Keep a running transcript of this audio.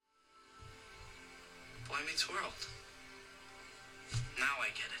Meets World. Now I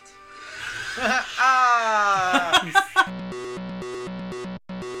get it.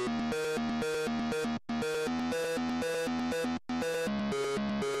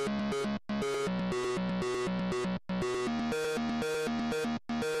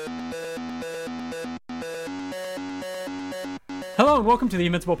 Hello and welcome to the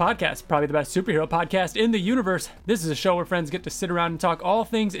Invincible Podcast, probably the best superhero podcast in the universe. This is a show where friends get to sit around and talk all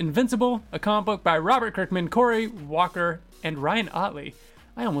things Invincible, a comic book by Robert Kirkman, Corey Walker, and Ryan Otley.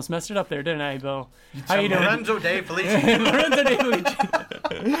 I almost messed it up there, didn't I, Bill? How you doing? Lorenzo De Felici. Lorenzo De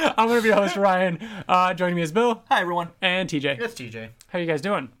Felici. I'm going to be your host, Ryan. Joining me is Bill. Hi, everyone. And TJ. It's TJ. How you guys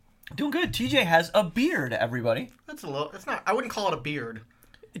doing? Doing good. TJ has a beard, everybody. It's not, I wouldn't call it a beard.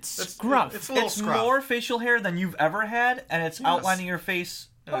 It's scruff. It's a little It's scruff. more facial hair than you've ever had, and it's outlining your face.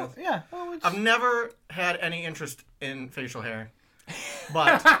 Oh, yeah. Oh, I've never had any interest in facial hair.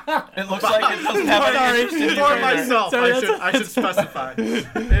 But it looks like it doesn't have any interest in for your hair. myself, Sorry, I should specify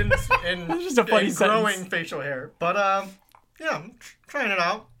in just a funny growing sentence. facial hair. But yeah, I'm trying it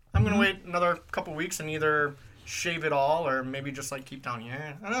out. I'm gonna wait another couple weeks and either shave it all or maybe just like keep down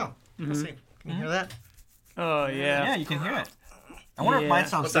here. I don't know. We'll see. Can you hear that? Oh, yeah. Yeah, you can hear it. I wonder if mine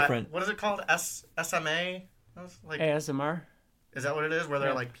sounds What's different. that? What is it called? SMA? Like, ASMR? is that what it is? Where they're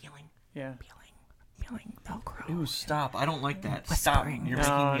Yeah. like peeling Velcro. Ooh, stop. I don't like that. Stop. You're making me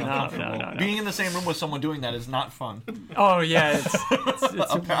uncomfortable. no. Being in the same room with someone doing that is not fun. Oh, yeah. It's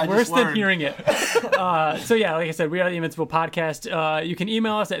Okay, I worse just than learned. hearing it. So, yeah, like I said, we are the Invincible Podcast. You can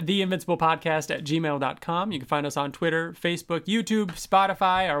email us at theinvinciblepodcast@gmail.com. You can find us on Twitter, Facebook, YouTube,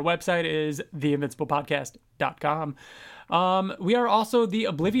 Spotify. Our website is theinvinciblepodcast.com. We are also the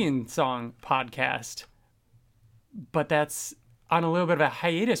Oblivion Song Podcast, but that's on a little bit of a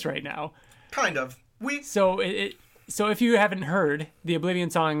hiatus right now. Kind of. So if you haven't heard the Oblivion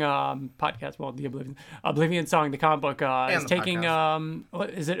Song podcast, well, the Oblivion Song, the comic book is the taking what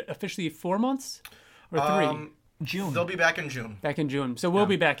is it officially 4 months or 3? June. They'll be back in June. Back in June. So we'll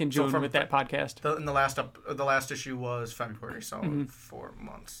be back in June from- with that podcast. The last issue was February, so 4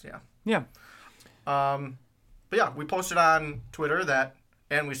 months. Yeah. Yeah. But yeah, we posted on Twitter that,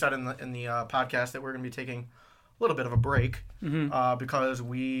 and we said in the podcast that we're going to be taking a little bit of a break because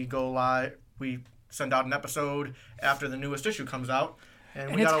we go live. We send out an episode after the newest issue comes out,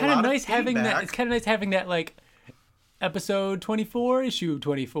 and we it's got a kind of lot nice of having that. feedback. It's kind of nice having that like episode 24, issue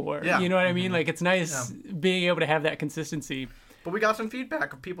 24. Yeah. You know what I mean? Like it's nice being able to have that consistency. But we got some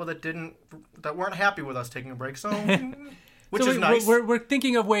feedback of people that weren't happy with us taking a break, so which So is nice. We're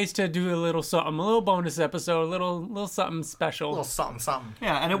thinking of ways to do a little something, a little bonus episode, a little something special. a little something.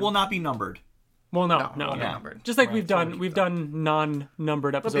 Yeah, and it will not be numbered. Well, no. Won't be numbered. Just like Right, we've so done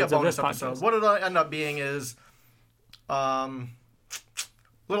non-numbered It'll be a episodes of this bonus podcast. episode. What it'll end up being is little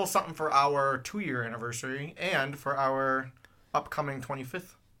something for our 2-year anniversary and for our upcoming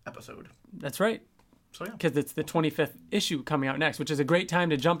 25th episode. That's right, So yeah. because it's the 25th issue coming out next, which is a great time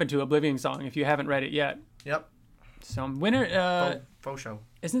to jump into Oblivion Song if you haven't read it yet. Yep. So winter, Faux show.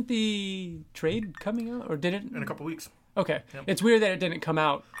 isn't the trade coming out, or did it? In a couple weeks. Okay, Yep. it's weird that it didn't come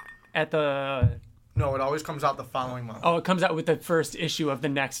out at the. No, it always comes out the following month. Oh, it comes out with the first issue of the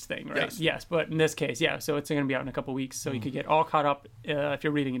next thing, right? Yes. But in this case, yeah. So it's going to be out in a couple weeks, so you could get all caught up if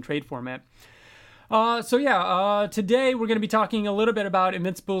you're reading in trade format. Today we're going to be talking a little bit about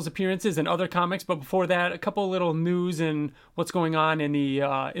Invincible's appearances and other comics, but before that, a couple little news and what's going on in the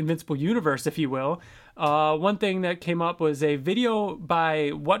Invincible universe, if you will. One thing that came up was a video by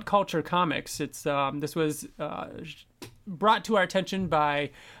What Culture Comics. This was brought to our attention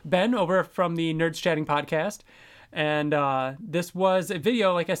by Ben over from the Nerds Chatting podcast. And this was a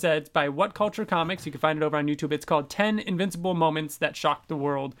video, like I said, it's by What Culture Comics. You can find it over on YouTube. It's called 10 Invincible Moments That Shocked the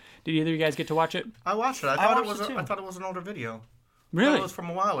World. Did either of you guys get to watch it? I watched it. I thought it was an older video. Really? It was from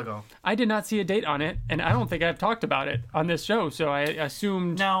a while ago. I did not see a date on it, and I don't think I've talked about it on this show, so I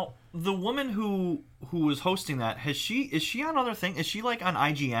assumed... Now, the woman who was hosting that, is she on other thing? Is she like on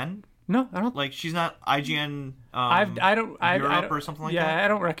IGN? No, I don't... Like she's not IGN Europe or something like yeah, that? I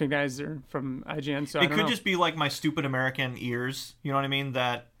don't recognize her from IGN, so I It don't could know. just be like my stupid American ears, you know what I mean?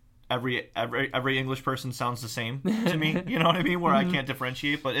 That every English person sounds the same to me, you know what I mean? Where I can't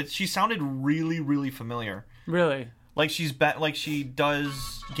differentiate, but she sounded really, really familiar. Really? Like she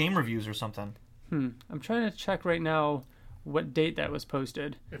does game reviews or something. I'm trying to check right now what date that was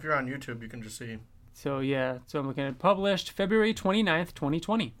posted. If you're on YouTube, you can just see. So, yeah. So, I'm looking at published February 29th,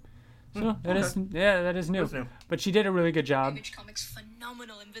 2020. So, that is new. That's new. But she did a really good job. Image Comics'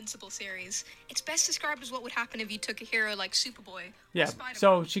 phenomenal Invincible series. It's best described as what would happen if you took a hero like Superboy or Yeah. Spider-Man.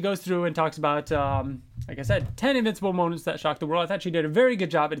 So, she goes through and talks about, like I said, 10 Invincible moments that shocked the world. I thought she did a very good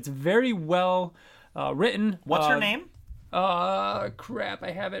job. It's very well written. What's her name? Crap,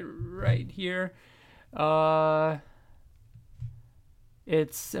 I have it right here.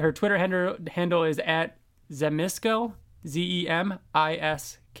 It's her Twitter handle is at Zemiskel, Zemiskel.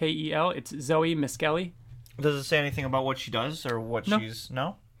 It's Zoe Miskelly. Does it say anything about what she does or what she's...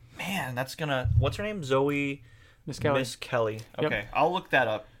 No? Man, that's gonna... What's her name? Zoe Miskelly. Miskelly. Okay, Yep. I'll look that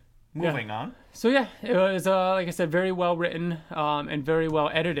up. Moving on. So yeah, it was like I said, very well written and very well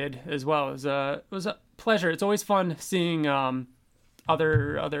edited as well. It was a pleasure. It's always fun seeing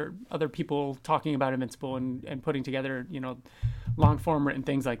other people talking about Invincible and putting together long form written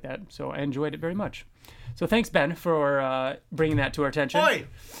things like that. So I enjoyed it very much. So thanks, Ben, for bringing that to our attention. Oi!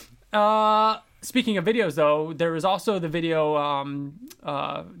 Speaking of videos, though, there was also the video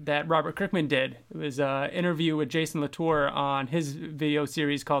that Robert Kirkman did. It was an interview with Jason Latour on his video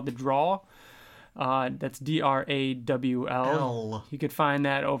series called The Drawl. That's DRAWL. You could find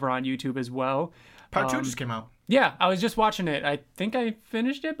that over on YouTube as well. Part 2 just came out. Yeah, I was just watching it. I think I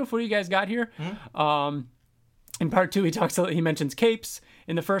finished it before you guys got here. Mm-hmm. In part 2, he mentions capes.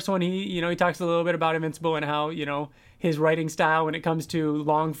 In the first one, he talks a little bit about Invincible and how his writing style when it comes to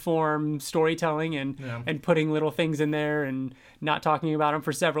long form storytelling and putting little things in there and not talking about them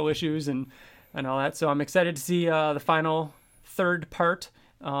for several issues and all that. So I'm excited to see the final third part.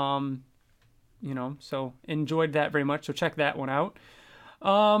 So enjoyed that very much. So check that one out.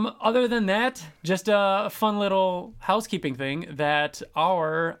 Other than that, just a fun little housekeeping thing that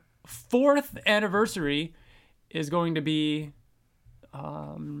our 4th anniversary is going to be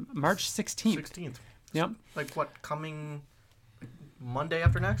March 16th. 16th. Yep. Like what, coming Monday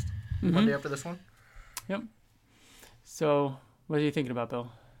after next? Mm-hmm. Monday after this one? Yep. So what are you thinking about,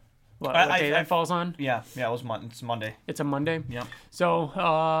 Bill? What day that falls on? Yeah, it's Monday. It's a Monday? Yep. So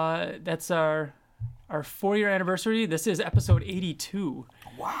that's our 4-year anniversary. This is episode 82.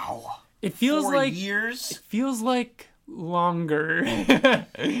 Wow. It feels 4 like years? It feels like longer.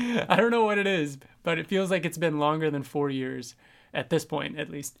 I don't know what it is, but it feels like it's been longer than 4 years at this point, at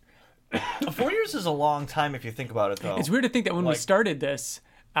least. 4 years is a long time if you think about it, though. It's weird to think that when we started this,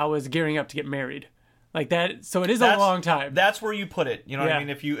 I was gearing up to get married. Like that, so it is a long time. That's where you put it. You know what I mean?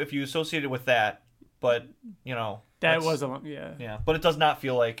 If you associate it with that, but that was a long, yeah. Yeah, but it does not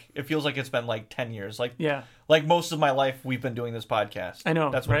feel like it feels like it's been like 10 years. Like like most of my life we've been doing this podcast. I know.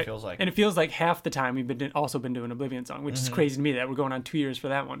 That's what right? it feels like. And it feels like half the time we've been also been doing Oblivion Song, which is crazy to me that we're going on 2 years for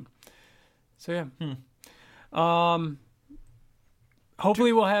that one. So yeah.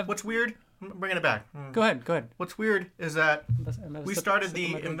 Hopefully we'll have. What's weird? I'm bringing it back. Go ahead. What's weird is that we started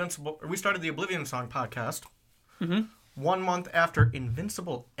the Oblivion Song podcast 1 month after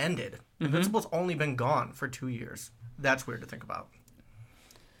Invincible ended. Invincible's only been gone for 2 years. That's weird to think about.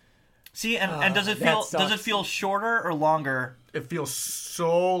 See, and does it feel shorter or longer? It feels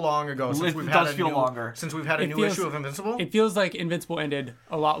so long ago since we've had a new issue of Invincible. It feels like Invincible ended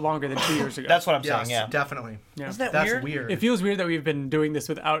a lot longer than 2 years ago. That's what I'm saying. Yeah, definitely. Yeah. Isn't that That's weird? It feels weird that we've been doing this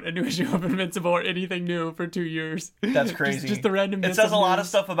without a new issue of Invincible or anything new for 2 years. That's crazy. just the random. It says a lot of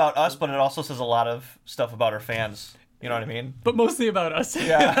stuff about us, but it also says a lot of stuff about our fans. You know what I mean? But mostly about us.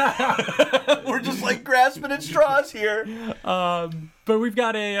 Yeah. We're just like grasping at straws here. But we've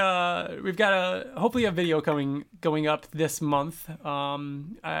got hopefully a video going up this month.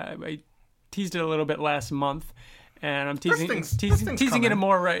 I teased it a little bit last month, and I'm teasing it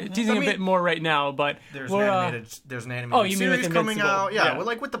more a bit more right now. But there's an animated series coming out. Yeah, yeah.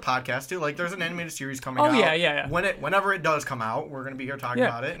 Like with the podcast too. Like there's an animated series coming out. Oh yeah. Whenever it does come out, we're gonna be here talking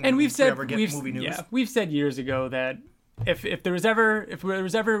about it. And we've said movie news. Yeah, we've said years ago that if there was ever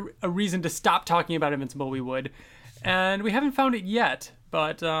a reason to stop talking about Invincible, we would, and we haven't found it yet.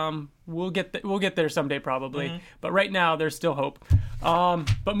 But we'll get there someday probably. But right now there's still hope.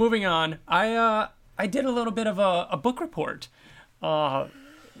 But moving on, I did a little bit of a book report. So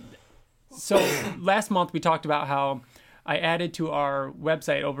last month we talked about how I added to our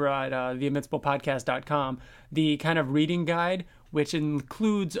website over at theinvinciblepodcast.com the kind of reading guide, which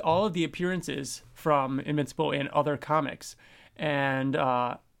includes all of the appearances from Invincible and other comics. And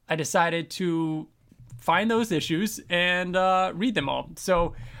I decided to find those issues and read them all.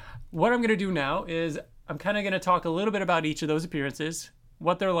 So what I'm going to do now is I'm kind of going to talk a little bit about each of those appearances,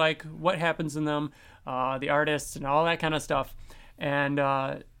 what they're like, what happens in them, the artists, and all that kind of stuff. And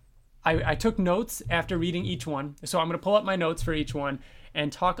I took notes after reading each one. So I'm going to pull up my notes for each one and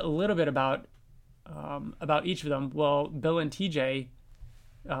talk a little bit about each of them. Well, Bill and TJ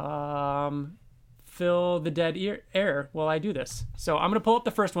fill the dead air while I do this. So I'm going to pull up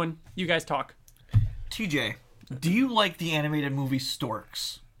the first one. You guys talk. TJ, do you like the animated movie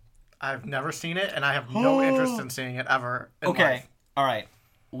Storks? I've never seen it, and I have no interest in seeing it ever in life. All right.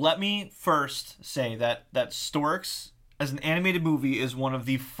 let me first say that Storks, as an animated movie, is one of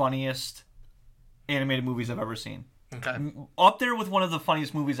the funniest animated movies I've ever seen. Okay. Up there with one of the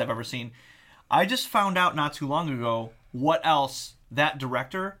funniest movies I've ever seen. I just found out not too long ago what else that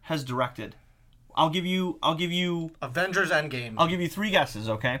director has directed. I'll give you Avengers Endgame. I'll give you 3 guesses,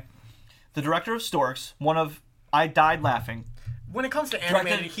 okay? The director of Storks, I died laughing. When it comes to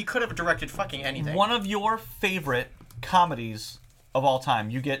animated, he could have directed fucking anything. One of your favorite comedies of all time.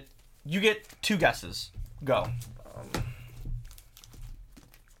 You get 2 guesses. Go.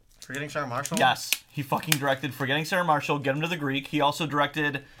 Forgetting Sarah Marshall? Yes. He fucking directed Forgetting Sarah Marshall, Get Him to the Greek. He also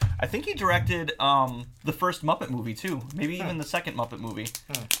directed, I think he directed the first Muppet movie too. Maybe even the second Muppet movie.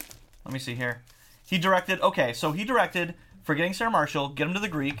 Let me see here. He directed Forgetting Sarah Marshall, Get Him to the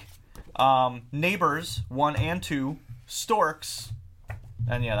Greek, Neighbors 1 and 2, Storks,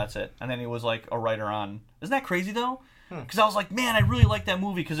 and yeah, that's it. And then he was like a writer on. Isn't that crazy though? Because I was like, man, I really like that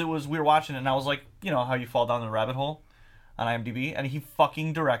movie because we were watching it, and I was like, you know how you fall down the rabbit hole on IMDb, and he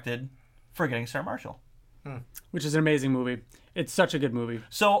fucking directed Forgetting Sarah Marshall, Which is an amazing movie. It's such a good movie.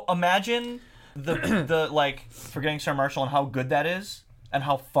 So imagine the like Forgetting Sarah Marshall and how good that is, and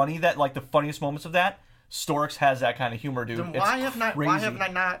how funny that, like, the funniest moments of that. Storks has that kind of humor, dude. Then why have I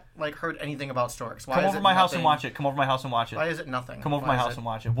not like heard anything about Storks? Why Come is over it my house nothing? and watch it. Come over my house and watch it. Why is it nothing? Come over Why my is house it- and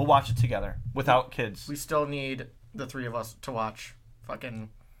watch it. We'll watch it together without kids. We still need the 3 of us to watch fucking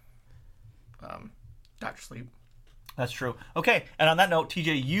Dr. Sleep. That's true. Okay, and on that note,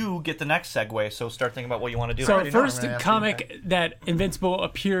 TJ, you get the next segue, so start thinking about what you want to do. So already know I'm first gonna ask you comic that Invincible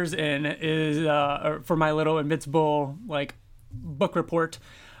appears in is for my little Invincible like book report.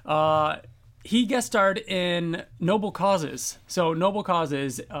 He guest starred in Noble Causes. So Noble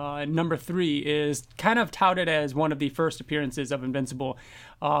Causes, number 3, is kind of touted as one of the first appearances of Invincible.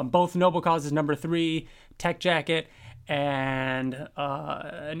 Both Noble Causes number 3, Tech Jacket, and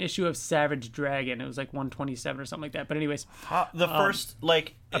an issue of Savage Dragon. It was like 127 or something like that. But anyways, The first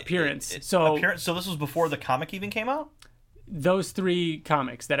appearance. appearance. So this was before the comic even came out. Those 3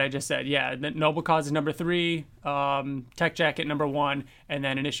 comics that I just said, yeah. Noble Cause is number 3, Tech Jacket number 1, and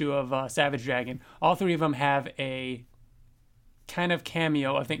then an issue of Savage Dragon. All 3 of them have a kind of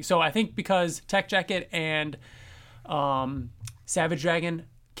cameo, I think. So I think because Tech Jacket and Savage Dragon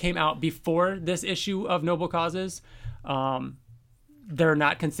came out before this issue of Noble Causes, they're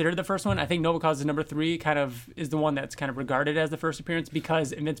not considered the first one. I think Noble Causes number 3 kind of is the one that's kind of regarded as the first appearance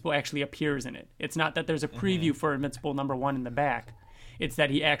because Invincible actually appears in it. It's not that there's a preview for Invincible number 1 in the back. It's that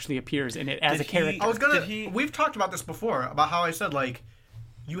he actually appears in it as a character. I was gonna. We've talked about this before about how I said like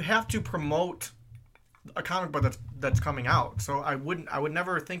you have to promote a comic book that's coming out. So I would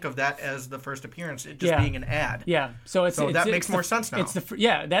never think of that as the first appearance. It just being an ad. Yeah, so that makes more sense now. It's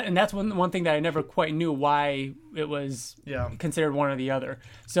that's one thing that I never quite knew why it was considered one or the other.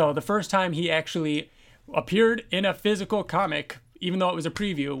 So the first time he actually appeared in a physical comic, even though it was a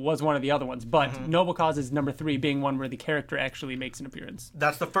preview, was one of the other ones. But Noble Causes number 3 being one where the character actually makes an appearance.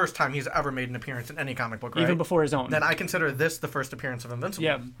 That's the first time he's ever made an appearance in any comic book, right? Even before his own. Then I consider this the first appearance of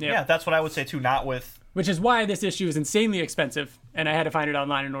Invincible. Yeah, that's what I would say too. Not with. Which is why this issue is insanely expensive, and I had to find it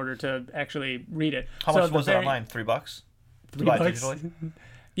online in order to actually read it. How much was it online? $3? $3? Digitally?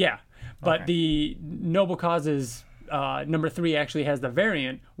 Yeah, but the Noble Causes number 3 actually has the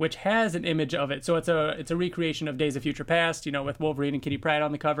variant, which has an image of it. So it's a recreation of Days of Future Past, with Wolverine and Kitty Pryde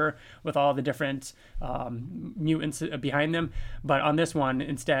on the cover, with all the different mutants behind them. But on this one,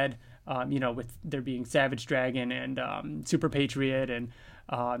 instead, with there being Savage Dragon and Super Patriot and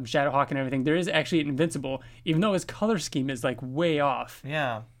Shadowhawk and everything, there is actually an Invincible, even though his color scheme is like way off.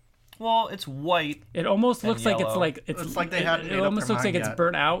 Yeah. Well, it's white. It almost looks like yellow. It's like they hadn't it made up almost their looks like mind it's yet.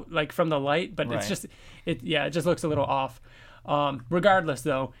 burnt out, like from the light, but it's just it just looks a little off. Regardless,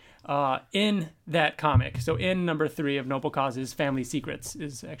 though, in that comic, so in number 3 of Noble Causes, Family Secrets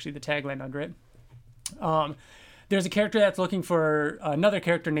is actually the tagline under it. There's a character that's looking for another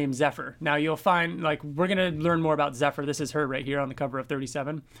character named Zephyr. Now you'll find, we're going to learn more about Zephyr. This is her right here on the cover of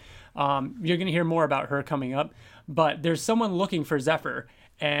 37. You're going to hear more about her coming up, but there's someone looking for Zephyr,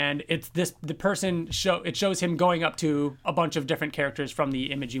 and it's the person it shows him going up to a bunch of different characters from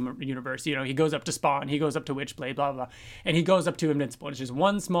the Image universe. He goes up to Spawn, he goes up to Witchblade, blah, blah, blah, and he goes up to Invincible. It's just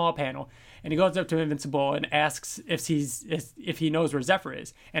one small panel, and he goes up to Invincible and asks if he knows where Zephyr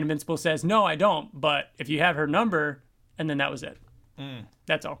is, and Invincible says, "No, I don't, but if you have her number," and then that was it.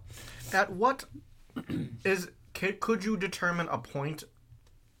 That's all. At what could you determine a point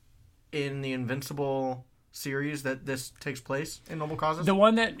in the Invincible series that this takes place in Noble Causes? The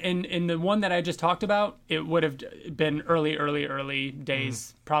one that in the one that I just talked about, it would have been early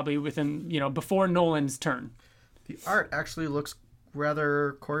days, probably within before Nolan's turn. The art actually looks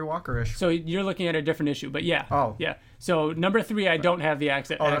rather Cory Walker-ish. So you're looking at a different issue, but yeah. Oh. Yeah. So number 3, I don't have the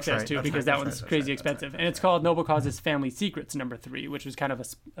access right. to That's because right. that one's crazy expensive. And it's called Noble Causes Family Secrets, number 3, which was kind of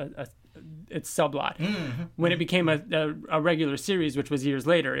its subplot. Mm-hmm. When it became a regular series, which was years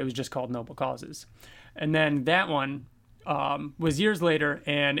later, it was just called Noble Causes. And then that one was years later,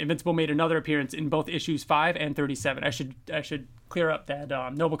 and Invincible made another appearance in both issues 5 and 37. I should clear up that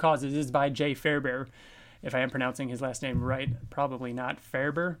Noble Causes is by Jay Faerber, if I am pronouncing his last name right. Probably not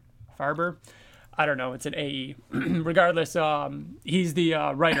Farber. I don't know. It's an AE. Regardless, he's the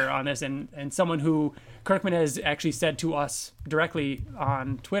writer on this, and someone who Kirkman has actually said to us directly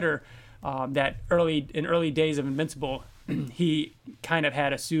on Twitter that in early days of Invincible, he kind of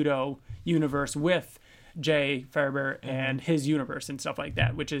had a pseudo universe with Jay Faerber and his universe and stuff like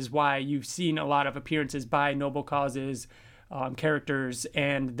that, which is why you've seen a lot of appearances by Noble Causes characters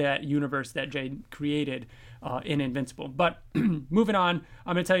and that universe that Jay created in Invincible. But moving on,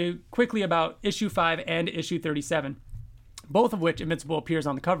 I'm going to tell you quickly about issue 5 and issue 37, both of which Invincible appears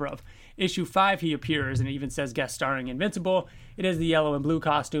on the cover of. Issue 5, he appears, and it even says guest starring Invincible. It is the yellow and blue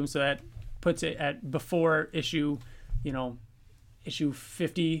costume, so that puts it at before issue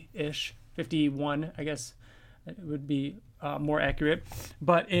 50-ish, 51, I guess it would be more accurate.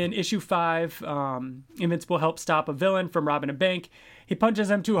 But in issue 5, Invincible helps stop a villain from robbing a bank. He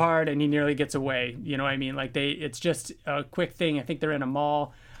punches him too hard and he nearly gets away. You know what I mean? Like it's just a quick thing. I think they're in a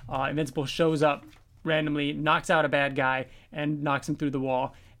mall. Invincible shows up randomly, knocks out a bad guy and knocks him through the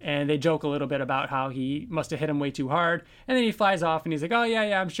wall. And they joke a little bit about how he must have hit him way too hard. And then he flies off and he's like, oh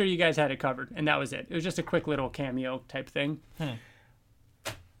yeah, I'm sure you guys had it covered. And that was it. It was just a quick little cameo type thing.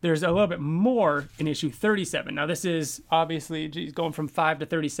 There's a little bit more in issue 37. Now, this is obviously going from 5 to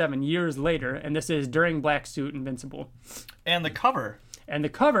 37 years later, and this is during Black Suit Invincible. And the cover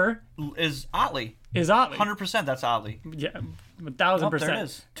is Otley. 100% that's Otley. Yeah, 1,000%. There it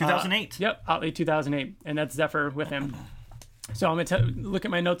is. 2008. Yep, Otley 2008, and that's Zephyr with him. So I'm going to look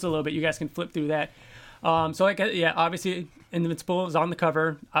at my notes a little bit. You guys can flip through that. Obviously Invincible is on the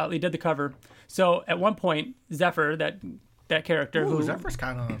cover. Otley did the cover. So at one point, Zephyr, that character. Ooh, Zephyr's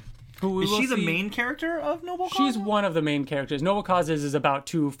kind of... Is she the main character of Noble Causes? She's one of the main characters. Noble Causes is about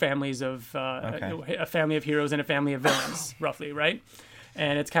two families of... a family of heroes and a family of villains, roughly, right?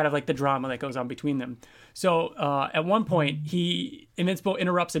 And it's kind of like the drama that goes on between them. So at one point, Invincible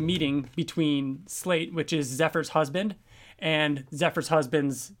interrupts a meeting between Slate, which is Zephyr's husband, and Zephyr's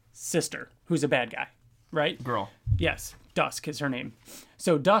husband's sister, who's a bad guy, right? Girl. Yes. Dusk is her name.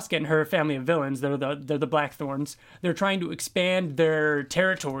 So Dusk and her family of villains, they're the Blackthorns. They're trying to expand their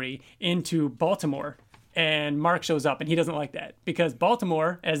territory into Baltimore, and Mark shows up, and he doesn't like that because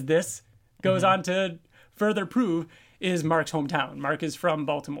Baltimore, as this goes on to further prove, is Mark's hometown. Mark is from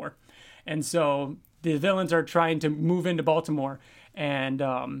Baltimore, and so the villains are trying to move into Baltimore, and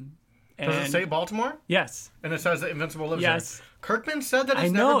does it say Baltimore? Yes. And it says that Invincible lives yes. there. Kirkman said that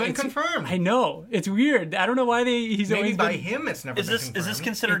it's never been confirmed. I know. It's weird. I don't know why he's Maybe always by been... him it's never been confirmed. Is this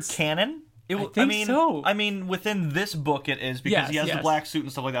considered canon? I think so. I mean, within this book it is because he has the black suit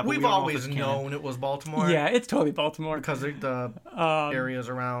and stuff like that. But We've always known it was Baltimore. Yeah, it's totally Baltimore. Because of the areas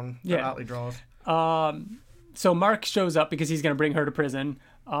around that Otley draws. So Mark shows up because he's going to bring her to prison.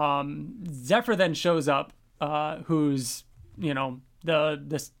 Zephyr then shows up, who's,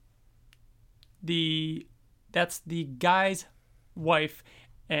 that's the guy's wife,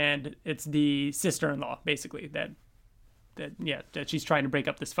 and it's the sister-in-law, basically, that she's trying to break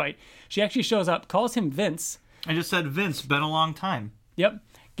up this fight. She actually shows up, calls him Vince. I just said, Vince, been a long time. Yep.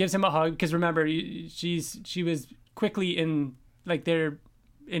 Gives him a hug, because remember, she was quickly in, like, they're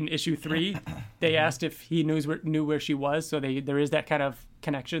in issue 3. They asked if he knew where she was, so there is that kind of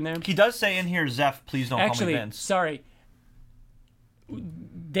connection there. He does say in here, Zeph, please don't call me Vince. Sorry.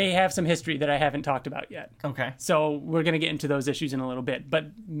 They have some history that I haven't talked about yet. Okay. So we're going to get into those issues in a little bit. But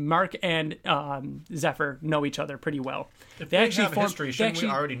Mark and Zephyr know each other pretty well. If they actually have history, shouldn't we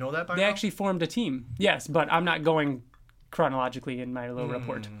already know that by now? They actually formed a team. Yes, but I'm not going chronologically in my little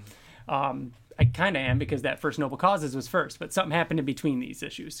report. I kind of am because that first Noble Causes was first, but something happened in between these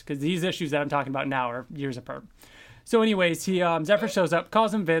issues because these issues that I'm talking about now are years apart. So anyways, Zephyr shows up,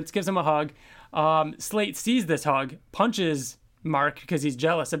 calls him Vince, gives him a hug. Slate sees this hug, punches Mark because he's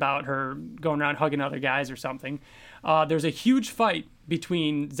jealous about her going around hugging other guys or something. There's a huge fight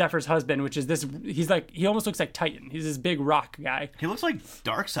between Zephyr's husband, which is this. He almost looks like Titan. He's this big rock guy. He looks like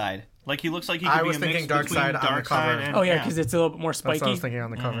Darkseid. Like he looks like he could be a mix between Darkseid on the cover. and because it's a little bit more spiky. That's what I was thinking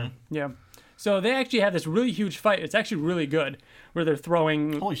on the cover. Yeah. So they actually have this really huge fight. It's actually really good, where they're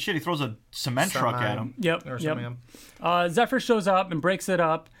throwing. Holy shit! He throws a cement truck at him. Yep. Zephyr shows up and breaks it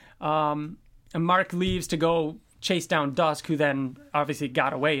up. And Mark leaves to go chase down Dusk, who then obviously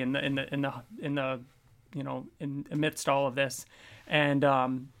got away in the amidst all of this, and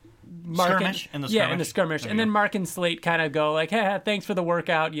Mark skirmish. in the skirmish, and then Mark and Slate kind of go like, "Hey, thanks for the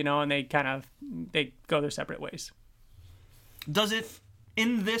workout," and they go their separate ways. Does it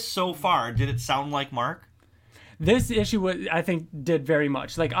in this so far? Did it sound like Mark? This issue I think did very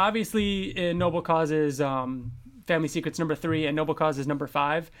much. Like obviously in Noble Cause's Family Secrets #3 and Noble Cause's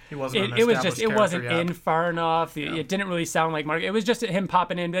 #5. He wasn't. It wasn't yet. in far enough. It didn't really sound like Mark. It was just him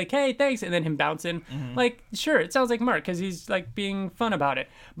popping in, like, "Hey, thanks," and then him bouncing. Like, sure, it sounds like Mark because he's like being fun about it.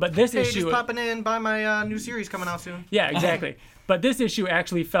 But this issue, just popping in by my new series coming out soon. Yeah, exactly. But this issue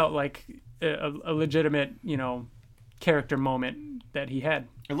actually felt like a legitimate, character moment that he had.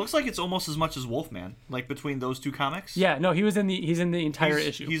 It looks like it's almost as much as Wolfman, like between those two comics. Yeah, no, he's in the entire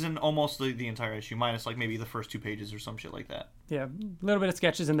issue. He's in almost the entire issue, minus like maybe the first 2 pages or some shit like that. Yeah, a little bit of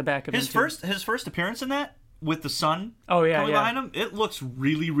sketches in the back of his first appearance in that with the sun. Coming behind him. It looks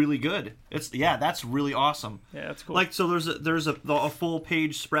really, really good. That's really awesome. Yeah, that's cool. Like, so there's a full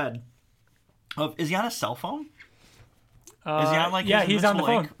page spread of. Is he on a cell phone? Is he on like his he's on the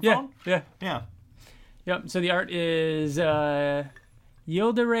phone. phone? Yeah. Yep. So the art is Yildiray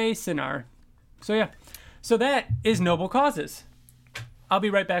Sinar. So that is Noble Causes. I'll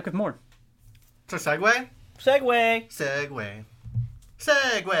be right back with more. So segue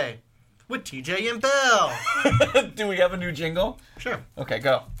with TJ and Bill. Do we have a new jingle? Sure. Okay,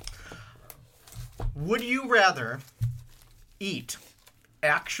 go. Would you rather eat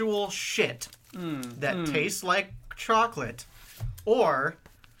actual shit that tastes like chocolate, or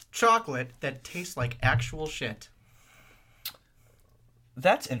chocolate that tastes like actual shit?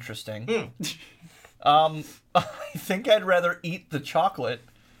 That's interesting. I think I'd rather eat the chocolate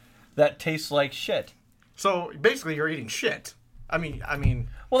that tastes like shit. So basically, you're eating shit. I mean.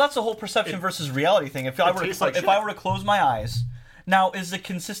 Well, that's the whole perception versus reality thing. If I were to close my eyes, now is the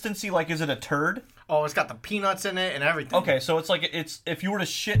consistency like? Is it a turd? Oh, it's got the peanuts in it and everything. Okay, so it's like if you were to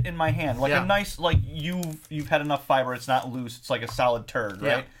shit in my hand, like a nice you've had enough fiber, it's not loose. It's like a solid turd,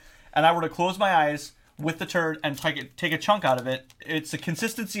 right? Yeah. And I were to close my eyes with the turd and take a chunk out of it, it's the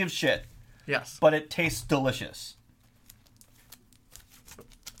consistency of shit. Yes. But it tastes delicious.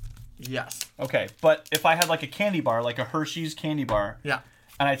 Yes. Okay, but if I had like a candy bar, like a Hershey's candy bar, and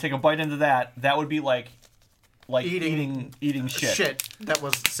I take a bite into that would be like eating shit. Shit that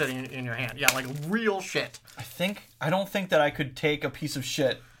was sitting in your hand. Yeah, like real shit. I don't think that I could take a piece of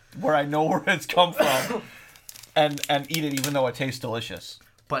shit where I know where it's come from and eat it even though it tastes delicious.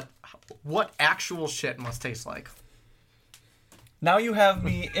 But what actual shit must taste like? Now you have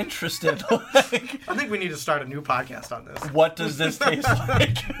me interested. I think we need to start a new podcast on this. What does this taste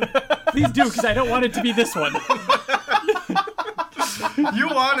like? Please do, because I don't want it to be this one. You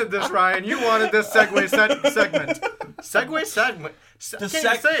wanted this, Ryan. You wanted this segue segment. Segue segment. The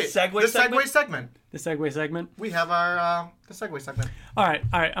segue segment. The segue segment. We have our the segue segment. All right.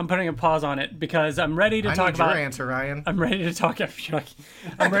 I'm putting a pause on it because I'm ready to talk about. Your answer, Ryan. I'm ready to talk.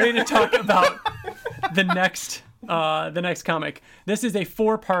 I'm ready to talk about the next comic. This is a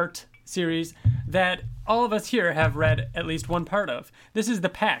 4-part series that all of us here have read at least one part of. This is The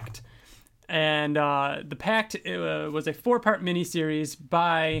Pact. And The Pact was a 4-part miniseries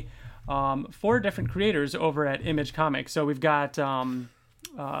by 4 different creators over at Image Comics. So we've got,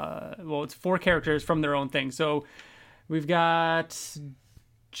 it's 4 characters from their own thing. So we've got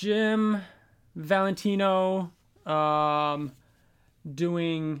Jim Valentino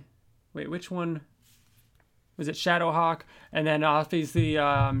doing, which one? Was it Shadowhawk? And then obviously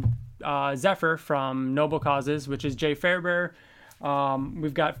Zephyr from Noble Causes, which is Jay Fairbear.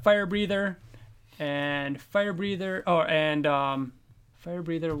 We've got Firebreather, and Firebreather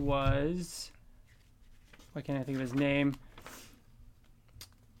was, why can't I think of his name?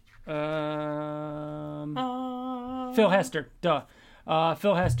 Phil Hester,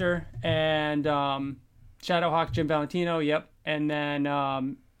 Phil Hester, and Shadowhawk, Jim Valentino, yep, and then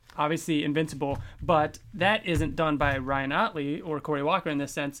obviously Invincible, but that isn't done by Ryan Otley or Corey Walker in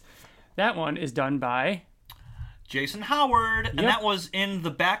this sense. That one is done by Jason Howard, and that was in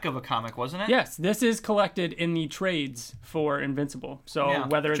the back of a comic, wasn't it? Yes, this is collected in the trades for Invincible. So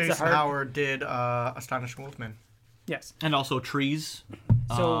whether it's Jason Howard did Astonishing Wolfman. Yes, and also Trees.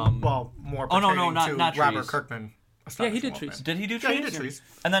 So more pertaining to not Robert Trees. Kirkman. Yeah, he did Trees. Did he do Trees? Yeah, he did Trees.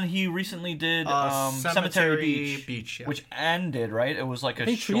 And then he recently did Cemetery Beach, which ended, right? It was like I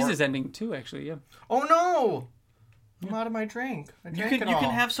think Trees is ending too, actually. Yeah. Oh no! I'm out of my drink. You can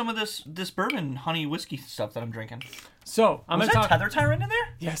have some of this bourbon honey whiskey stuff that I'm drinking. So I'm Was going to that talk. tether tyrant in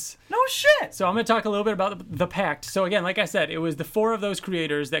there? Yes. No shit. So I'm going to talk a little bit about the pact. So again, like I said, it was the 4 of those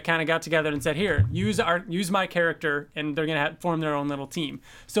creators that kind of got together and said, "Here, use my character," and they're going to form their own little team.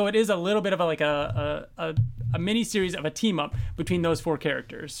 So it is a little bit of a mini series of a team up between those 4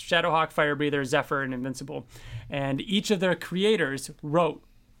 characters: Shadowhawk, Firebreather, Zephyr, and Invincible. And each of their creators wrote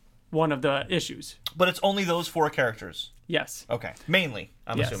one of the issues. But it's only those 4 characters. Yes. Okay. Mainly,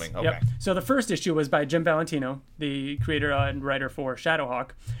 I'm Yes. assuming. Okay. Yep. So the first issue was by Jim Valentino, the creator and writer for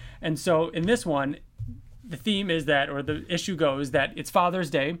Shadowhawk. And so in this one, the theme is that, or the issue goes that it's Father's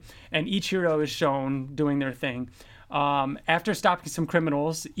Day, and each hero is shown doing their thing. After stopping some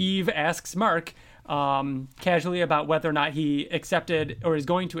criminals, Eve asks Mark casually about whether or not he accepted or is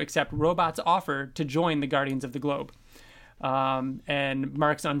going to accept Robot's offer to join the Guardians of the Globe. And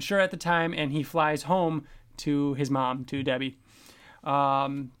Mark's unsure at the time, and he flies home to his mom, to Debbie.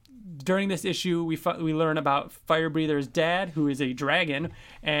 During this issue, we learn about Firebreather's dad, who is a dragon,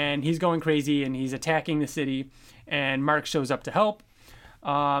 and he's going crazy, and he's attacking the city, and Mark shows up to help.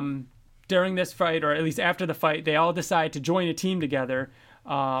 During this fight, or at least after the fight, they all decide to join a team together,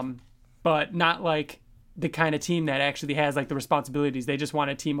 but not like the kind of team that actually has like the responsibilities. They just want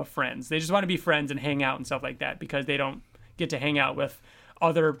a team of friends. They just want to be friends and hang out and stuff like that, because they don't get to hang out with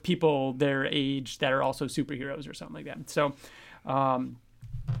other people their age that are also superheroes or something like that. So,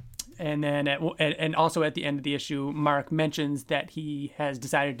 and then and also at the end of the issue, Mark mentions that he has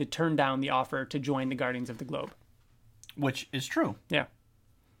decided to turn down the offer to join the Guardians of the Globe. Which is true. Yeah.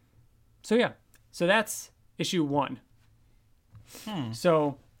 So that's issue 1.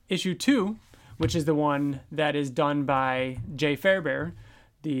 So issue 2, which is the one that is done by Jay Fairbairn,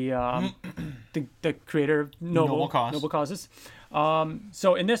 the creator of Noble Causes.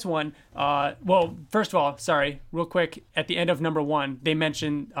 So in this one, well, first of all, sorry, real quick, at the end of number 1, they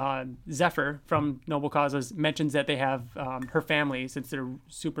mention Zephyr from Noble Causes mentions that they have her family, since they're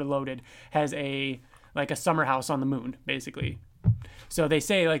super loaded, has a summer house on the moon, basically. So they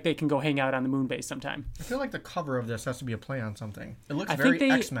say like they can go hang out on the moon base sometime. I feel like the cover of this has to be a play on something. It looks very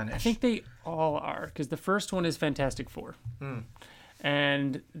X-Men-ish. I think they all are, because the first one is Fantastic Four.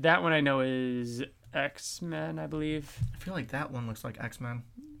 And that one I know is X-Men, I believe. I feel like that one looks like X-Men.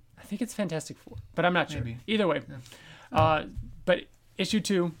 I think it's Fantastic Four, but I'm not sure. Maybe. Either way. Yeah. But issue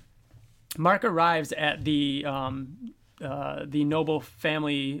 2, Mark arrives at the Noble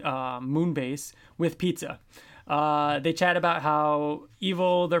family moon base with pizza. They chat about how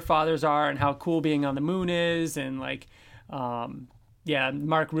evil their fathers are and how cool being on the moon is, and like,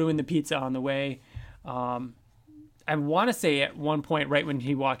 Mark ruined the pizza on the way. I want to say at one point, right when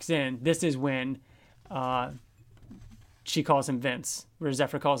he walks in, this is when she calls him Vince, where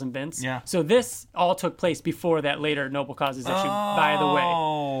Zephyr calls him Vince. Yeah. So this all took place before that later Noble Causes issue, by the way.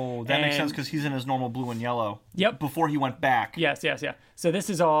 Oh, that makes sense, because he's in his normal blue and yellow. Yep. Before he went back. Yes. So this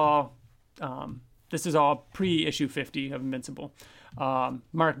is all pre-issue 50 of Invincible.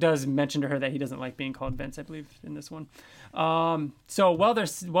 Mark does mention to her that he doesn't like being called Vince, I believe, in this one. So while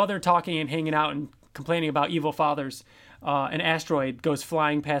they're talking and hanging out and complaining about evil fathers, an asteroid goes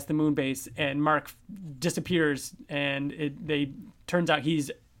flying past the moon base, and Mark disappears, and it turns out he's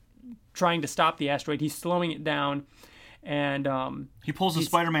trying to stop the asteroid. He's slowing it down, and he pulls a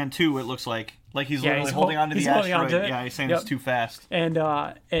Spider-Man 2, it looks like he's literally holding onto the asteroid. Yeah, he's saying it's too fast. And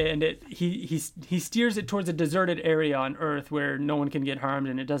he steers it towards a deserted area on Earth where no one can get harmed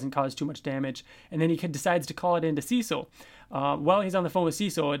and it doesn't cause too much damage. And then he decides to call it into Cecil. While he's on the phone with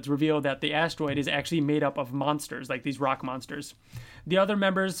Cecil, it's revealed that the asteroid is actually made up of monsters, like these rock monsters. The other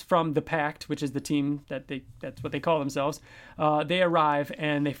members from the Pact, which is the team that's what they call themselves, they arrive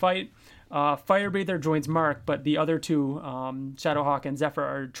and they fight. Firebreather joins Mark, but the other 2, Shadowhawk and Zephyr,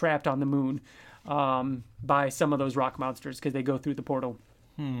 are trapped on the moon by some of those rock monsters because they go through the portal.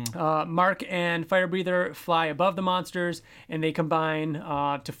 Mark and Firebreather fly above the monsters, and they combine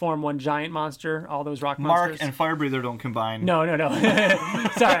to form one giant monster, all those rock monsters. Mark and Firebreather don't combine. No.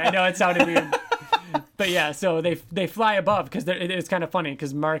 Sorry, I know it sounded weird. But yeah, so they fly above, because it's kind of funny,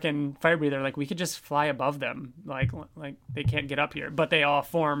 because Mark and Firebreather are like, we could just fly above them. Like they can't get up here. But they all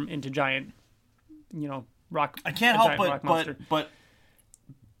form into giant, rock. I can't help but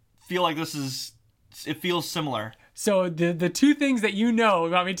feel like it feels similar. So the 2 things that you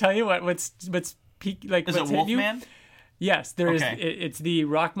want me to tell you what's peak, like, is what's it Wolfman? Yes, there is. Okay. It's the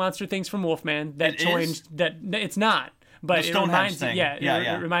rock monster things from Wolfman that changed. That it's not. But the it reminds thing. you,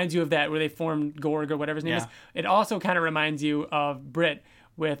 it reminds you of that, where they formed Gorg or whatever his name is. It also kind of reminds you of Brit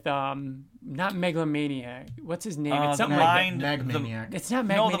with not Megalomaniac. What's his name? It's The something like that. Magmaniac. It's not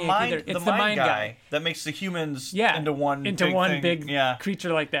No, Magmaniac either. It's the mind guy that makes the humans into one big yeah.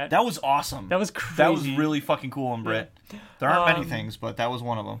 creature like that. That was awesome. That was crazy. That was really fucking cool in Brit. There aren't many things, but that was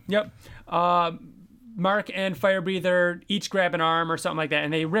one of them. Yep. Mark and Firebreather each grab an arm or something like that,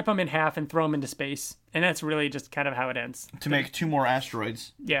 and they rip them in half and throw them into space. And that's really just kind of how it ends. To make 2 more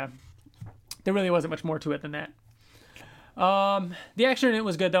asteroids. Yeah. There really wasn't much more to it than that. The action in it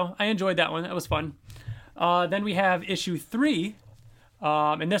was good, though. I enjoyed that one. That was fun. Then we have issue 3,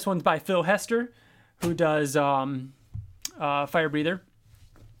 and this one's by Phil Hester, who does Firebreather.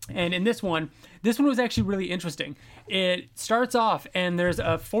 And in this one was actually really interesting. It starts off, and there's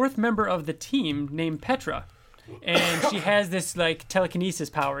a 4th member of the team named Petra. And she has this, like, telekinesis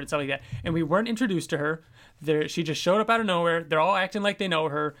power and stuff like that. And we weren't introduced to her. She just showed up out of nowhere. They're all acting like they know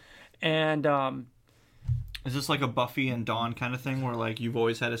her. And, Is this like a Buffy and Dawn kind of thing where, like, you've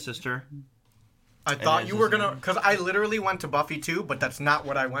always had a sister? I thought you were going to... Because I literally went to Buffy, too, but that's not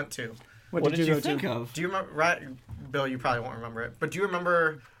what I went to. what What did you go think to? of? Do you remember... Right, Bill, you probably won't remember it. But do you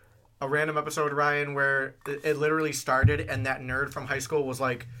remember a random episode, Ryan, where it literally started and that nerd from high school was,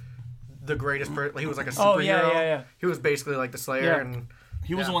 like, the greatest person? He was, like, a superhero. Oh, yeah. He was basically, like, the Slayer. Yeah. And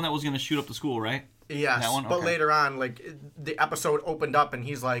He was the one that was going to shoot up the school, right? yes, That one? but Okay. later on, like, the episode opened up and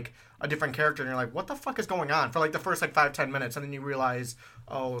he's, like, a different character. And you're like, what the fuck is going on? For, like, the first, like, 5-10 minutes. And then you realize,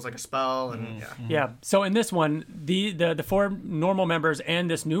 oh, it was, like, a spell. And, yeah. Yeah. So in this one, the 4 normal members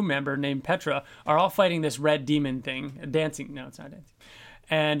and this new member named Petra are all fighting this red demon thing. Dancing. No, it's not dancing.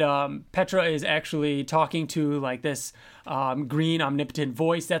 And Petra is actually talking to, like, this green omnipotent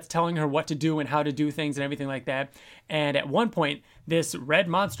voice that's telling her what to do and how to do things and everything like that. And at one point, this red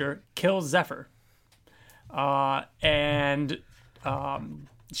monster kills Zephyr. And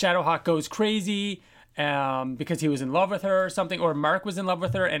Shadowhawk goes crazy because he was in love with her or something, or Mark was in love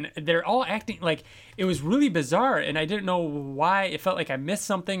with her, and they're all acting like it was really bizarre, and I didn't know why. It felt like I missed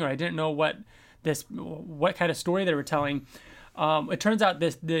something, or I didn't know what kind of story they were telling. It turns out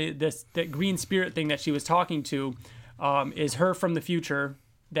that green spirit thing that she was talking to is her from the future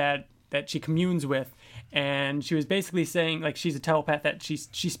that she communes with, and she was basically saying, like, she's a telepath, that she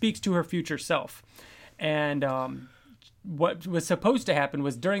speaks to her future self. And what was supposed to happen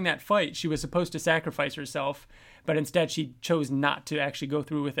was during that fight, she was supposed to sacrifice herself, but instead she chose not to actually go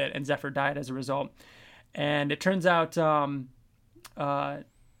through with it, and Zephyr died as a result. And it turns out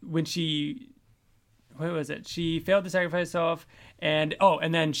when she... What was it? She failed to sacrifice herself, and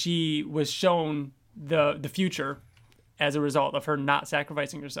then she was shown the future as a result of her not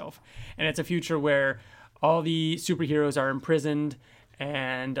sacrificing herself. And it's a future where all the superheroes are imprisoned,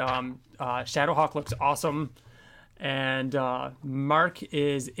 and Shadowhawk looks awesome, and Mark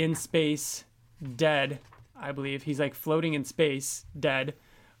is in space, dead, I believe. He's, like, floating in space, dead,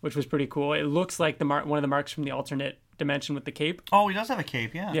 which was pretty cool. It looks like one of the Marks from the alternate dimension with the cape. Oh, he does have a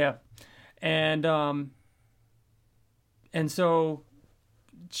cape, yeah. Yeah. And so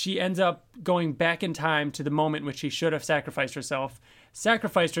she ends up going back in time to the moment in which she should have sacrificed herself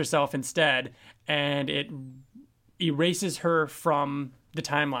instead, and it erases her from the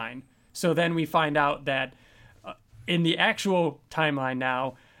timeline. So then we find out that in the actual timeline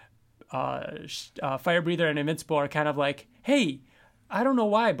now, Firebreather and Invincible are kind of like, hey, I don't know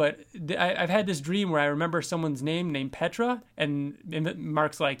why, but I've had this dream where I remember someone's name named Petra, and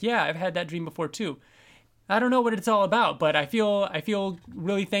Mark's like, yeah, I've had that dream before too. I don't know what it's all about, but I feel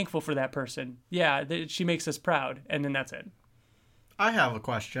really thankful for that person. Yeah, she makes us proud, and then that's it. I have a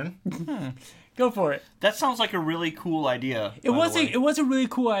question. Go for it. That sounds like a really cool idea. It was a really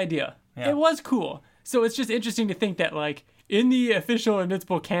cool idea. Yeah. It was cool. So it's just interesting to think that, like, in the official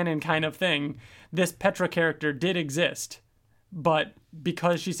Invincible canon kind of thing, this Petra character did exist, but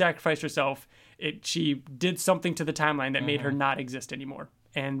because she sacrificed herself, she did something to the timeline that made her not exist anymore,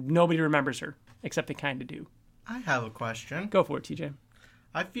 and nobody remembers her except they kind of do. I have a question. Go for it, TJ.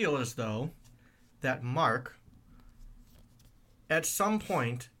 I feel as though that Mark, at some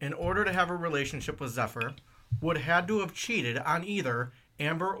point, in order to have a relationship with Zephyr, would had to have cheated on either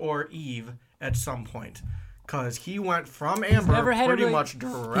Amber or Eve at some point. Because he went from Amber pretty much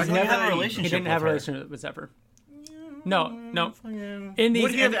directly. He's never had a to Eve. relationship He didn't have a with her. relationship with Zephyr. No. Would In these,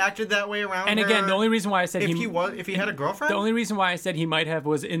 he have acted that way around and her again, the only reason why I said if he had a girlfriend? the only reason why I said he might have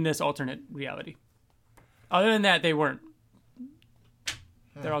was in this alternate reality. Other than that, they weren't.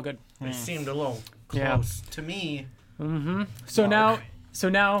 They're all good. It seemed a little Yeah. close to me. So Mark.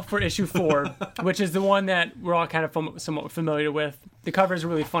 now for issue 4, which is the one that we're all kind of somewhat familiar with. The covers are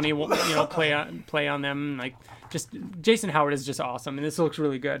really funny. You know, play on them. Like, just Jason Howard is just awesome, and this looks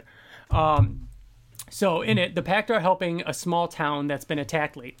really good. So in it, the Pact are helping a small town that's been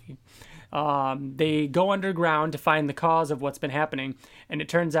attacked lately. They go underground to find the cause of what's been happening, and it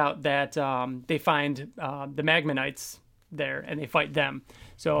turns out that they find the Magma Knights there, and they fight them.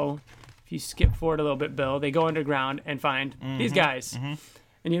 So if you skip forward a little bit, Bill, they go underground and find these guys.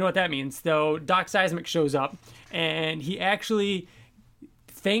 And you know what that means. So Doc Seismic shows up, and he actually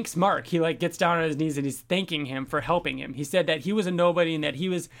thanks Mark. He gets down on his knees and he's thanking him for helping him. He said that he was a nobody and that he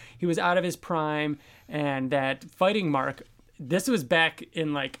was out of his prime, and that fighting Mark, this was back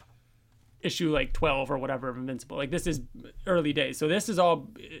in issue 12 or whatever of Invincible. This is early days. So this is all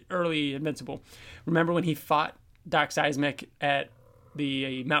early Invincible. Remember when he fought Doc Seismic at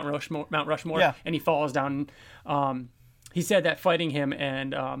the Mount Rushmore, yeah. and he falls down. He said that fighting him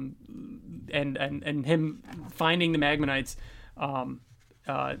and him finding the Magma Knights,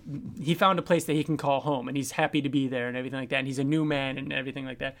 he found a place that he can call home, and he's happy to be there and everything like that. And he's a new man and everything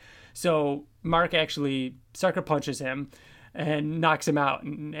like that. So Mark actually sucker punches him and knocks him out,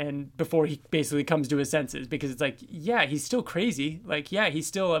 and before he basically comes to his senses, because it's yeah, he's still crazy. Yeah, he's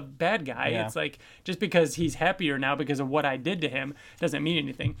still a bad guy. Yeah. It's just because he's happier now because of what I did to him doesn't mean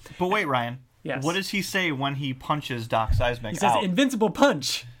anything. But wait, Ryan. Yes. What does he say when he punches Doc Seismic He says out? invincible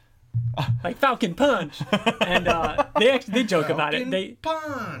punch. Falcon punch. And they joke about it.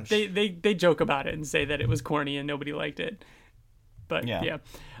 Punch. They joke about it and say that it was corny and nobody liked it. But Yeah.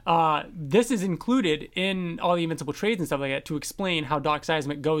 this is included in all the Invincible trades and stuff like that to explain how Doc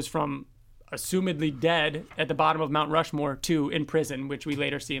Seismic goes from assumedly dead at the bottom of Mount Rushmore to in prison, which we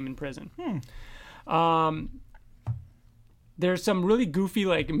later see him in prison. There's some really goofy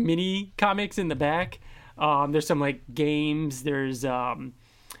mini comics in the back. There's some games. There's a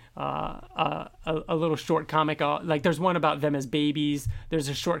little short comic. There's one about them as babies. There's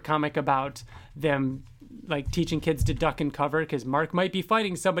a short comic about them teaching kids to duck and cover, because Mark might be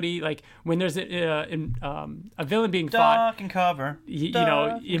fighting somebody. When there's a villain being fought, Duck and cover.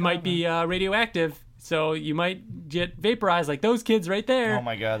 It might be radioactive. So you might get vaporized like those kids right there. Oh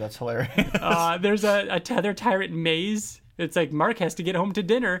my god, that's hilarious. There's a Tether Tyrant maze. It's Mark has to get home to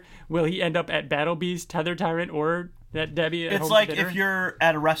dinner. Will he end up at Battle Beast, Tether Tyrant, or that Debbie at It's home to dinner? if you're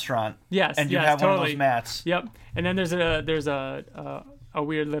at a restaurant. Yes, and you yes, have totally. one of those mats. Yep. And then there's a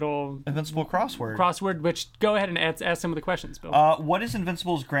weird little Invincible crossword. crossword, which go ahead and ask some of the questions, Bill. What is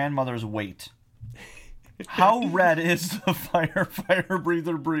Invincible's grandmother's weight? How red is the fire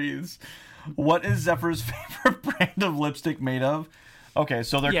breather breathes? What is Zephyr's favorite brand of lipstick made of? Okay,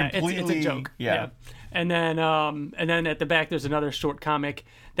 so they're completely... it's a joke. Yeah. And then at the back there's another short comic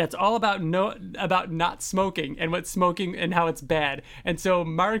that's all about not smoking and what smoking and how it's bad. And so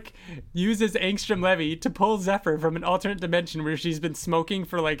Mark uses Angstrom Levy to pull Zephyr from an alternate dimension where she's been smoking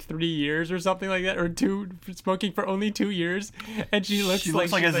for 3 years or something like that, or smoking for only 2 years, and she looks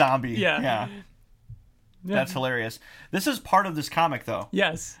like a zombie. Yeah. That's hilarious. This is part of this comic though.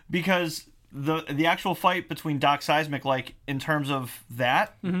 Yes. Because the actual fight between Doc Seismic, in terms of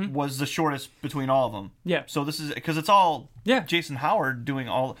that, was the shortest between all of them. Yeah. So this is because it's all Yeah. Jason Howard doing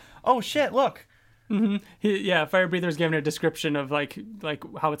all. Oh shit! Look. Fire Breather's giving a description of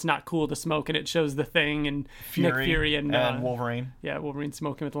how it's not cool to smoke, and it shows the Thing and Nick Fury and Wolverine. Yeah, Wolverine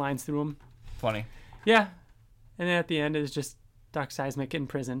smoking with lines through him. Funny. Yeah. And then at the end is just Doc Seismic in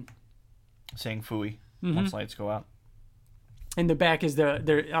prison. Saying "fooey" once lights go out. In the back is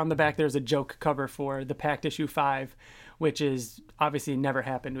on the back there's a joke cover for the Pact issue 5, which is obviously never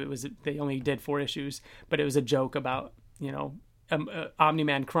happened. They only did 4 issues, but it was a joke about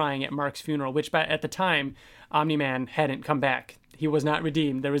Omni-Man crying at Mark's funeral, which at the time Omni-Man hadn't come back. He was not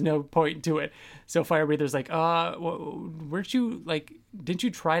redeemed. There was no point to it. So Fire Breather's weren't you didn't you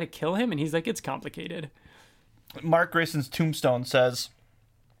try to kill him? And he's it's complicated. Mark Grayson's tombstone says,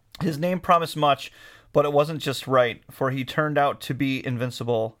 "His name promised much, but it wasn't just right, for he turned out to be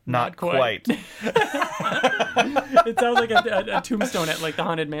invincible, not quite." It sounds like a tombstone at the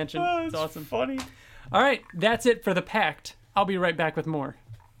Haunted Mansion. It's awesome. Funny. All right, that's it for the Pact. I'll be right back with more.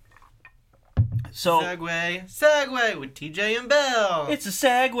 So Segway with TJ and Bill. it's a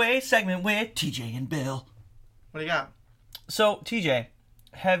Segway segment with TJ and Bill. What do you got? So TJ,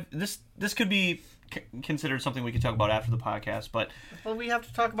 this could be considered something we could talk about after the podcast, but Well, we have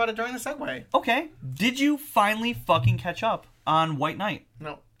to talk about it during the Segway. okay. Did you finally fucking catch up on White Knight?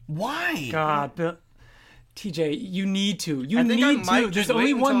 No. Why? God, Bill. TJ, you need to. I think I might just There's wait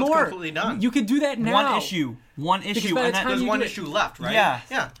only one until it's more. completely done. You could do that now. One issue. by the and time that, There's you one do it- issue left, right? Yeah.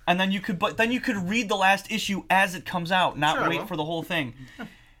 Yeah. And then you could read the last issue as it comes out, not Sure, I wait will. for the whole thing.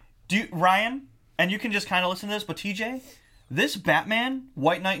 Ryan, and you can just kind of listen to this, but TJ, this Batman,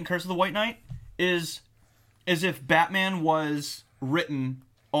 White Knight and Curse of the White Knight is as if Batman was written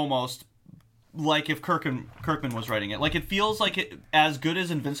almost like if Kirkman was writing it. Like it feels like it as good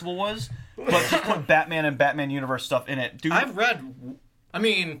as Invincible was, but just put Batman and Batman Universe stuff in it. Dude,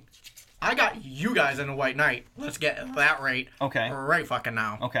 I got you guys into White Knight. Let's get that right. Okay. Right fucking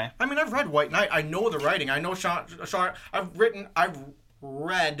now. Okay. I mean, I've read White Knight. I know the writing. I know Sean. I've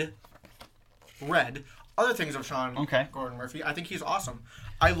read other things of Sean Gordon Murphy. I think he's awesome.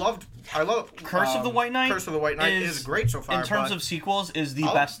 I love Curse of the White Knight. Curse of the White Knight is great so far. In terms of sequels, is the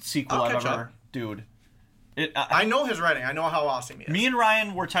best sequel I've ever. Dude. I know his writing. I know how awesome he is. Me and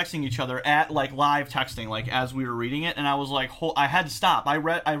Ryan were texting each other at like live texting, like as we were reading it, and I was like, I had to stop.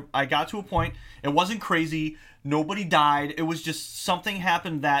 I got to a point. It wasn't crazy. Nobody died. It was just something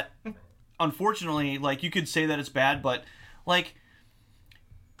happened that, unfortunately, like you could say that it's bad, but like,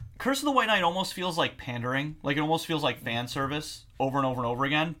 Curse of the White Knight almost feels like pandering. Like it almost feels like fan service over and over and over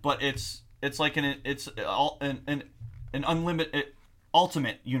again. But it's like an unlimited.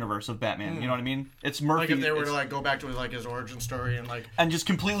 Ultimate universe of Batman, you know what I mean? It's Murphy. Like if they were to like go back to his origin story and just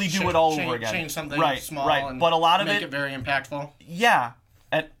completely do it all over again, change something small, and but a lot of make it very impactful. Yeah,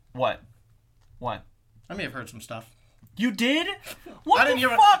 and what? I may have heard some stuff. You did? What I didn't the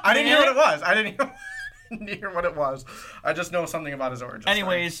hear. Fuck, I didn't hear what it was. I didn't hear what it was. I just know something about his origin.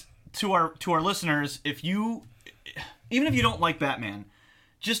 Anyways, to our listeners, even if you don't like Batman,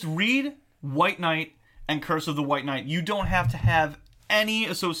 just read White Knight and Curse of the White Knight. You don't have to have any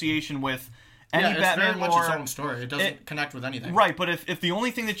association with any Batman very much lore. its own story. It doesn't connect with anything. Right, but if the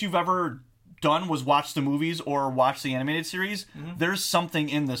only thing that you've ever done was watch the movies or watch the animated series, there's something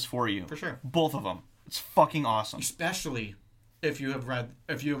in this for you. For sure. Both of them. It's fucking awesome. Especially if you have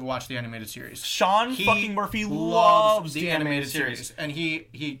watched the animated series. Sean fucking Murphy loves the animated series. And he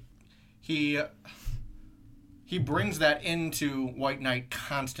brings that into White Knight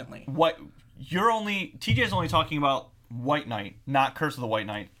constantly. TJ's only talking about White Knight, not Curse of the White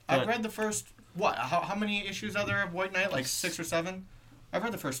Knight. I've read the first, how many issues are there of White Knight? Like 6 or 7? I've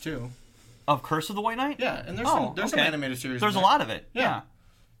read the first 2. Of Curse of the White Knight? Yeah, and there's some animated series. There's a lot of it. Yeah.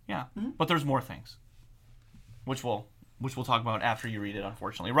 Mm-hmm. But there's more things. Which we'll talk about after you read it,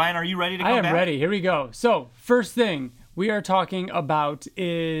 unfortunately. Ryan, are you ready to come back? I am ready. Here we go. So, first thing we are talking about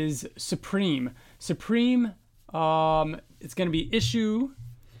is Supreme. Supreme, it's going to be issue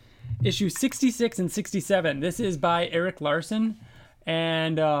 66 and 67. This is by Eric Larson,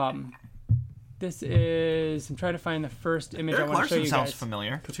 and this is, I'm trying to find the first image I want to show you guys. Larson sounds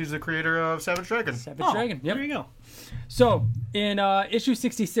familiar. Because he's the creator of Savage Dragon. Savage Dragon, yep. There you go. So, in issue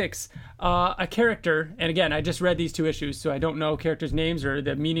 66, a character, and again, I just read these 2 issues, so I don't know characters' names or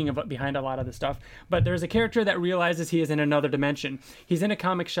the meaning behind a lot of the stuff, but there's a character that realizes he is in another dimension. He's in a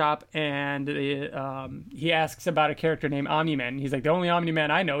comic shop, and he asks about a character named Omni-Man. He's like, the only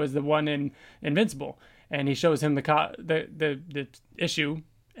Omni-Man I know is the one in Invincible. And he shows him the issue,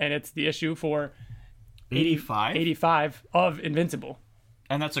 and it's the issue for 85 of Invincible.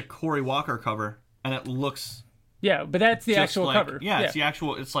 And that's a Cory Walker cover, and it looks... Yeah, but that's the actual cover. Yeah, it's the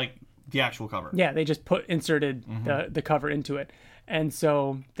actual. It's like the actual cover. Yeah, they just inserted the cover into it, and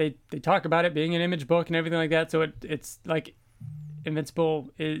so they talk about it being an image book and everything like that. So it's like Invincible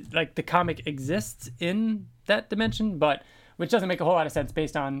is like the comic exists in that dimension, but which doesn't make a whole lot of sense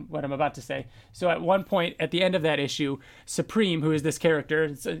based on what I'm about to say. So at one point at the end of that issue, Supreme, who is this character,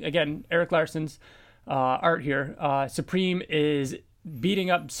 it's, again Eric Larson's art here, Supreme is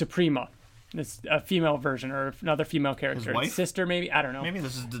beating up Suprema. It's a female version or another female character. His wife? Sister, maybe? I don't know. Maybe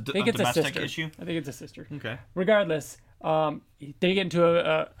this is I think it's domestic a sister. issue. I think it's a sister. Okay. Regardless, they get into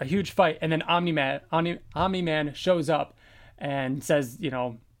a huge fight, and then Omni-Man shows up and says,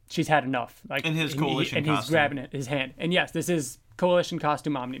 she's had enough. Like in his coalition and costume. He's grabbing his hand. And yes, this is coalition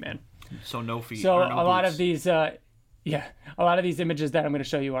costume Omni-Man. So no feet. So or no a lot boots. of these, a lot of these images that I'm going to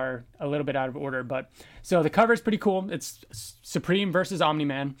show you are a little bit out of order. But so the cover is pretty cool. It's Supreme versus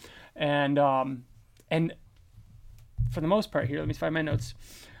Omni-Man, and for the most part here, let me find my notes.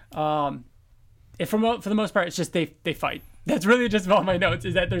 For the most part, it's just they fight. That's really just all my notes,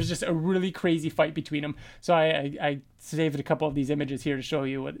 is that there's just a really crazy fight between them. So I saved a couple of these images here to show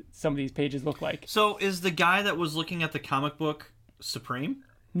you what some of these pages look like. So is the guy that was looking at the comic book Supreme?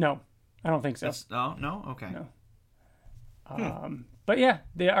 No, I don't think so. No? Okay. No. But yeah,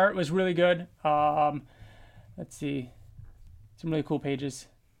 the art was really good. Let's see. Some really cool pages.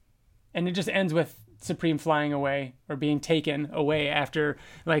 And it just ends with Supreme flying away or being taken away after,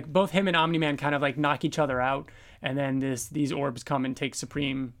 like, both him and Omni-Man kind of like knock each other out, and then these orbs come and take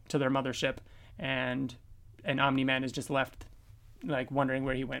Supreme to their mothership, and Omni-Man is just left like wondering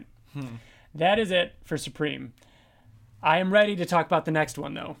where he went. That is it for Supreme. I am ready to talk about the next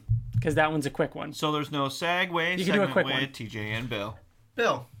one though, because that one's a quick one. So there's no segue You can do a segment quick with one. TJ and Bill.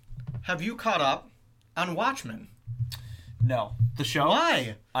 Bill, have you caught up on Watchmen? No. The show?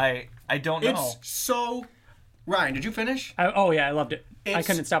 Why? I don't know. It's so... Ryan, did you finish? I loved it. I It's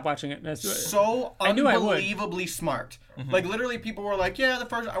couldn't stop watching it. So I knew I would. unbelievably smart. Like, literally, people were like, yeah,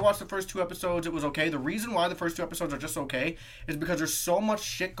 I watched the first 2 episodes, it was okay. The reason why the first 2 episodes are just okay is because there's so much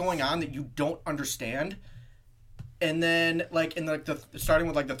shit going on that you don't understand. And then, like, starting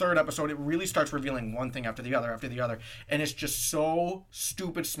with, like, the 3rd episode, it really starts revealing one thing after the other, and it's just so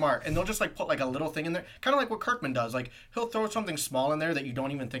stupid smart. And they'll just, like, put, like, a little thing in there, kind of like what Kirkman does. Like, he'll throw something small in there that you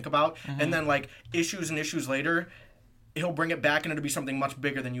don't even think about, and then, like, issues and issues later, he'll bring it back and it'll be something much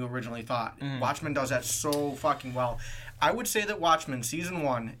bigger than you originally thought. Watchmen does that so fucking well. I would say that Watchmen season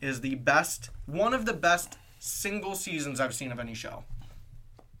 1 is one of the best single seasons I've seen of any show.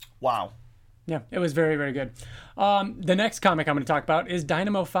 Wow. Yeah, it was very, very good. The next comic I'm going to talk about is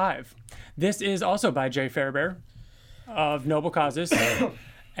Dynamo 5. This is also by Jay Fairbear of Noble Causes.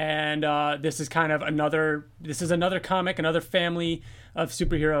 And this is kind of another comic, another family of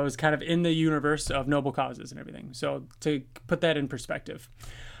superheroes kind of in the universe of Noble Causes and everything. So to put that in perspective.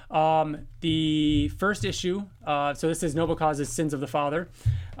 The first issue, so this is Noble Causes Sins of the Father.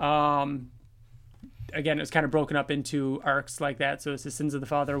 Again, it was kind of broken up into arcs like that. So this is Sins of the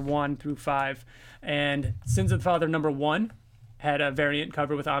Father 1 through 5. And Sins of the Father number 1 had a variant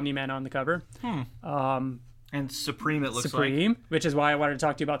cover with Omni-Man on the cover. And Supreme, it looks Supreme, which is why I wanted to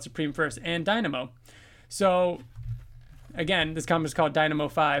talk to you about Supreme first, and Dynamo. So, again, this comic is called Dynamo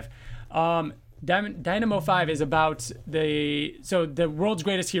 5. Dynamo 5 is about the world's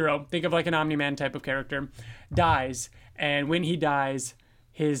greatest hero, think of like an Omni-Man type of character, dies. And when he dies,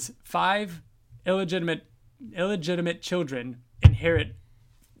 his 5 illegitimate children inherit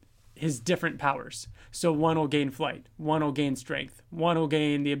his different powers. So one will gain flight, one will gain strength, one will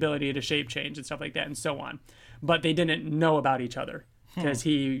gain the ability to shape change and stuff like that, and so on. But they didn't know about each other because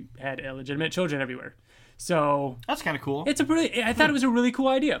he had illegitimate children everywhere. So That's kind of cool. I thought it was a really cool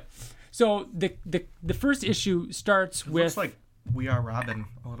idea. So the first issue starts with... Looks like We Are Robin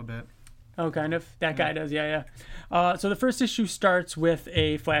a little bit. Oh, kind of. That guy does, yeah. So the first issue starts with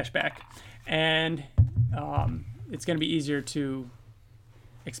a flashback, and it's going to be easier to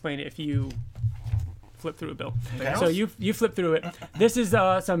explain it if you flip through it, Bill. So you flip through it. This is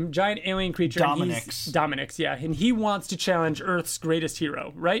some giant alien creature. Dominix, yeah. And he wants to challenge Earth's greatest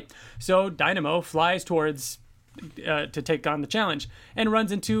hero, right? So Dynamo flies towards to take on the challenge and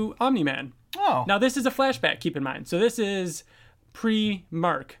runs into Omni-Man. Oh. Now, this is a flashback, keep in mind. So this is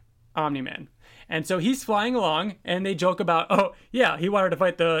pre-Mark Omni-Man. And so he's flying along, and they joke about, oh, yeah, he wanted to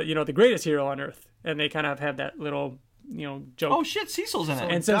fight the greatest hero on Earth. And they kind of have that little, joke. Oh, shit, Cecil's in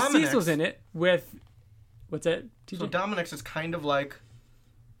it. And so Dominix. Cecil's in it with... What's that, TJ? So Dominix is kind of like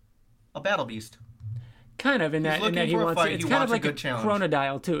a battle beast. Kind of in that he for a wants fight, it's he kind of wants a like good a challenge.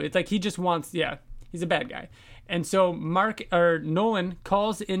 Chronodile too. It's like he just wants he's a bad guy. And so Nolan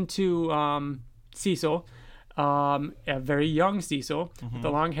calls into Cecil, a very young Cecil with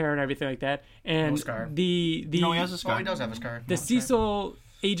the long hair and everything like that. And No scar. No, he has a Oh, scar. he does have a scar. the Cecil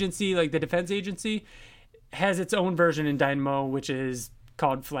agency, like the defense agency, has its own version in Dynamo, which is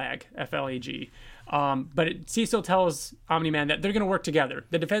called Flag, Flag. But Cecil tells Omni-Man that they're going to work together.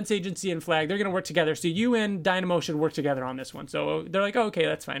 The defense agency and Flag, they're going to work together. So you and Dynamo should work together on this one. So they're like, oh, okay,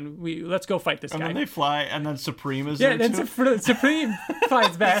 that's fine. Let's go fight this And guy. then they fly, and then Supreme is Yeah, there then too. Supreme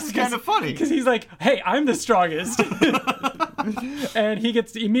fights back. This is kind of funny. Because he's like, hey, I'm the strongest. And he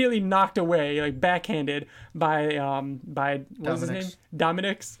gets immediately knocked away, like backhanded by what was his name?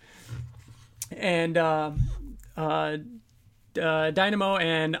 Dominix. And Dynamo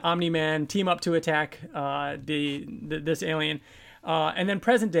and Omni-Man team up to attack this alien. And then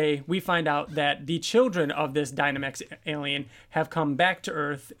present day, we find out that the children of this Dynamax alien have come back to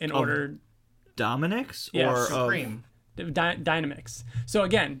Earth in order... Dominix? Yeah, or Supreme. Dynamics. So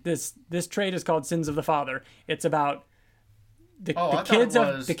again, this trade is called Sins of the Father. It's about the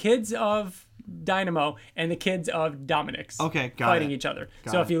kids of Dynamo and the kids of Dominix. Okay, got fighting it. each other.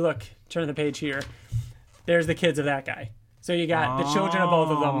 Got So it. if you look, turn the page here. There's the kids of that guy. So you got the children of both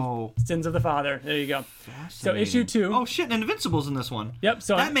of Oh. them. Sins of the Father. There you go. So issue 2. Oh shit, and Invincible's in this one. Yep.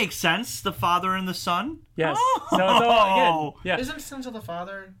 So That makes sense. The father and the son. yes. Oh. So it's all again. Yeah. Isn't Sins of the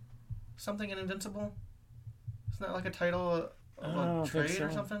Father something in Invincible? Isn't that like a title of I don't a think trade so.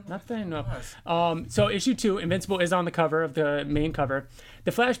 or something? Nothing. No. Yes. So issue 2, Invincible is on the cover of the main cover.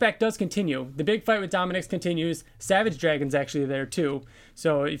 The flashback does continue. The big fight with Dominix continues. Savage Dragon's actually there too.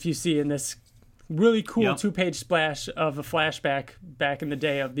 So if you see in this really cool Yep. 2-page splash of a flashback back in the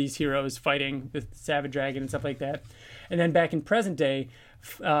day of these heroes fighting the Savage Dragon and stuff like that. And then back in present day,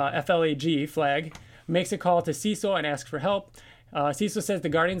 Flag makes a call to Cecil and asks for help. Cecil says the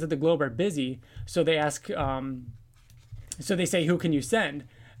Guardians of the Globe are busy, so they ask, so they say, who can you send?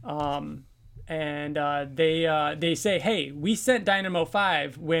 They say, hey, we sent Dynamo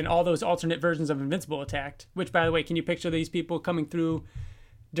 5 when all those alternate versions of Invincible attacked. Which, by the way, can you picture these people coming through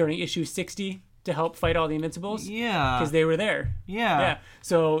during issue 60 to help fight all the Invincibles? Yeah. Because they were there. Yeah.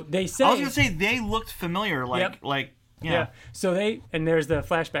 So they say... I was going to say, they looked familiar, Yeah. So there's the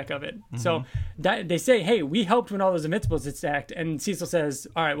flashback of it. So they say, hey, we helped when all those Invincibles attacked. And Cecil says,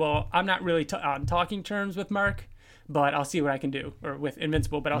 all right, well, I'm not really on talking terms with Mark, but I'll see what I can do. Or with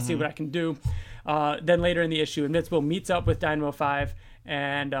Invincible, but I'll see what I can do. Then later in the issue, Invincible meets up with Dynamo 5,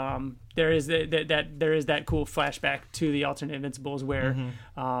 and there is that cool flashback to the alternate Invincibles where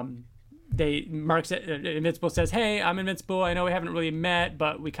Invincible says, hey, I'm Invincible. I know we haven't really met,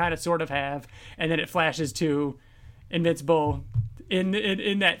 but we kind of sort of have. And then it flashes to Invincible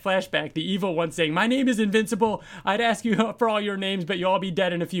in that flashback, the evil one saying, my name is Invincible. I'd ask you for all your names, but you'll all be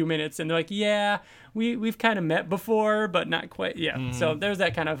dead in a few minutes. And they're like, yeah, we've kind of met before, but not quite. Yeah. So there's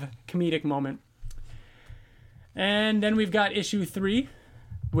that kind of comedic moment. And then we've got issue 3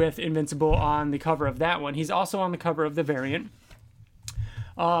 with Invincible on the cover of that one. He's also on the cover of the variant.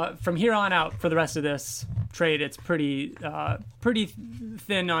 From here on out, for the rest of this trade, it's pretty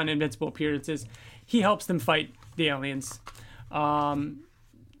thin on Invincible appearances. He helps them fight the aliens.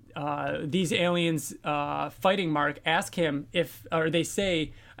 These aliens fighting Mark ask him or they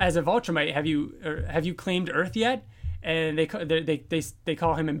say, as a Viltrumite, have you claimed Earth yet? And they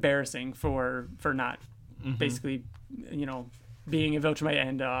call him embarrassing for not basically, being a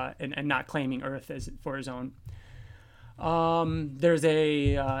Viltrumite and not claiming Earth for his own. There's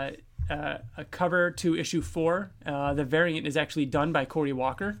a cover to issue 4. The variant is actually done by Corey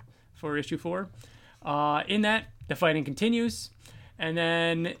Walker for issue 4. In that, the fighting continues, and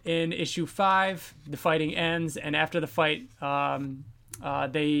then in issue 5, the fighting ends, and after the fight,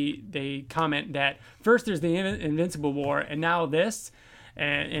 they comment that first there's the Invincible War, and now this,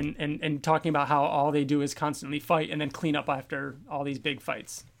 and talking about how all they do is constantly fight and then clean up after all these big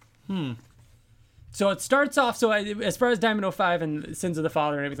fights. So it starts off, as far as Dynamo 5 and Sins of the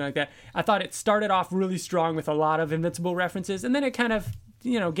Father and everything like that, I thought it started off really strong with a lot of Invincible references, and then it kind of,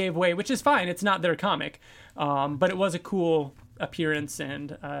 gave way, which is fine. It's not their comic. But it was a cool appearance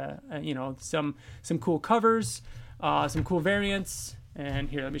and, some cool covers, some cool variants. And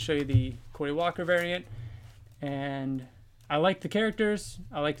here, let me show you the Corey Walker variant. And I liked the characters.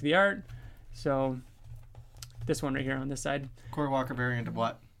 I liked the art. So this one right here on this side. Corey Walker variant of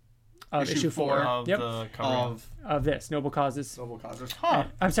what? Of issue 4. Of the cover of this, Noble Causes. Noble Causes. Huh.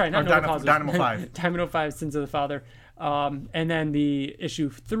 I'm sorry, not Noble Causes. Dynamo 5. Dynamo 5, Sins of the Father. And then the issue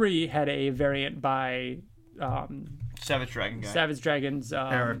 3 had a variant by Savage Dragon guy. Savage Dragon's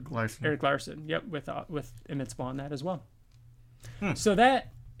Eric Larson. Yep, with Invincible on that as well. So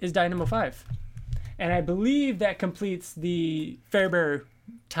that is Dynamo 5. And I believe that completes the Fairbear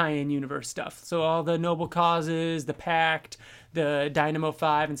tie-in universe stuff. So all the Noble Causes, the Pact, the Dynamo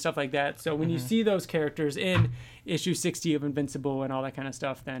 5 and stuff like that. So when you see those characters in issue 60 of Invincible and all that kind of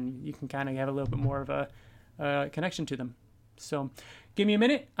stuff, then you can kind of have a little bit more of a connection to them. So give me a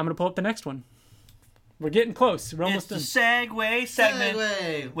minute. I'm going to pull up the next one. We're getting close. We're almost done. It's the Segway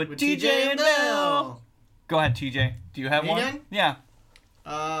segment with TJ and Bill. Go ahead, TJ. Do you have one? Done? Yeah.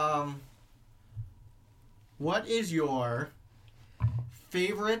 What is your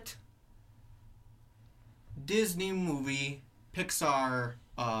favorite Disney movie, Pixar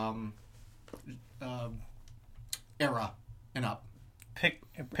era and up?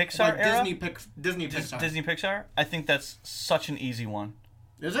 Pixar era? Disney Pixar. Disney Pixar? I think that's such an easy one.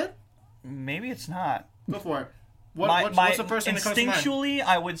 Is it? Maybe it's not. Go for it. What's the first thing that comes to mind? Instinctually,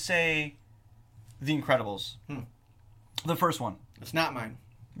 I would say The Incredibles. The first one. It's not mine.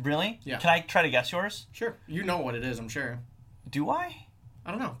 Really? Yeah. Can I try to guess yours? Sure. You know what it is, I'm sure. Do I?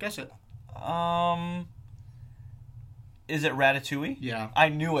 I don't know. Guess it. Is it Ratatouille? Yeah. I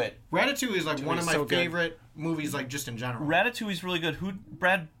knew it. Ratatouille is like one of my so good. favorite movies, like just in general. Ratatouille's really good.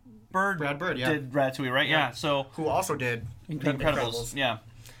 Brad Bird yeah. did Ratatouille, right? Yeah. So who also did The Incredibles. Yeah.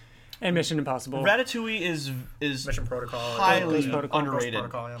 And Mission Impossible. Ratatouille is Mission Protocol. highly Protocol. underrated.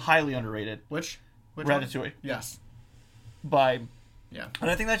 Protocol, yeah. Highly underrated. Which Ratatouille. one? Yes. And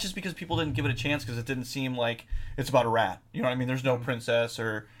I think that's just because people didn't give it a chance because it didn't seem like it's about a rat. You know what I mean? There's no princess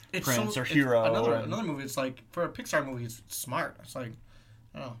or prince or hero. Another movie. It's like for a Pixar movie, it's smart. It's like,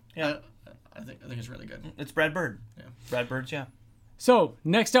 I don't know. Yeah. I think it's really good. It's Brad Bird. Yeah. Brad Bird's, yeah. So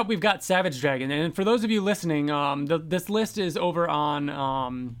next up, we've got Savage Dragon, and for those of you listening, this list is over on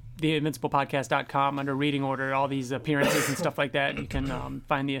the InvinciblePodcast.com under reading order. All these appearances and stuff like that, you can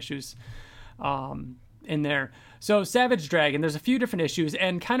find the issues. in there. So Savage Dragon, there's a few different issues,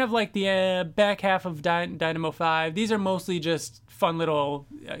 and kind of like the back half of Dynamo 5, these are mostly just fun little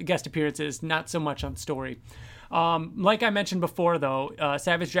guest appearances, not so much on story. Like I mentioned before, though,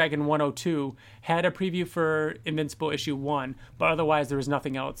 Savage Dragon 102 had a preview for Invincible issue 1, but otherwise there was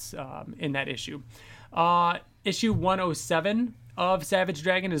nothing else in that issue. Issue 107 of Savage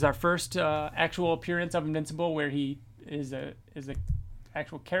Dragon is our first actual appearance of Invincible, where he is a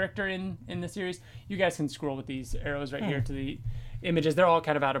actual character in the series. You guys can scroll with these arrows right here to the images. They're all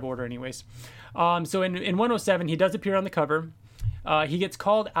kind of out of order anyways. So in 107, he does appear on the cover. He gets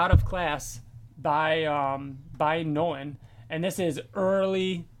called out of class by Nolan, and this is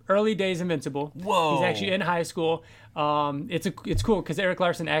early days Invincible. Whoa. He's actually in high school. It's cool because Eric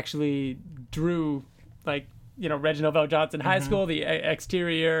Larson actually drew, like, you know, Reginald VelJohnson High School, the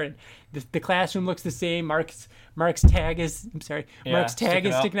exterior, and the classroom looks the same. Mark's tag is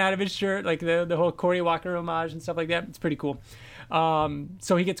sticking out of his shirt, like the whole Cory Walker homage and stuff like that. It's pretty cool.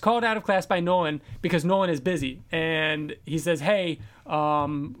 So he gets called out of class by Nolan because Nolan is busy, and he says, "Hey,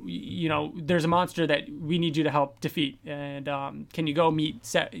 you know, there's a monster that we need you to help defeat, and can you go meet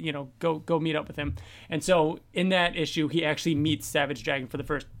go meet up with him?" And so in that issue, he actually meets Savage Dragon for the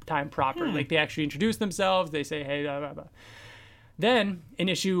first time proper. Like, they actually introduce themselves. They say, "Hey, blah, blah, blah." Then in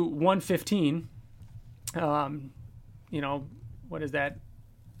issue 115, you know, what is that?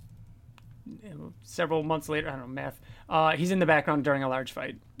 Several months later, I don't know, math. He's in the background during a large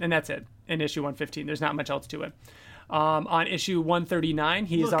fight, and that's it. In issue 115, there's not much else to it. On issue 139,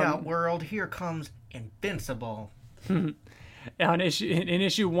 he's Look out, world! Here comes Invincible. in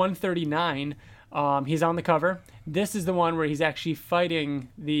issue 139, he's on the cover. This is the one where he's actually fighting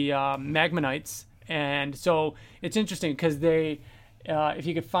the Magma Knights, and so it's interesting because they, if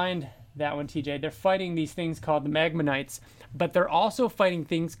you could find that one, TJ, they're fighting these things called the Magma Knights, but they're also fighting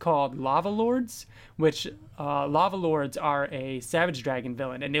things called Lava Lords, which Lava Lords are a Savage Dragon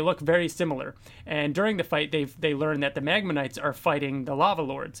villain, and they look very similar. And during the fight, they learn that the Magma Knights are fighting the Lava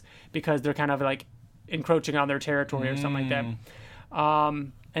Lords because they're kind of like encroaching on their territory or something like that.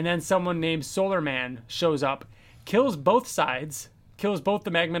 And then someone named Solar Man shows up, kills both sides, kills both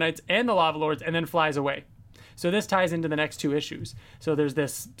the Magma Knights and the Lava Lords, and then flies away. So this ties into the next two issues. So there's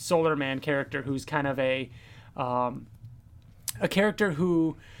this Solar Man character who's kind of a character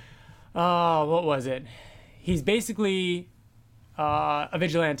who, what was it? He's basically a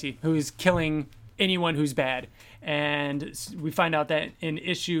vigilante who's killing anyone who's bad. And we find out that in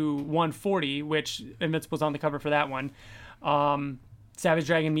issue 140, which Invincible's on the cover for that one, Savage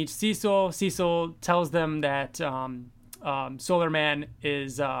Dragon meets Cecil. Cecil tells them that Solar Man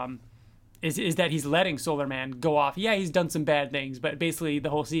is that he's letting Solar Man go off. Yeah, he's done some bad things, but basically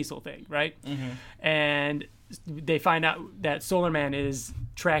the whole Cecil thing, right? And they find out that Solar Man is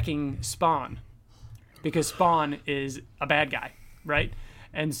tracking Spawn because Spawn is a bad guy, right?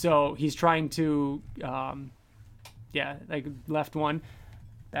 And so he's trying to, like left one,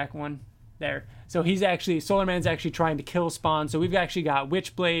 back one, there. So Solar Man's actually trying to kill Spawn. So we've actually got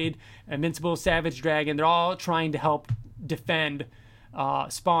Witchblade, Invincible, Savage Dragon. They're all trying to help defend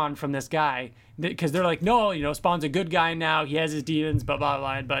Spawn from this guy, because they're like, no, you know, Spawn's a good guy now. He has his demons, blah, blah,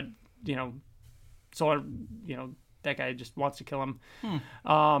 blah. But, you know, Solar, you know, that guy just wants to kill him.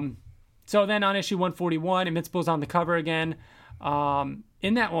 So then on issue 141, Invincible's on the cover again.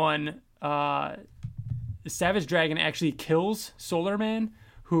 In that one, Savage Dragon actually kills Solar Man,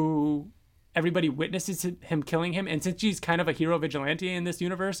 who everybody witnesses him killing him. And since he's kind of a hero vigilante in this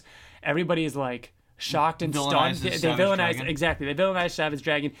universe, everybody is like shocked and stunned. They villainize Savage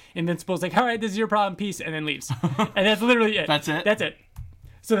Dragon. Invincible's like, all right, this is your problem, peace, and then leaves. And that's literally it. That's it?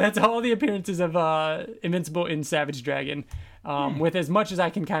 So that's all the appearances of Invincible in Savage Dragon, with as much as I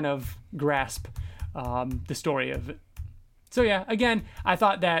can kind of grasp the story of it. So yeah, again, I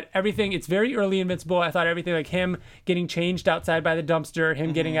thought that everything, it's very early Invincible. I thought everything, like him getting changed outside by the dumpster,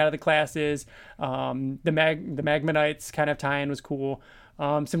 him getting out of the classes, the Magma Knights kind of tie-in was cool.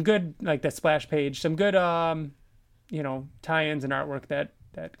 Some good, like that splash page, some good, tie-ins and artwork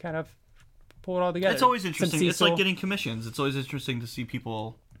that kind of pull it all together. It's always interesting. It's like getting commissions. It's always interesting to see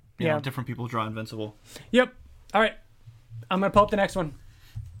people, you know, different people draw Invincible. Yep. All right. I'm going to pull up the next one.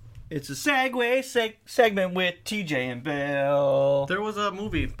 It's a segue segment with TJ and Bill. There was a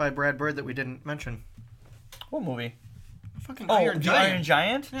movie by Brad Bird that we didn't mention. What movie? Fucking Iron Giant. Iron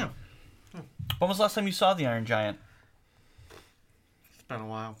Giant? Yeah. When was the last time you saw the Iron Giant? It's been a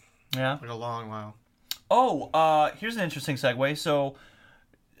while. Yeah? Like a long while. Oh, here's an interesting segue. So,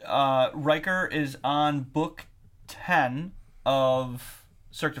 Riker is on book 10 of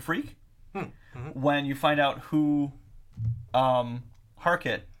Cirque du Freak. When you find out who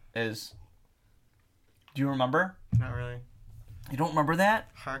Harkett is. Do you remember? Not really. You don't remember that?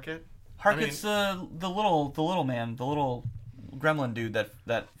 Harkett? Harkett's the little man, the little gremlin dude that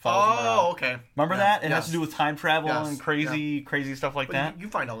follows him around. Oh, okay. Remember Yeah. that? It has to do with time travel Yes. and crazy stuff like But that. you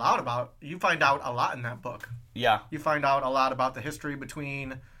find out a lot in that book. Yeah. You find out a lot about the history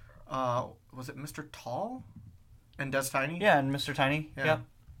between, was it Mr. Tall and Des Tiny? Yeah, and Mr. Tiny. Yeah.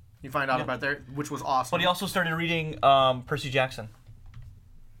 You find out about there, which was awesome. But he also started reading Percy Jackson.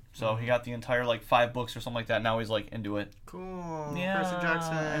 So he got the entire 5 books or something like that. Now he's into it. Cool. Yeah, Percy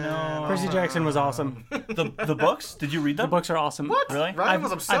Jackson. I know. Percy Jackson was awesome. The books? Did you read them? The books are awesome. What? Really? Ryan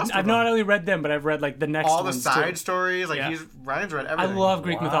was obsessed with I've them. not only read them, but I've read the next all the ones, side too. stories. Yeah. Ryan's read I everything. love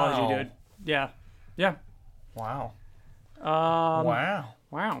Greek Wow. mythology, dude. Yeah. Wow. Wow.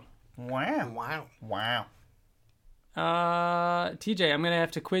 Wow. Wow. TJ, I'm gonna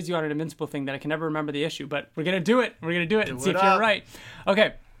have to quiz you on an Invincible thing that I can never remember the issue, but we're gonna do it. We're gonna do it and see it if you're up. right.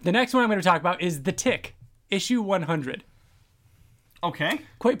 Okay. The next one I'm gonna talk about is The Tick, issue 100. Okay.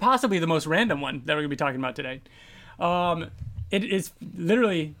 Quite possibly the most random one that we're gonna be talking about today. It is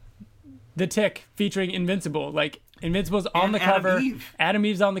literally The Tick featuring Invincible. Invincible's on And the Adam cover. Eve. Adam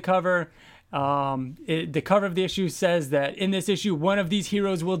Eve's on the cover. The cover of the issue says that in this issue, one of these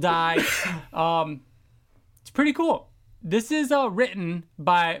heroes will die. It's pretty cool. This is written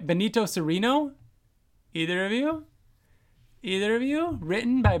by Benito Cereno. Either of you?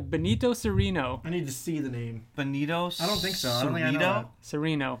 Written by Benito Cereno. I need to see the name. Benito. I don't think so. I don't think I know that.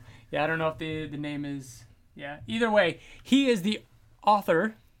 Cereno. Yeah, I don't know if the name is... Yeah. Either way, he is the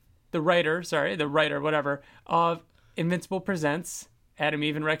writer, whatever, of Invincible Presents Adam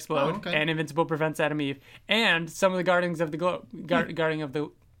Eve and Rexplode, Oh, okay. and Invincible Prevents Adam Eve, and some of the Guardians of the Globe. Guarding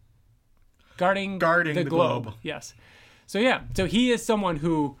the Globe. Yes. So yeah. So he is someone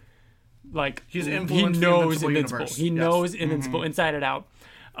who, He's he influenced the knows Invincible Invincible. universe. He Yes. knows Invincible inside and out.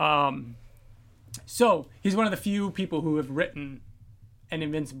 So he's one of the few people who have written an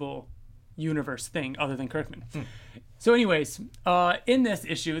Invincible universe thing other than Kirkman. So anyways, in this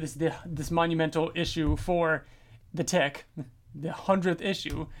issue, this monumental issue for The Tick, the 100th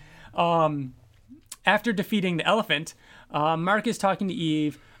issue, after defeating the elephant, Mark is talking to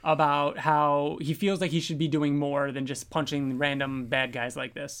Eve about how he feels like he should be doing more than just punching random bad guys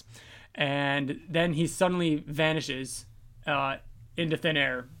like this. And then he suddenly vanishes into thin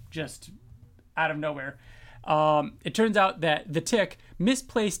air, just out of nowhere. It turns out that the Tick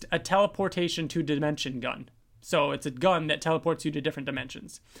misplaced a teleportation to dimension gun. So it's a gun that teleports you to different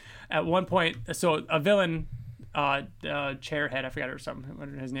dimensions. At one point, so a villain, Chairhead, I forgot what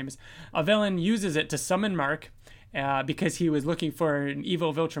his name is. A villain uses it to summon Mark because he was looking for an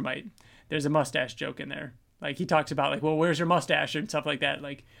evil Viltrumite. There's a mustache joke in there. He talks about well, where's your mustache and stuff like that.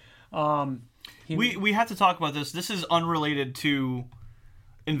 We have to talk about this. This is unrelated to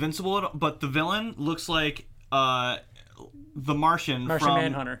Invincible, but the villain looks like the Martian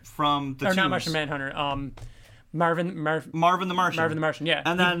Manhunter. from the Or not Tubes. Martian Manhunter. Marvin the Martian. Marvin the Martian, yeah.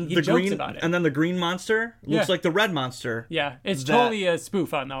 And then he the jokes green, about it. and then the green monster looks Yeah. like the red monster. Yeah, it's that- totally a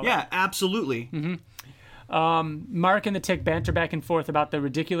spoof on all that. Yeah, absolutely. Mark and the Tick banter back and forth about the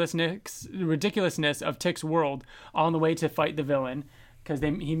ridiculousness of Tick's world on the way to fight the villain, because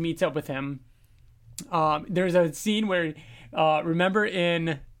he meets up with him. There's a scene where, remember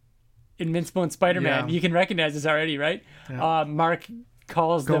in Invincible and Spider-Man, Yeah. you can recognize this already, right? Mark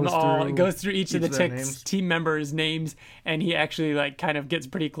goes through each of the each of their Tick's names. team members' names, and he actually kind of gets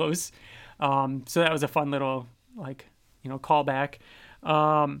pretty close. So that was a fun little callback.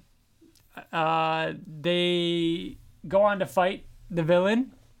 They go on to fight the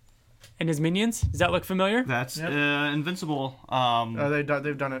villain and his minions. Does that look familiar? That's Invincible.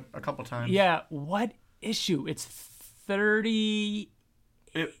 They've done it a couple times. Yeah. What issue? It's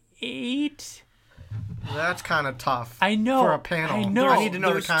 38. That's kind of tough. I know. For a panel. I know. I need to know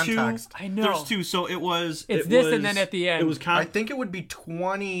the There's two- context. I know. There's two. So it was. It's it this was- and then at the end. It was I think it would be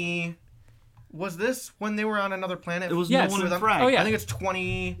 20. Was this when they were on another planet? It was Yes. Nolan with and them? Frag. Oh, yeah. I think it's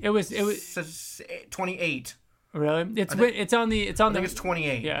 20. It was 28. really. It's on the. It's I on think the. it's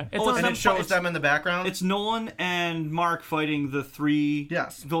 28. Yeah. It's Oh, on And the. it shows them in the background. It's Nolan and Mark fighting the three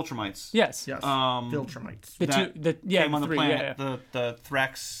Yes. Viltrumites. Yes. Yes. Um, Viltrumites. The that two. Yeah. came on the three, planet. Yeah. The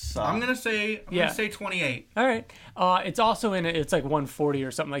Thrax. I'm gonna say 28. All right. It's also in. It's 140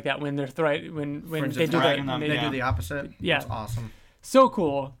 or something like that when they're when Friends they of do Dragon that. them, They yeah. do the opposite. Yeah. That's awesome. So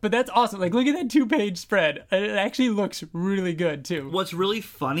cool. But that's awesome. Look at that 2-page spread. It actually looks really good too. What's really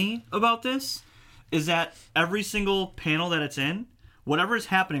funny about this is that every single panel that it's in, whatever is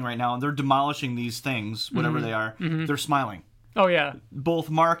happening right now, and they're demolishing these things, whatever they are, they're smiling. Oh yeah.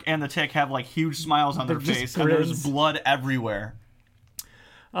 Both Mark and the Tick have huge smiles on their They're just face, and there's grins. blood everywhere.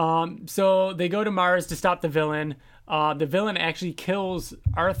 So they go to Mars to stop the villain. The villain actually kills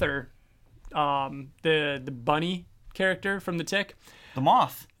Arthur, the bunny character from The Tick. The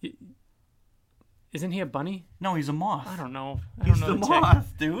moth. Isn't he a bunny? No, he's a moth. I don't know. He's the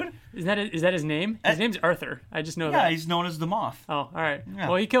moth, dude. Is that his name? His name's Arthur. I just know that. Yeah, he's known as the moth. Oh, all right. Yeah.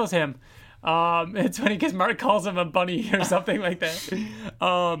 Well, he kills him. It's funny because Mark calls him a bunny or something like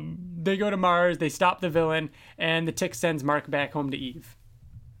that. They go to Mars, they stop the villain, and the Tick sends Mark back home to Eve.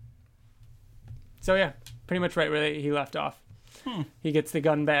 So yeah, pretty much right where he left off. He gets the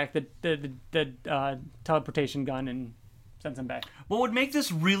gun back, the teleportation gun, and sends him back. What would make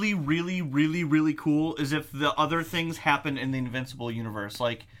this really, really, really, really cool is if the other things happen in the Invincible universe,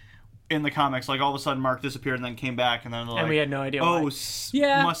 like in the comics, like all of a sudden Mark disappeared and then came back, and then like, And we had no idea oh, why.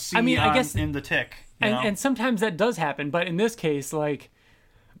 Yeah, must see I mean, I guess in the Tick. You know? And sometimes that does happen, but in this case, like,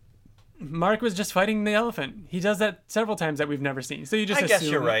 Mark was just fighting the elephant. He does that several times that we've never seen. So you just I guess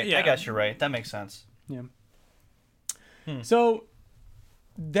assume, you're right. Yeah. I guess you're right. That makes sense. Yeah. So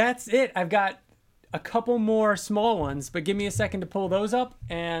that's it. I've got a couple more small ones, but give me a second to pull those up,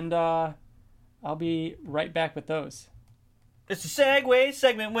 and I'll be right back with those. It's a Segway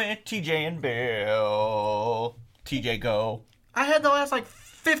segment with TJ and Bill. TJ, go. I had the last,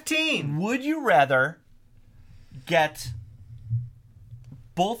 15. Would you rather get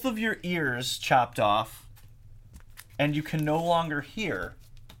both of your ears chopped off and you can no longer hear,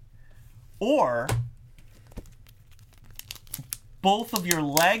 or both of your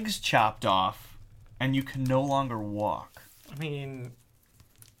legs chopped off and you can no longer walk? I mean,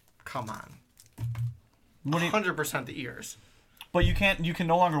 come on. What do you- 100% the ears. But you can't. You can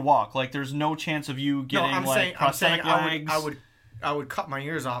no longer walk. Like, there's no chance of you getting I'm saying prosthetic legs. I would cut my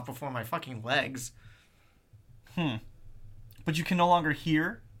ears off before my fucking legs. But you can no longer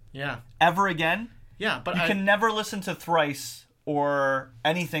hear Yeah. ever again. Yeah, but You can never listen to Thrice or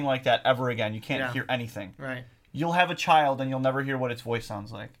anything like that ever again. You can't Yeah. hear anything. Right. You'll have a child and you'll never hear what its voice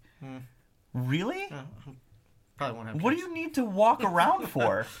sounds like. Really? Probably won't have What do kids. you need to walk around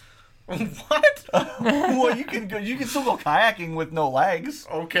for? What? Well, you can still go kayaking with no legs.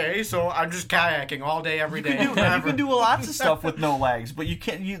 Okay, so I'm just kayaking all day, every day. You can do lots of stuff with no legs, but you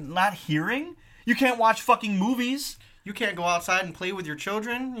can't. You not hearing. You can't watch fucking movies. You can't go outside and play with your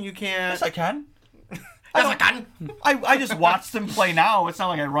children. You can't. Yes, I can. Yes, I can. I just watch them play now. It's not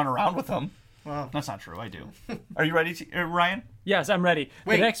like I run around with them. Well, That's not true. I do. Are you ready, Ryan? Yes, I'm ready.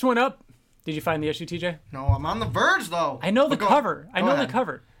 Wait. The next one up. Did you find the issue, TJ? no, I'm on the verge though. I know the But go- cover. I go know ahead. the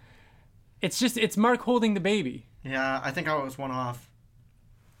cover. It's Mark holding the baby. Yeah, I think I was one off.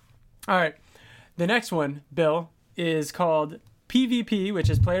 All right. The next one, Bill, is called PvP, which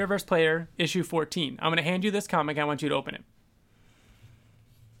is Player vs. Player, issue 14. I'm going to hand you this comic. I want you to open it.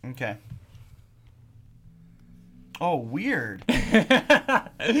 Okay. Oh, weird.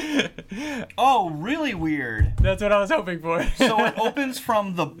 Oh, really weird. That's what I was hoping for. So it opens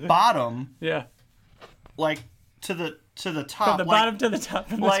from the bottom, yeah. like to the top. From the like, bottom to the top.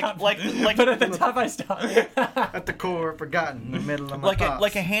 From the like top. like But at the top, I stop. At the core, forgotten in the middle of my like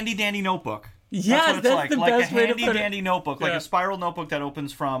thoughts. a handy dandy notebook. Yes, what it's that's like. the Like best a way to handy put it. dandy notebook, like Yeah. a spiral notebook that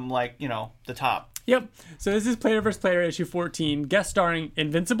opens from the top. Yep. So this is Player vs. Player, issue 14, guest starring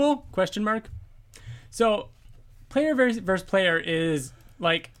Invincible? ? So Player vs. Player is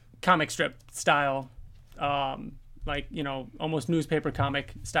like comic strip style, almost newspaper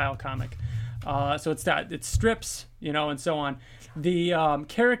comic style comic. So it's strips, and so on. The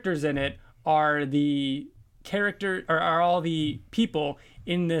characters in it are all the people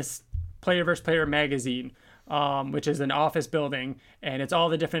in this Player vs. Player magazine, which is an office building, and it's all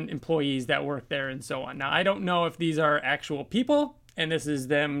the different employees that work there and so on. Now, I don't know if these are actual people, and this is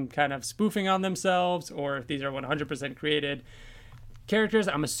them kind of spoofing on themselves, or if these are 100% created characters.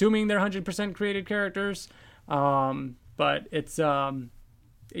 I'm assuming they're 100% created characters, but it's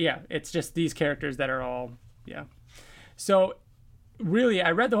it's just these characters that are all So really, I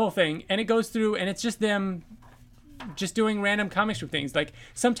read the whole thing, and it goes through, and it's just them just doing random comic strip things. Like,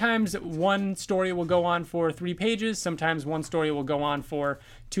 sometimes one story will go on for 3 pages, sometimes one story will go on for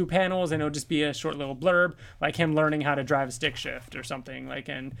 2 panels, and it'll just be a short little blurb, like him learning how to drive a stick shift or something, like,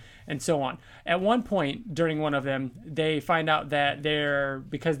 and so on. At one point during one of them, they find out that they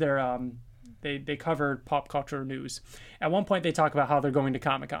covered pop culture news. At one point, they talk about how they're going to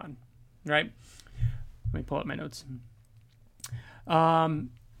Comic-Con, right? Let me pull up my notes.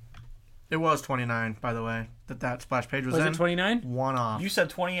 It was 29, by the way, that splash page was Was in. it 29? One off. You said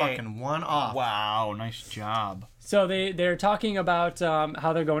 28. Fucking one off. Wow, nice job. So they're talking about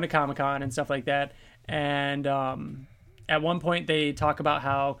how they're going to Comic-Con and stuff like that. And at one point, they talk about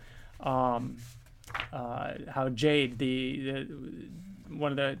how Jade,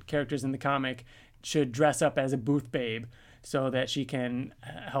 one of the characters in the comic should dress up as a booth babe so that she can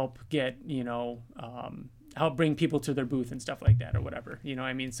help get, help bring people to their booth and stuff like that or whatever. You know what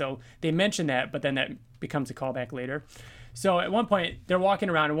I mean? So they mention that, but then that becomes a callback later. So at one point they're walking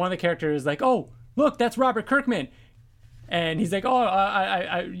around and one of the characters is like, oh, look, that's Robert Kirkman. And he's like,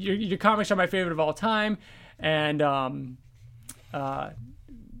 oh, your comics are my favorite of all time. And one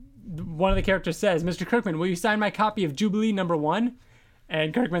of the characters says, Mr. Kirkman, will you sign my copy of Jubilee #1?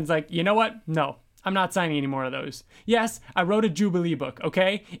 And Kirkman's like, you know what? No, I'm not signing any more of those. Yes, I wrote a Jubilee book,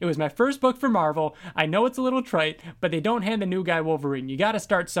 okay? It was my first book for Marvel. I know it's a little trite, but they don't hand the new guy Wolverine. You got to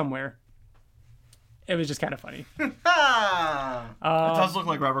start somewhere. It was just kind of funny. It does look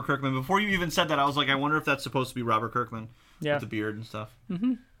like Robert Kirkman. Before you even said that, I was like, I wonder if that's supposed to be Robert Kirkman. Yeah. With the beard and stuff.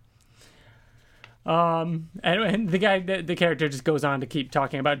 Mm-hmm. And the character just goes on to keep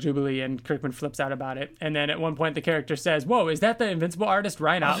talking about Jubilee, and Kirkman flips out about it. And then at one point, the character says, "Whoa, is that the Invincible artist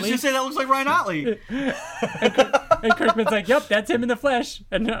Ryan Otley?" I was just gonna say that looks like Ryan Otley. and Kirkman's like, "Yep, that's him in the flesh."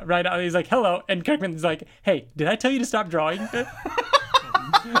 And Ryan Otley's like, "Hello," and Kirkman's like, "Hey, did I tell you to stop drawing?"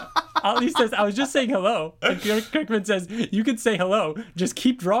 Otley says, "I was just saying hello." And Kirkman says, "You can say hello, just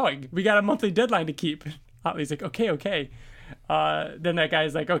keep drawing. We got a monthly deadline to keep." Otley's like, "Okay." Then that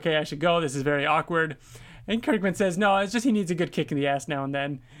guy's like, okay, I should go. This is very awkward. And Kirkman says, no, it's just he needs a good kick in the ass now and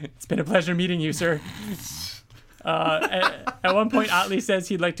then. It's been a pleasure meeting you, sir. At one point, Otley says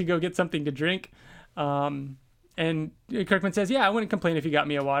he'd like to go get something to drink. And Kirkman says, yeah, I wouldn't complain if you got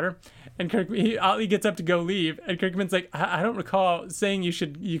me a water. And Otley gets up to go leave. And Kirkman's like, I don't recall saying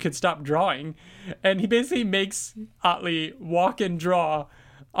you could stop drawing. And he basically makes Otley walk and draw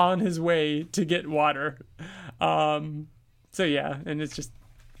on his way to get water. So yeah, and it's just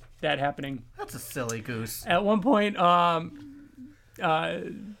that happening. That's a silly goose. At one point,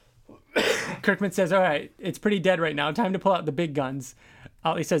 Kirkman says, all right, it's pretty dead right now. Time to pull out the big guns.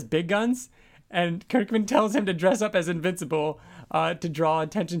 Otley says, big guns? And Kirkman tells him to dress up as Invincible to draw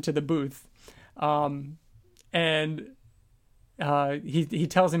attention to the booth. And he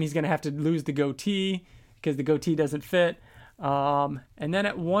tells him he's going to have to lose the goatee because the goatee doesn't fit. And then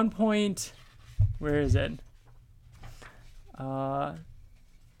at one point, where is it? There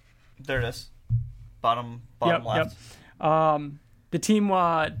it is. Bottom left. Yep. The team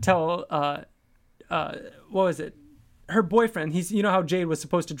tell what was it? Her boyfriend. You know how Jade was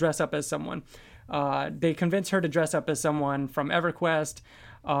supposed to dress up as someone. They convince her to dress up as someone from EverQuest.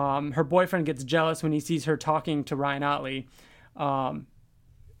 Her boyfriend gets jealous when he sees her talking to Ryan Otley, and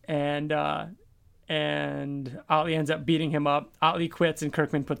Otley ends up beating him up. Otley quits, and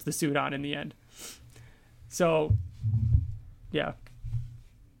Kirkman puts the suit on in the end. So. Yeah.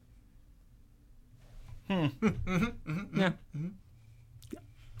 Yeah.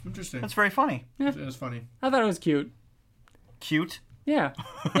 Interesting. That's very funny. Yeah. It is funny. I thought it was cute. Cute? Yeah,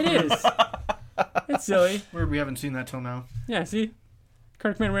 it is. It's silly. Weird we haven't seen that till now. Yeah, see?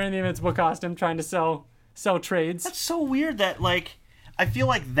 Kirkman wearing the Invincible costume trying to sell trades. That's so weird that, like, I feel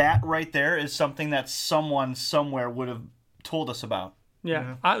like that right there is something that someone somewhere would have told us about.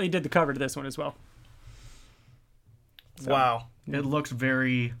 Yeah. Otley did the cover to this one as well. So, wow. It looks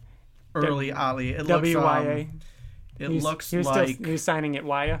very early Otley. It WYA. Looks he was like... he was signing at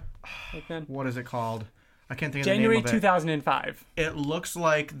WYA back then. What is it called? I can't think of January the name of it. 2005. It looks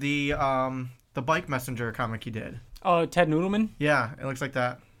like the Bike Messenger comic he did. Oh, Ted Noodleman? Yeah, it looks like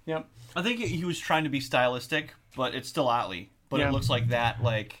that. Yep. I think he was trying to be stylistic, but it's still Otley. But it looks like that,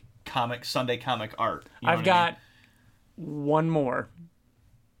 like, Sunday comic art. You know I've got one more.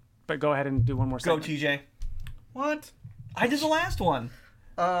 But go ahead and do one more segment. Go, TJ. What? I did the last one.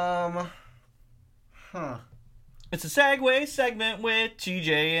 It's a Segway segment with TJ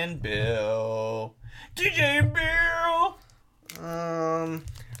and Bill. TJ and Bill.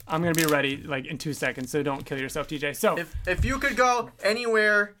 I'm gonna be ready like in 2 seconds, so don't kill yourself, TJ. So if you could go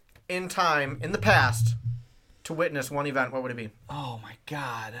anywhere in time in the past to witness one event, what would it be? Oh my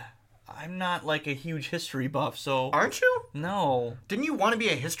God. I'm not like a huge history buff, so. Aren't you? No. Didn't you want to be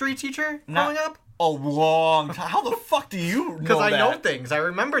a history teacher growing up? A long time. How the fuck do you know Because I that? know things. I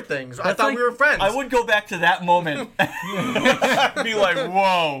remember things. I thought we were friends. I would go back to that moment and be like,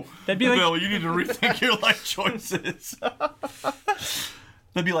 whoa. That'd be Bill, you need to rethink your life choices.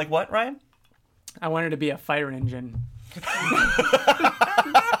 They'd be like, what, Ryan? I wanted to be a fire engine.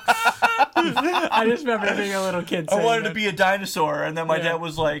 I just remember being a little kid saying I wanted to be a dinosaur, and then my dad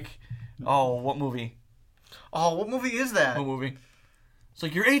was like, oh, what movie? Oh, what movie is that? What movie? It's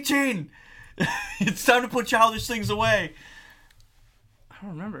like, you're 18. It's time to put childish things away. I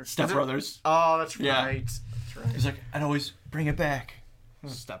don't remember. Step Brothers. Oh, that's Yeah. right. That's right. He's like, I'd always bring it back.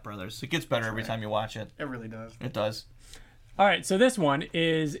 Step Brothers. It gets better every time you watch it. It really does. It does. All right, so this one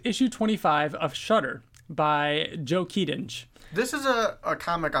is issue 25 of Shudder by Joe Keatinge. This is a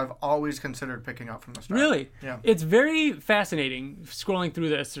comic I've always considered picking up from the start. Really? Yeah. It's very fascinating scrolling through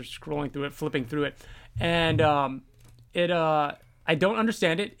this or scrolling through it, flipping through it. And I don't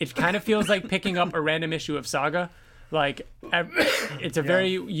understand it. It kind of feels like picking up a random issue of Saga. Like, it's a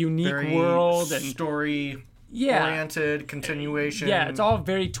very unique Very world and story-oriented continuation. Yeah, it's all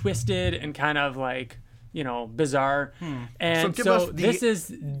very twisted and kind of like, bizarre. And give us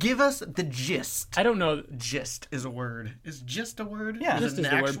the gist. I don't know. Gist is a word. Is gist a word? Yeah, is gist it is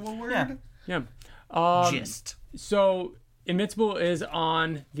an the word. actual word? Yeah. Gist. So Invincible is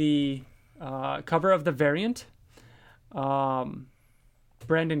on the cover of the variant. Brandon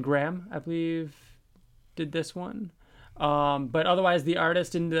Graham, I believe, did this one. But otherwise, the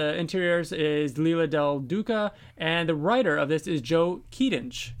artist in the interiors is Lila Del Duca, and the writer of this is Joe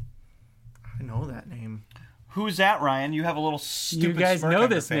Keatinge. I know that name. Who's that, Ryan? You have a little stupid You guys smirk know on your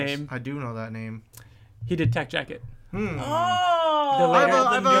this face. name. I do know that name. He did Tech Jacket. Oh,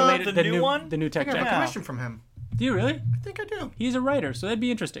 the new one? The new Tech I got a Jacket. commission from him. Do you really? I think I do. He's a writer, so that'd be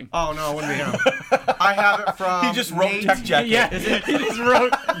interesting. Oh, no, it wouldn't be him. I have it from He just wrote Nate. Tech Jacket. Yeah, he just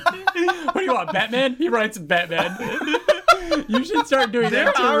wrote. What do you want, Batman? He writes Batman. You should start doing There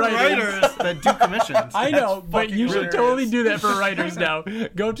that to are writers. writers that do commissions. I know, but you should hilarious. totally do that for writers now.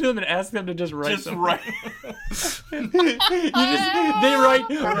 Go to them and ask them to just write Just them. right. They write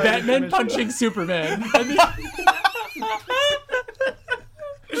Batman punching Superman.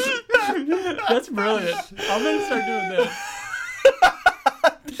 That's brilliant. I'm gonna start doing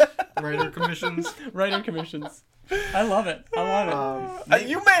that. Writer commissions. Writer commissions. I love it. I want it.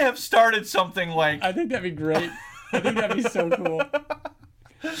 You may have started something like. I think that'd be great. I think that'd be so cool.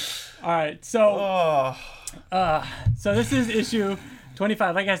 All right, so so this is issue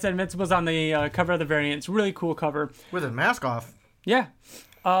 25. Like I said, Invincible's on the cover of the variant. It's a really cool cover. With his mask off. Yeah.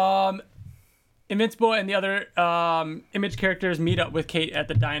 Invincible and the other Image characters meet up with Kate at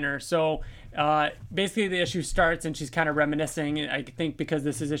the diner. So basically the issue starts and she's kind of reminiscing. I think because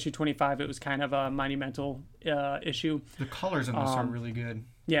this is issue 25, it was kind of a monumental issue. The colors in this are really good.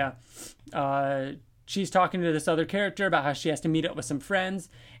 Yeah. She's talking to this other character about how she has to meet up with some friends,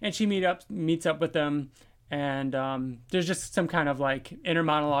 and she meets up with them, and there's just some kind of like inner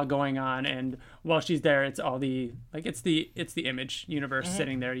monologue going on. And while she's there, it's all the it's the Image universe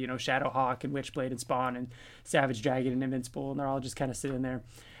sitting there, Shadowhawk and Witchblade and Spawn and Savage Dragon and Invincible, and they're all just kind of sitting there.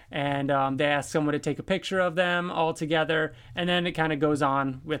 And they ask someone to take a picture of them all together, and then it kind of goes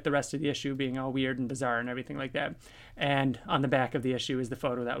on with the rest of the issue being all weird and bizarre and everything like that. And on the back of the issue is the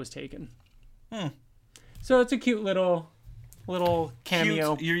photo that was taken. So it's a cute little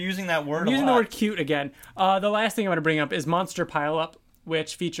cameo. Cute. You're using that word I'm a using lot. the word cute again. The last thing I want to bring up is Monster Pileup,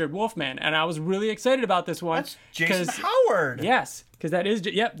 which featured Wolfman, and I was really excited about this one. That's Jason Howard. Yes, because that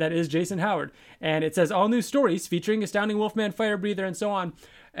is Jason Howard, and it says all new stories featuring Astounding Wolfman, Fire Breather, and so on.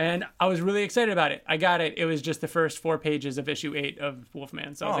 And I was really excited about it. I got it. It was just the first 4 pages of issue 8 of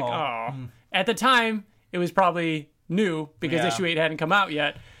Wolfman. So I was like, oh. At the time, it was probably new because issue 8 hadn't come out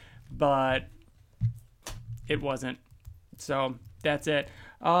yet, but it wasn't. So that's it.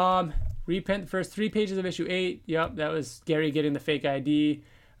 Reprint the first 3 pages of issue 8. Yep, that was Gary getting the fake ID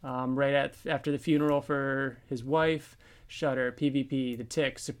after the funeral for his wife. Shudder, PvP, The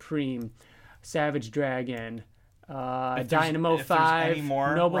Tick, Supreme, Savage Dragon, Dynamo 5,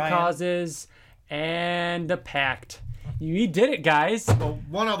 more, Noble Ryan? Causes, and The Pact. We did it, guys. Well,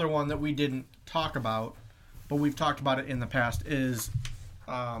 one other one that we didn't talk about, but we've talked about it in the past, is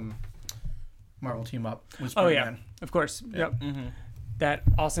Marvel Team Up with Spider-Man. Of course. Yep. That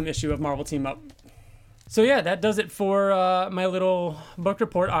awesome issue of Marvel Team Up. So yeah, that does it for my little book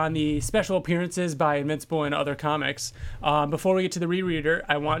report on the special appearances by Invincible and other comics. Before we get to the rereader,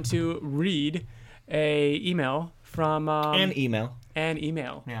 I want to read a email from An email.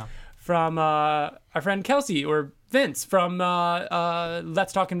 Yeah. From our friend Kelsey or Vince from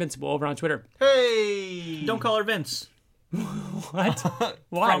Let's Talk Invincible over on Twitter. Hey! Don't call her Vince. What?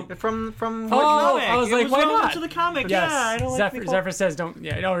 Why? From Oh, comic. I was It like, was why relevant not? to the comic. Yes. Yeah, I don't like Zephyr, to be Zephyr says don't.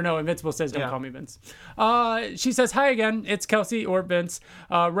 Yeah, no. Invincible says don't Yeah. call me Vince. She says hi again. It's Kelsey or Vince.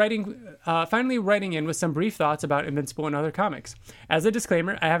 Finally writing in with some brief thoughts about Invincible and other comics. As a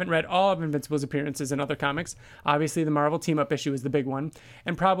disclaimer, I haven't read all of Invincible's appearances in other comics. Obviously, the Marvel Team Up issue is the big one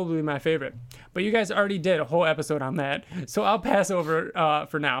and probably my favorite. But you guys already did a whole episode on that, so I'll pass over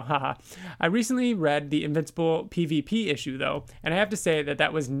for now. Haha. I recently read the Invincible PvP issue though, and I have to say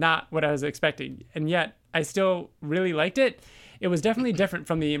that was not what I was expecting, and yet I still really liked it. It was definitely different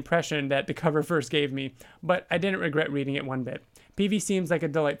from the impression that the cover first gave me, but I didn't regret reading it one bit. Peavy seems like a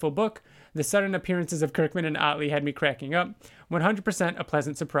delightful book. The sudden appearances of Kirkman and Otley had me cracking up. 100% a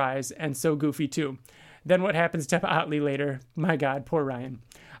pleasant surprise, and so goofy too. Then what happens to Otley later? My God, poor Ryan.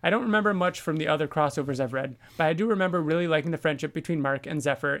 I don't remember much from the other crossovers I've read, but I do remember really liking the friendship between Mark and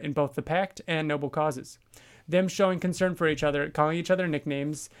Zephyr in both The Pact and Noble Causes. Them showing concern for each other, calling each other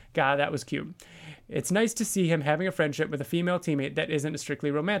nicknames. God, that was cute. It's nice to see him having a friendship with a female teammate that isn't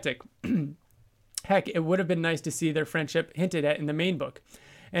strictly romantic. Heck, it would have been nice to see their friendship hinted at in the main book.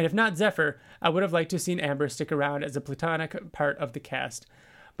 And if not Zephyr, I would have liked to have seen Amber stick around as a platonic part of the cast.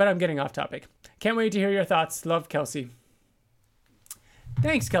 But I'm getting off topic. Can't wait to hear your thoughts. Love, Kelsey.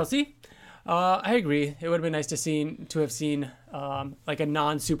 Thanks, Kelsey. I agree. It would have been nice to have seen like a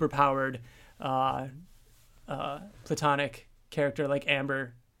non-superpowered platonic character like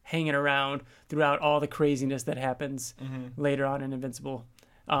Amber hanging around throughout all the craziness that happens later on in Invincible.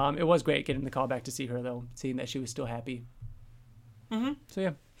 It was great getting the call back to see her, though, seeing that she was still happy. So,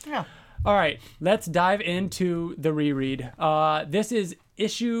 yeah. Yeah. All right, let's dive into the reread. This is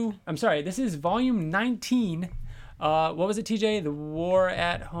volume 19. What was it, TJ? The War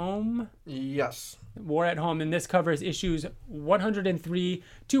at Home? Yes. War at Home, and this covers issues 103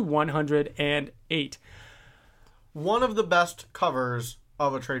 to 108. One of the best covers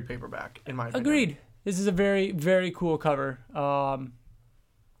of a trade paperback, in my opinion. Agreed. This is a very, very cool cover. It's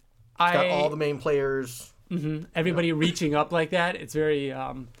got all the main players. Everybody reaching up like that. It's very...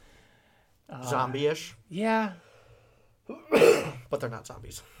 zombie-ish. Yeah. But they're not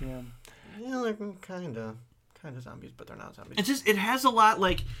zombies. Yeah. Yeah, they're kind of zombies, but they're not zombies. It has a lot,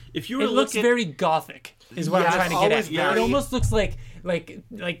 like, if you were to looks look at... very gothic, is what Yeah, I'm trying to it's get always at. very- It almost looks like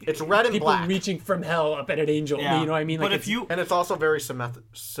It's red and people black. reaching from hell up at an angel. Yeah. You know what I mean? But Like if you... And it's also very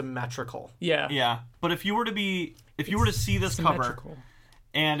symmetrical. Yeah. Yeah, but if you were to see this cover, Symmetrical.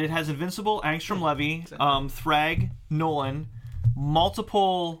 and it has Invincible, Angstrom Levy, Thrag, Nolan,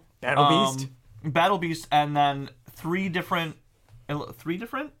 multiple... Battle Beast? Battle Beast, and then three different... At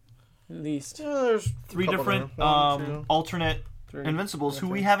least. Yeah, there's Three a couple different there. One, two, alternate three, Invincibles who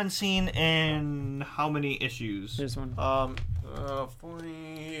we haven't seen in how many issues? There's one.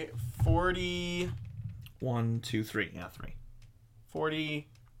 40... 1, 2, 3. Yeah, 3.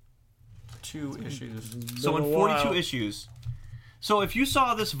 42 issues. So in Been a 42 while. issues. So if you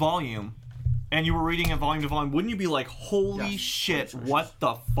saw this volume and you were reading it volume to volume, wouldn't you be like, holy Yes. shit, what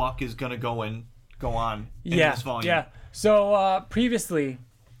the fuck is going to go on in Yeah. this volume? Yeah. So previously,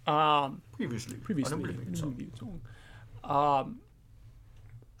 Previously. I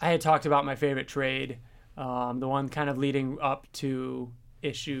had talked about my favorite trade, the one kind of leading up to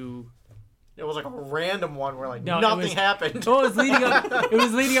issue. It was like a random one where like No, it nothing was- happened. Oh, it was leading up. It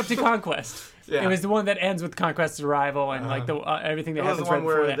was leading up to Conquest. Yeah. It was the one that ends with Conquest's arrival and like the everything that It was the happens right one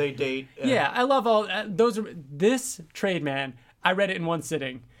before where that. they date. Yeah, I love all those. This trade, man, I read it in one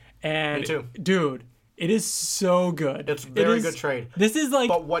sitting, and Me too. dude, it is so good. It's very It is- good trade. This is like,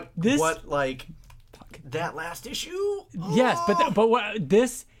 But what like Fuck. that last issue? yes, but what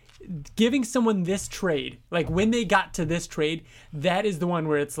this giving someone this trade, like when they got to this trade, that is the one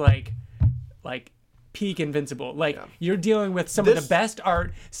where it's like peak Invincible. Like you're dealing with some of This- the best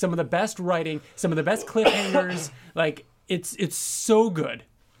art, some of the best writing, some of the best cliffhangers. Like it's so good.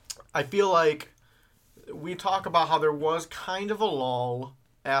 I feel like we talk about how there was kind of a lull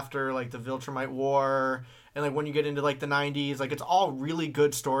after like the Viltrumite War, and like when you get into like the 90s, like it's all really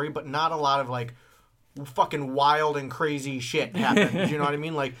good story, but not a lot of like fucking wild and crazy shit happened. You know what I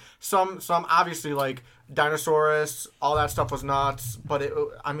mean? Like some obviously like Dinosaurus, all that stuff was nuts, but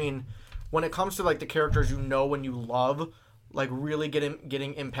I mean, when it comes to like the characters you know and you love, like really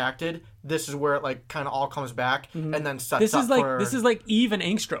getting impacted, this is where it like kind of all comes back and then sets This up is like for... this is like Eve and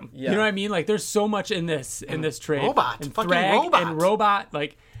Angstrom. You know what I mean? Like there's so much in this trade. Robot. and Fucking Thrag Robot. and Robot.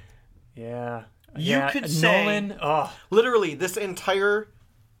 Like yeah, You could say- Nolan. Oh, Literally, this entire...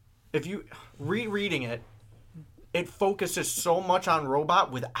 If you... Rereading it, it focuses so much on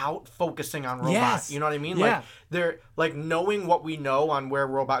Robot without focusing on Robot. Yes. You know what I mean? Yeah. Like, they're... Like, knowing what we know on where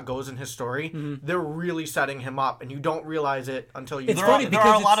Robot goes in his story, they're really setting him up, and you don't realize it until you... It's There funny are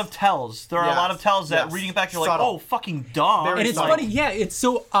because a lot it's- of tells. There are a Yes, lot of tells that yes. reading it back, you're like, Subtle. oh, fucking duh. Very and it's like- funny. Yeah, it's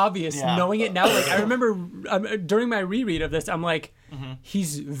so obvious Yeah. knowing it now. Like I remember during my reread of this, I'm like,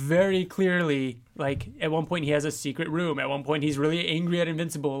 he's very clearly like at one point he has a secret room. At one point he's really angry at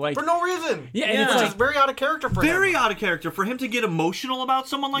Invincible. Like For no reason. Yeah, and it's Which like- is very out of character for him. Very out of character for him to get emotional about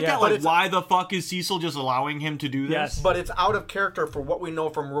someone like Yeah. that. But Like, it's- why the fuck is Cecil just allowing him to do this? Yes. But it's out of character for what we know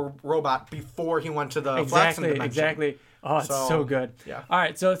from Robot before he went to the Flaxen dimension. Exactly. Oh, it's so good. Yeah. All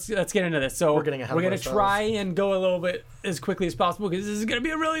right, so let's get into this. So We're getting ahead of gonna ourselves. try and go a little bit as quickly as possible because this is gonna be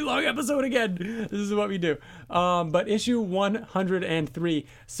a really long episode again. This is what we do. But issue 103,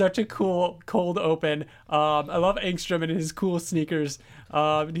 such a cool cold open. I love Angstrom and his cool sneakers.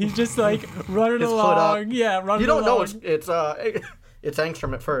 He's just like running His hood up. along. Yeah, running You don't know along. it's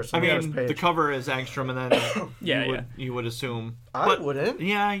Angstrom at first. I on the first mean, page. the cover is Angstrom, and then Yeah, you would assume. I wouldn't.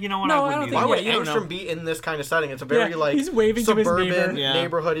 Yeah, you know what? No, I I don't wouldn't think- Why either. would you don't know. Angstrom be in this kind of setting? It's a very Yeah, he's waving to his suburban neighbor. Yeah.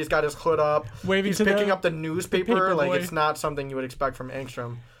 neighborhood. He's got his hood up. Waving He's to picking the- up the newspaper. paper Like boy. it's not something you would expect from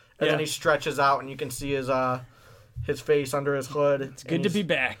Angstrom. And Yeah. then he stretches out, and you can see his face under his hood. It's good to be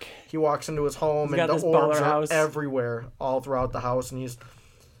back. He walks into his home, He's got and this the orbs baller are house. everywhere, all throughout the house, and he's,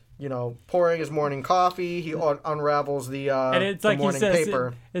 pouring his morning coffee. He unravels the And it's the like he morning says,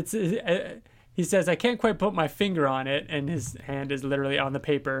 paper. he says, I can't quite put my finger on it, and his hand is literally on the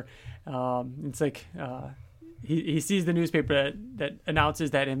paper. It's like he sees the newspaper that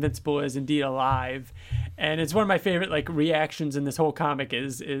announces that Invincible is indeed alive, and it's one of my favorite like reactions in this whole comic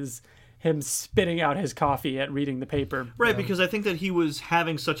is him spitting out his coffee at reading the paper. Right, because I think that he was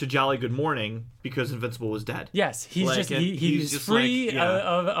having such a jolly good morning because Invincible was dead. Yes, he's Like, just and he's he's just free like, yeah.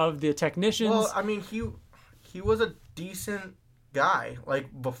 of the technicians. Well, I mean, he was a decent guy. Like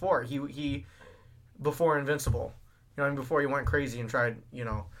before before Invincible, before he went crazy and tried,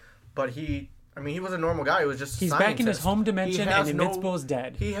 but he was a normal guy. He was just a He's back in his scientist. home He dimension, has and no- Invincible is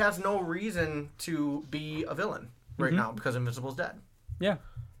dead. He has no reason to be a villain right now because Invincible's dead. Yeah.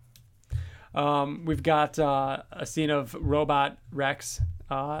 We've got a scene of Robot Rex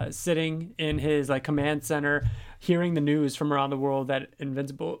sitting in his like command center, hearing the news from around the world that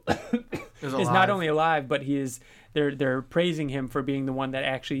Invincible is not alive. only alive, but he is. They're praising him for being the one that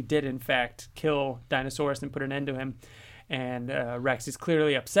actually did in fact kill Dinosaurus and put an end to him. And Rex is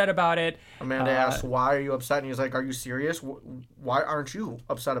clearly upset about it. Amanda asks, "Why are you upset?" And he's like, "Are you serious? Why aren't you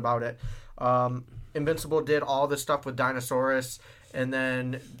upset about it?" Invincible did all this stuff with Dinosaurus, and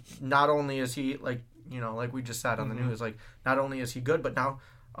then not only is he like we just said on the news, like not only is he good, but now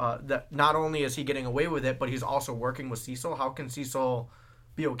not only is he getting away with it, but he's also working with Cecil. How can Cecil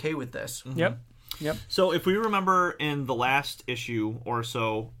be okay with this? Yep. So if we remember in the last issue or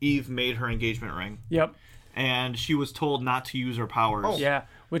so, Eve made her engagement ring, Yep. and she was told not to use her powers. Oh. Yeah,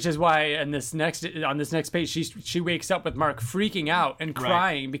 which is why on this next page she wakes up with Mark freaking out and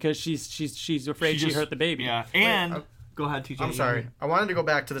crying because she's afraid she just- hurt the baby. Yeah, and go ahead, TJ. I'm sorry. I wanted to go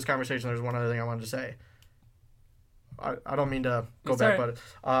back to this conversation. There's one other thing I wanted to say. I don't mean to go It's back, all right.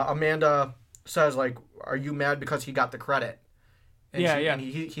 but Amanda says, like, "Are you mad because he got the credit?" And Yeah, she- yeah. And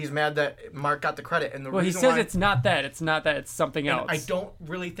he's mad that Mark got the credit, and the Well, he reason says why it's not that. It's not that. It's something else. I don't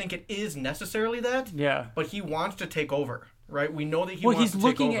really think it is necessarily that. Yeah. But he wants to take over, right? We know that he Well, wants he's to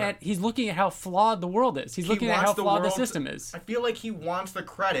take looking over. at how flawed the world is. He's looking at wants how the flawed the world system is. I feel like he wants the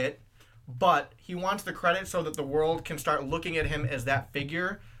credit, but he wants the credit so that the world can start looking at him as that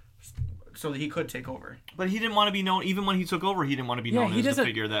figure, so that he could take over. But he didn't want to be known. Even when he took over, he didn't want to be Yeah, known he as the doesn't-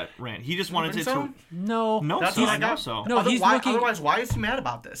 figure that ran. He just wanted think it so? to. No, No, That's so what I I know got. so. No, he's looking- Otherwise, why is he mad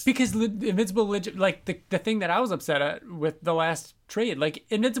about this? because Invincible legit, like the thing that I was upset at with the last trade, like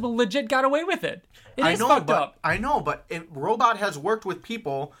Invincible legit got away with it. It is fucked up. I know, but Robot has worked with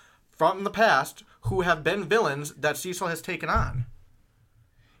people from the past who have been villains that Cecil has taken on.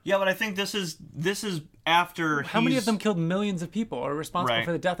 Yeah, but I think this is after. How many of them killed millions of people or are responsible Right.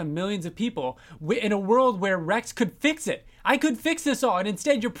 for the death of millions of people in a world where Rex could fix it? I could fix this all, and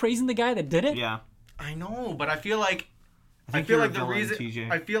instead you're praising the guy that did it? Yeah. I know, but I feel like think you're a the villain, reason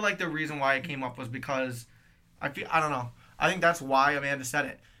TJ. I feel like the reason why it came up was because I don't know. I think that's why Amanda said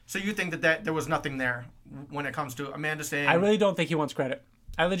it. So you think that there was nothing there when it comes to Amanda saying I really don't think he wants credit.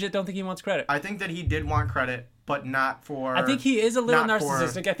 I legit don't think he wants credit. I think that he did want credit, but not for I think he is a little not for-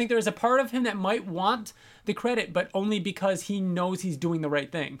 narcissistic. I think there is a part of him that might want the credit, but only because he knows he's doing the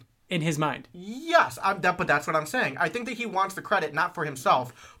right thing in his mind. Yes, but that's what I'm saying. I think that he wants the credit not for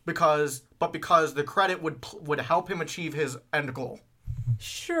himself because the credit would help him achieve his end goal.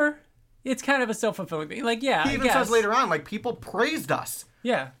 Sure. It's kind of a self-fulfilling thing. Like, yeah, He even says later on, like, people praised us.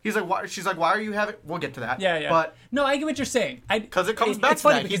 Yeah. He's like, why? She's like, why are you having? We'll get to that. Yeah. But no, I get what you're saying. 'Cause it comes back it's to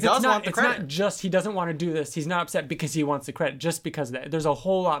funny that. He because does it's not, want the it's credit. not just he doesn't want to do this. He's not upset because he wants the credit. Just because of that. There's a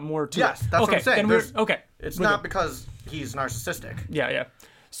whole lot more to yes, it. that's what I'm saying. Then There's- okay. It's We're not good. because he's narcissistic. Yeah.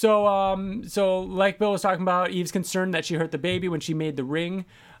 So like Bill was talking about, Eve's concerned that she hurt the baby when she made the ring.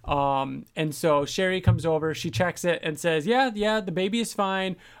 And so Sherry comes over, she checks it and says, yeah, the baby is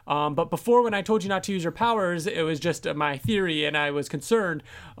fine. But before, when I told you not to use your powers, it was just my theory and I was concerned.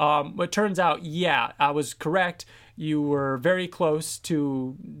 It turns out, yeah, I was correct. you were very close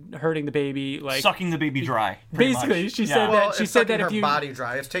to hurting the baby, like Sucking the baby dry. pretty basically. much. She Yeah. said Well, that. She it's said sucking that if her you body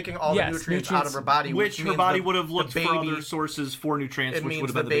dry. It's taking all Yes, the nutrients out of her nutrients- body, Which her means body the- would have looked the for baby, other sources for nutrients, It which means would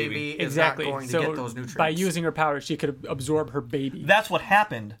have the been the baby baby. is exactly. not going to So get those nutrients. by using her powers, she could absorb her baby. That's what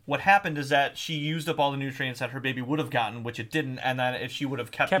happened. What happened is that she used up all the nutrients that her baby would have gotten, which it didn't, and then if she would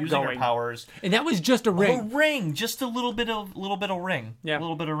have kept using going. her powers, And that was just a ring. a ring, just a little bit of ring, Yeah. a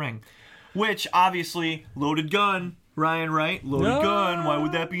little bit of ring, which obviously loaded gun, Ryan, right? Loaded No. gun. Why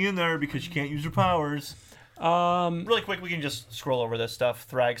would that be in there? Because she can't use her powers. Really quick, we can just scroll over this stuff.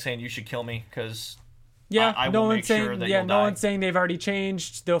 Thrag saying you should kill me because Yeah, I will Nolan's make saying sure that yeah, you'll die. Nolan's saying they've already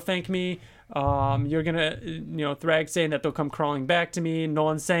changed. They'll thank me. You're gonna, Thrag saying that they'll come crawling back to me.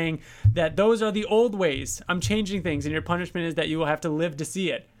 Nolan's saying that those are the old ways. I'm changing things, and your punishment is that you will have to live to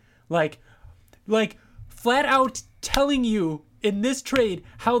see it. Like flat out telling you in this trade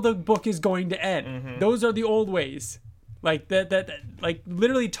how the book is going to end. Mm-hmm. Those are the old ways. Like that like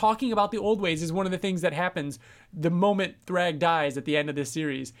literally talking about the old ways is one of the things that happens the moment Thrag dies at the end of this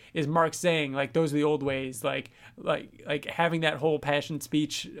series. Is Mark saying like those are the old ways, like having that whole passion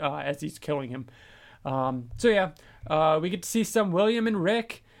speech as he's killing him. So yeah, we get to see some William and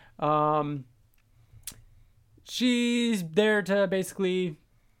Rick. She's there to basically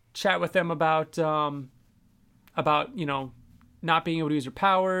chat with them about not being able to use her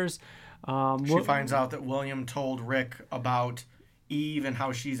powers. She finds out that William told Rick about Eve and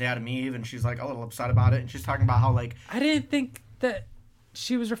how she's Adam Eve, and she's like a little upset about it. And she's talking about how like I didn't think that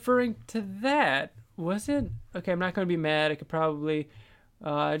she was referring to that. Was it? Okay, I'm not going to be mad. I could probably.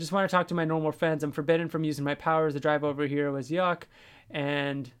 I just want to talk to my normal friends. I'm forbidden from using my powers. The drive over here was yuck.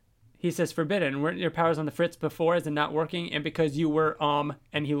 And he says, forbidden. Weren't your powers on the fritz before? Is it not working? And because you were,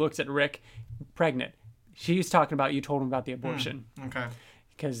 and he looks at Rick, pregnant. She's talking about you told him about the abortion. okay.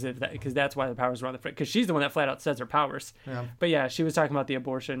 Because that's why the powers were on the fritz. Because she's the one that flat out says her powers. Yeah. But yeah, she was talking about the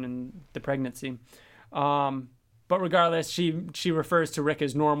abortion and the pregnancy. But regardless, she refers to Rick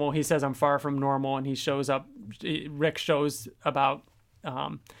as normal. He says, I'm far from normal. And he shows up. Rick shows about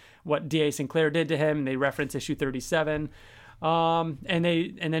what D.A. Sinclair did to him. And they reference issue 37. And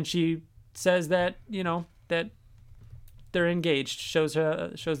then she says that, that they're engaged. Shows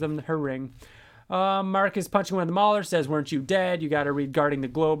them her ring. Mark is punching one of the Maulers, says, weren't you dead? You got to read Guarding the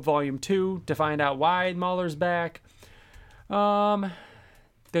Globe Volume 2 to find out why Mauler's back.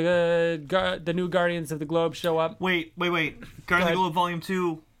 The new Guardians of the Globe show up. Wait. Guardian of the Globe Volume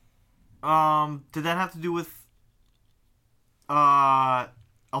 2. Did that have to do with El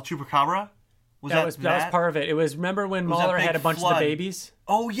Chupacabra? That was part of it. It was, remember when Mauler that had a big bunch of flood. the babies?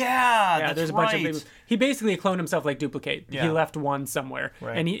 Oh yeah, There's a right. bunch of babies. He basically cloned himself like Duplicate. Yeah. He left one somewhere.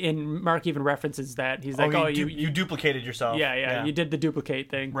 Right. And Mark even references that. He's like, you duplicated yourself. Yeah, you did the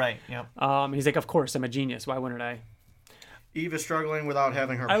Duplicate thing. Right. Yep. He's like, of course, I'm a genius. Why wouldn't I? Eve is struggling without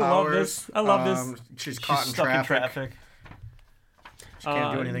having her I powers. love this. She's caught She's in stuck traffic. in traffic. She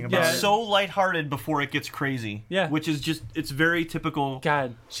can't do anything about it. So lighthearted before it gets crazy. Yeah. Which is just, it's very typical.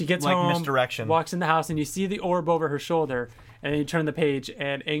 God, she gets Like home, misdirection. walks in the house, and you see the orb over her shoulder, and then you turn the page,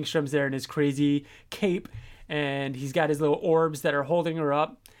 and Angstrom's there in his crazy cape, and he's got his little orbs that are holding her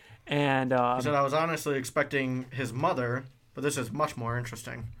up, and He said, I was honestly expecting his mother, but this is much more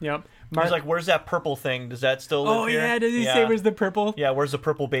interesting. yep. He's like, where's that purple thing? Does that still live here? Oh yeah, did he say where's the purple? Yeah, where's the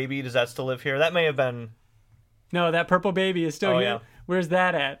purple baby? Does that still live here? That may have been... No, that purple baby is still Oh, here. yeah. Where's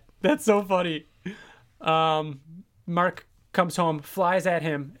that at? That's so funny. Mark comes home, flies at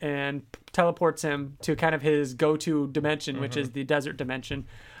him, and teleports him to kind of his go-to dimension, which is the desert dimension.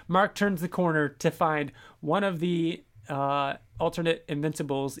 Mark turns the corner to find one of the alternate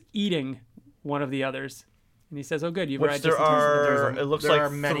Invincibles eating one of the others. And he says, oh, good, you've Which arrived there just in time. are, it looks there like are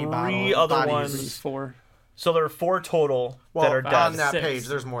many three other bodies. ones. 4. So there are 4 total Well, that are dead. on that 6. page,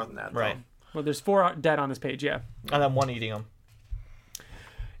 there's more than that. Though. Right. Well, there's 4 dead on this page, yeah. And then 1 eating them.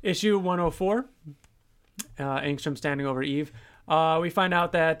 Issue 104, Angstrom standing over Eve. We find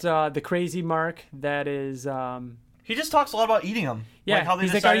out that the crazy Mark that is... He just talks a lot about eating them. yeah, Like how they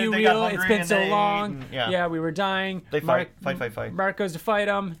he's like, are decided you they got real? It's hungry been and so they ate long. and- Yeah, we were dying. They Mark, fight. Mark goes to fight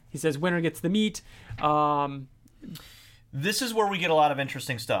him. He says, winner gets the meat. This is where we get a lot of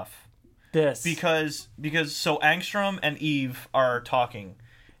interesting stuff. Because so Angstrom and Eve are talking,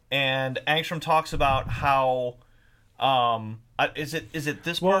 and Angstrom talks about how is it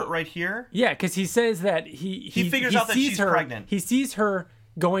this part right here? Yeah, because he says that he figures out that sees she's her, pregnant. He sees her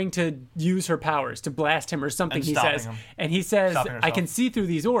going to use her powers to blast him or something, And he stopping says. him. And he says, Stopping I herself. can see through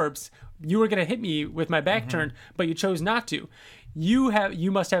these orbs. You were going to hit me with my back turned, but you chose not to.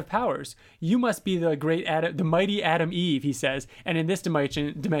 You must have powers. You must be the mighty Adam Eve, he says. And in this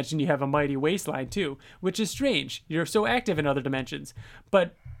dimension, you have a mighty waistline too, which is strange. You're so active in other dimensions,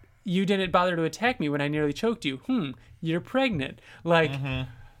 but you didn't bother to attack me when I nearly choked you. You're pregnant. Like,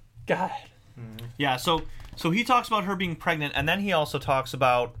 God. Yeah. So he talks about her being pregnant, and then he also talks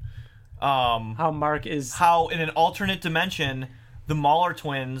about how in an alternate dimension the Mahler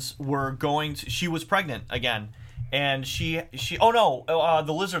twins were she was pregnant again. And the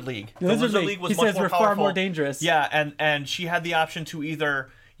Lizard League. The Lizard League was much more powerful. Far more dangerous. Yeah, and she had the option to either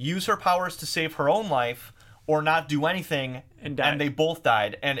use her powers to save her own life or not do anything, and they both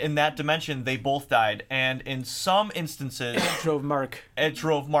died. And in that dimension, they both died. And in some instances, it drove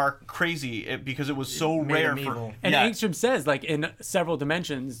Mark crazy because it was so rare for. And Angstrom says, like, in several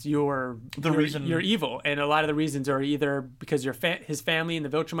dimensions, you're evil, and a lot of the reasons are either because his family and the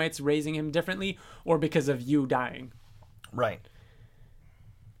Viltrumites raising him differently, or because of you dying. Right.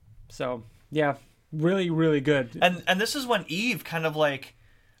 So yeah, really, really good. And this is when Eve kind of like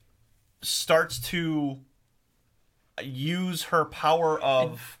starts to use her power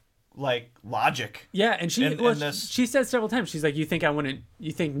of like logic. Yeah, and she says several times, she's like, you think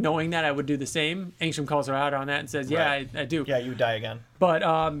knowing that I would do the same? Angstrom calls her out on that and says, yeah, I do. Yeah, you die again.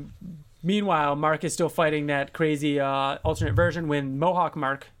 But meanwhile, Mark is still fighting that crazy alternate version when Mohawk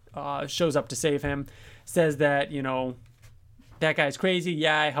Mark shows up to save him, says that, that guy's crazy.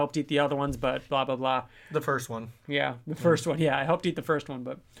 Yeah, I helped eat the other ones, but blah, blah, blah. The first one. Yeah, the first one. Yeah, I helped eat the first one,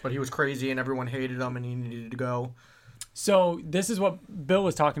 but he was crazy and everyone hated him and he needed to go. So this is what Bill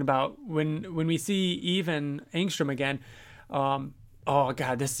was talking about when we see Eve and Angstrom again. Oh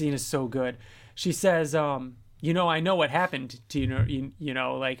God, this scene is so good. She says, I know what happened to you.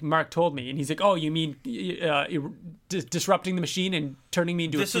 Like Mark told me, and he's like, oh, you mean disrupting the machine and turning me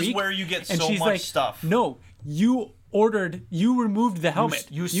into a freak? This is where you get so much stuff. No, you removed the helmet.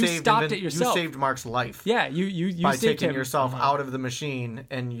 You stopped it yourself. You saved Mark's life. Yeah, you by saved taking him. yourself out of the machine,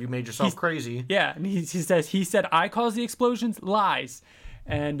 and you made yourself crazy. Yeah, and he said I caused the explosions. Lies.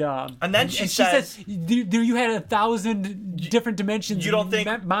 And then she says you had 1,000 different dimensions. You don't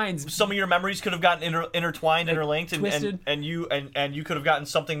think minds? Some of your memories could have gotten intertwined, interlinked, and you could have gotten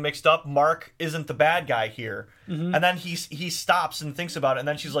something mixed up. Mark isn't the bad guy here. Mm-hmm. And then he stops and thinks about it, and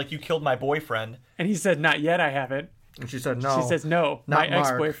then she's like, "You killed my boyfriend." And he said, "Not yet. I haven't." And she said, "No." She says, "No, not my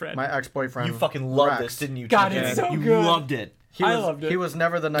ex-boyfriend." My ex-boyfriend. You fucking loved this, didn't you? God, it's so good. You loved it. I loved it. He was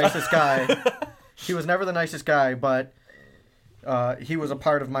never the nicest guy. He was never the nicest guy, but he was a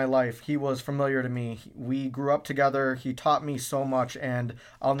part of my life. He was familiar to me. We grew up together. He taught me so much, and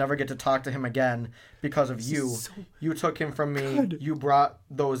I'll never get to talk to him again because of you. You took him from me. Good. You brought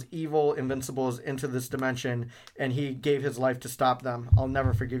those evil Invincibles into this dimension, and he gave his life to stop them. I'll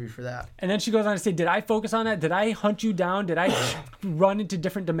never forgive you for that. And then she goes on to say, did I focus on that? Did I hunt you down? Did I run into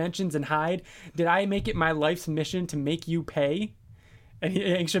different dimensions and hide? Did I make it my life's mission to make you pay? And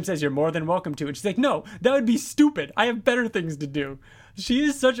Angstrom says, you're more than welcome to. And she's like, no, that would be stupid. I have better things to do. She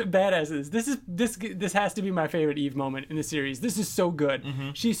is such a badass. This has to be my favorite Eve moment in the series. This is so good.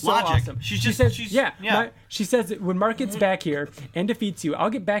 Mm-hmm. She's so awesome. She says that when Mark gets back here and defeats you, I'll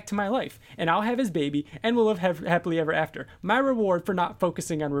get back to my life and I'll have his baby and we'll live happily ever after. My reward for not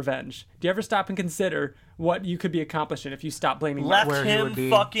focusing on revenge. Do you ever stop and consider what you could be accomplishing if you stop blaming Mark? Left him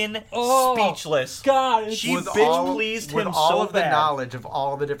fucking speechless. God, she bitch pleased him so bad. With all of the knowledge of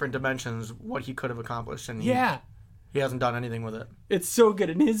all the different dimensions, what he could have accomplished, and he hasn't done anything with it. It's so good.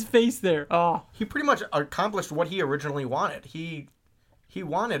 In his face there. Oh. He pretty much accomplished what he originally wanted. He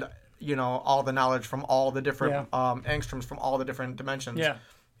wanted, all the knowledge from all the different angstroms from all the different dimensions. Yeah.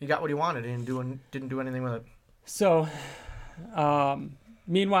 He got what he wanted and didn't do anything with it. So,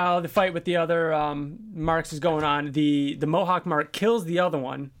 meanwhile, the fight with the other Marks is going on. The Mohawk Mark kills the other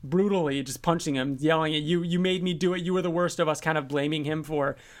one brutally, just punching him, yelling at you made me do it. You were the worst of us, kind of blaming him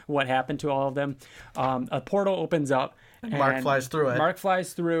for what happened to all of them. A portal opens up. And Mark flies through it. Mark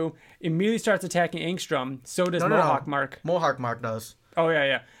flies through, immediately starts attacking Angstrom. So does Mohawk Mark. Mohawk Mark does. Oh,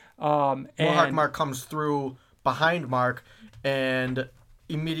 yeah. Mohawk Mark comes through behind Mark and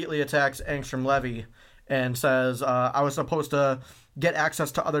immediately attacks Angstrom Levy and says, I was supposed to get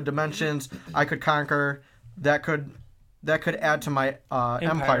access to other dimensions I could conquer. That could add to my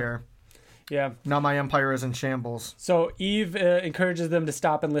empire. Yeah. Now my empire is in shambles. So Eve encourages them to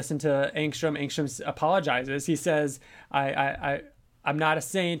stop and listen to Angstrom. Angstrom apologizes. He says, I'm not a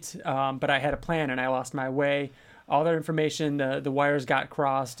saint, but I had a plan and I lost my way. All their information, the wires got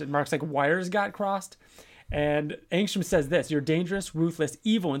crossed. And Mark's like, wires got crossed? And Angstrom says this, you're dangerous, ruthless,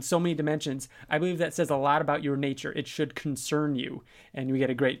 evil in so many dimensions. I believe that says a lot about your nature. It should concern you. And we get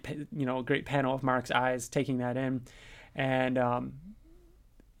a great panel of Mark's eyes taking that in. And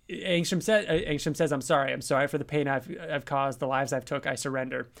Angstrom says, I'm sorry for the pain I've caused, the lives I've took. I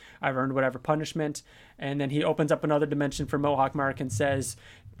surrender. I've earned whatever punishment. And then he opens up another dimension for Mohawk Mark and says,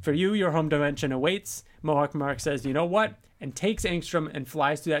 for you, your home dimension awaits. Mohawk Mark says, you know what? And takes Angstrom and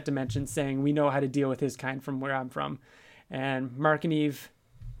flies through that dimension, saying, we know how to deal with his kind from where I'm from. And Mark and Eve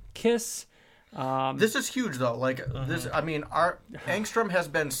kiss. This is huge, though. Like, this, I mean, our Angstrom has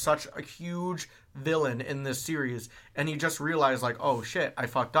been such a huge villain in this series, and he just realized, like, oh shit, I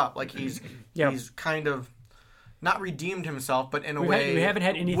fucked up. Like, he's kind of not redeemed himself, but in a way, we haven't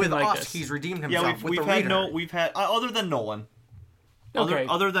had anything with like us, this. He's redeemed himself. Yeah, we've had other than Nolan. Okay.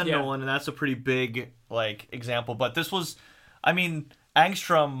 Other than Nolan, and that's a pretty big like example. But this was, I mean,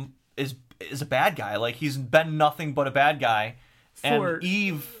 Angstrom is a bad guy. Like, he's been nothing but a bad guy, and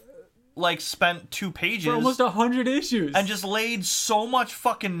Eve like spent 2 pages for almost 100 issues and just laid so much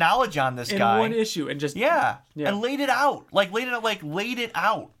fucking knowledge on this guy in one issue and just and laid it out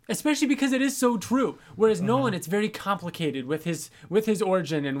especially because it is so true, whereas Nolan, it's very complicated with his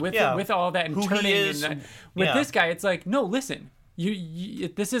origin and with all that and who turning he is, and with this guy it's like, no, listen, you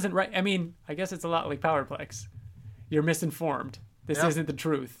this isn't right. I mean, I guess it's a lot like Powerplex. You're misinformed. This isn't the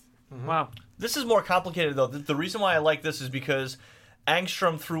truth. Wow. This is more complicated, though. The reason why I like this is because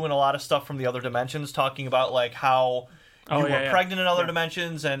Angstrom threw in a lot of stuff from the other dimensions, talking about like how you were pregnant in other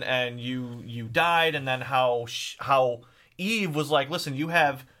dimensions and you died, and then how Eve was like, listen, you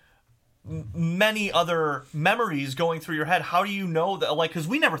have many other memories going through your head. How do you know that? Like, because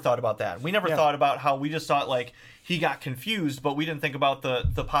we never thought about that. We never thought about how we just thought like he got confused, but we didn't think about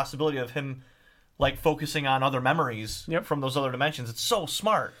the possibility of him like focusing on other memories from those other dimensions. It's so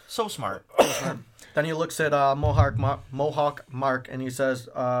smart, so smart. Then he looks at Mohawk Mark and he says,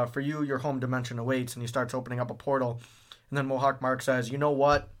 for you, your home dimension awaits. And he starts opening up a portal. And then Mohawk Mark says, you know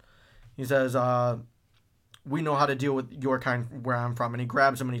what? He says, we know how to deal with your kind where I'm from. And he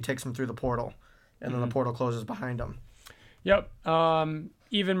grabs him and he takes him through the portal. And then the portal closes behind him. Yep.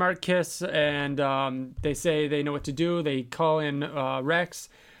 Eve and Mark kiss, and they say they know what to do. They call in Rex.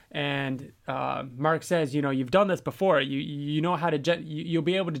 And Mark says, you know, you've done this before. You know how to you'll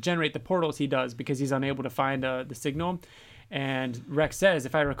be able to generate the portals he does because he's unable to find the signal. And Rex says,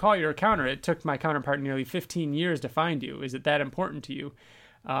 if I recall your encounter, it took my counterpart nearly 15 years to find you. Is it that important to you?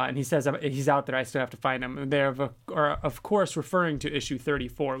 And he says, he's out there. I still have to find him. And they're, of course, referring to issue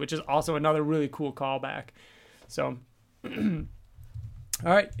 34, which is also another really cool callback. So, all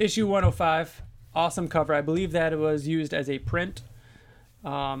right, issue 105. Awesome cover. I believe that it was used as a print.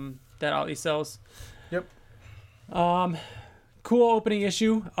 That Ollie sells. Yep. Cool opening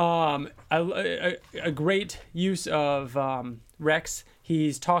issue. A great use of Rex.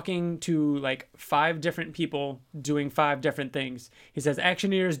 He's talking to like 5 different people doing 5 different things. He says,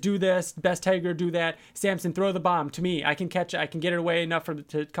 Actioneers, do this. Best Tiger, do that. Samson, throw the bomb to me. I can catch it. I can get it away enough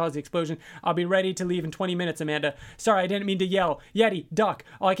to cause the explosion. I'll be ready to leave in 20 minutes, Amanda. Sorry, I didn't mean to yell. Yeti, duck.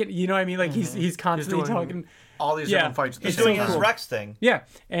 All I can, you know what I mean? Like he's constantly talking. All these different fights. He's doing his Rex thing. Yeah.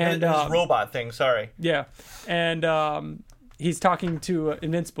 And his robot thing, sorry. Yeah. And he's talking to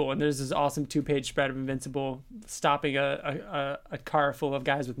Invincible, and there's this awesome 2-page spread of Invincible stopping a car full of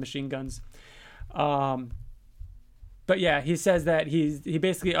guys with machine guns. But yeah, he says that he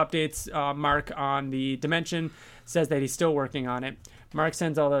basically updates Mark on the dimension, says that he's still working on it. Mark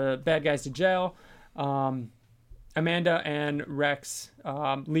sends all the bad guys to jail. Amanda and Rex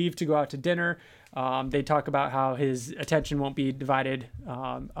leave to go out to dinner. They talk about how his attention won't be divided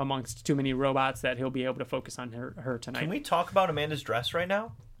amongst too many robots, that he'll be able to focus on her tonight. Can we talk about Amanda's dress right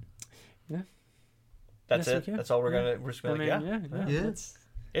now? Yeah. That's it? That's all we're just gonna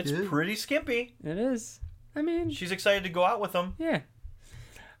It's pretty skimpy. It is. I mean, she's excited to go out with him. Yeah.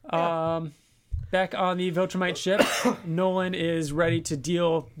 Back on the Viltrumite ship, Nolan is ready to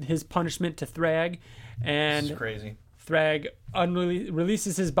deal his punishment to Thrag, and this is crazy. Thrag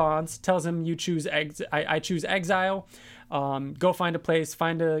releases his bonds, tells him, "You choose I choose exile. Go find a place,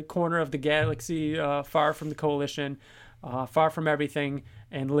 find a corner of the galaxy, far from the Coalition, far from everything,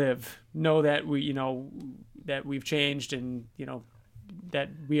 and live. Know that that we've changed, and that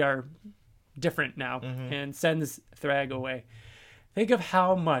we are different now." And sends Thrag away. Think of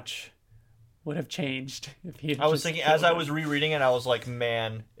how much would have changed if he had I was thinking, as I was rereading it, I was like,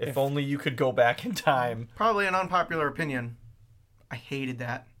 man, if only you could go back in time. Probably an unpopular opinion. I hated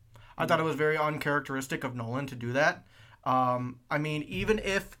that. I thought it was very uncharacteristic of Nolan to do that. I mean, even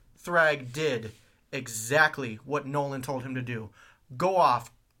if Thrag did exactly what Nolan told him to do, go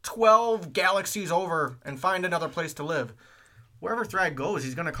off 12 galaxies over and find another place to live, wherever Thrag goes,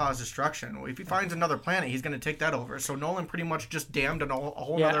 he's going to cause destruction. If he finds another planet, he's going to take that over. So Nolan pretty much just damned a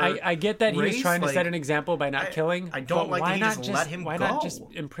whole other I get that race. he was trying to set an example by not killing. I don't like that he just let him Why go. not just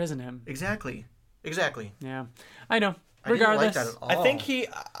imprison him? Exactly. Yeah, I know. I didn't like Regardless, that at all. I think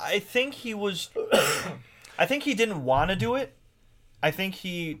he was. I think he didn't want to do it. I think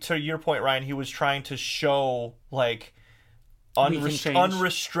to your point, Ryan, he was trying to show like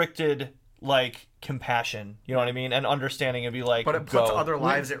unrestricted like compassion. You know what I mean? And understanding and be like, but it puts other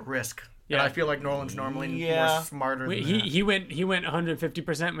lives at risk. Yeah. And I feel like Nolan's normally more smarter than that. He went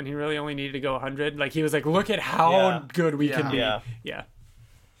 150% when he really only needed to go 100. Like he was like, look at how good we can be. Yeah.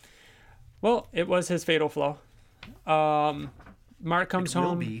 Well, it was his fatal flaw. Mark comes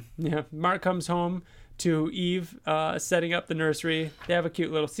home. Yeah, Mark comes home to Eve setting up the nursery. They have a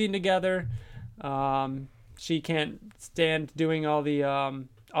cute little scene together. She can't stand doing all the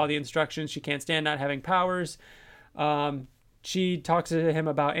instructions. She can't stand not having powers. She talks to him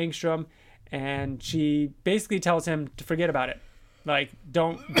about Angstrom, and she basically tells him to forget about it. Like,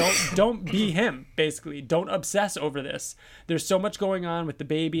 don't be him, basically. Don't obsess over this. There's so much going on with the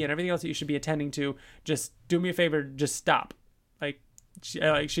baby and everything else that you should be attending to. Just do me a favor, just stop. She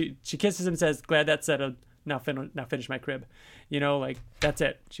kisses him and says, glad that's settled. Now finish my crib. That's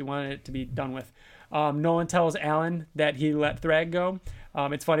it. She wanted it to be done with. Nolan tells Alan that he let Thrag go.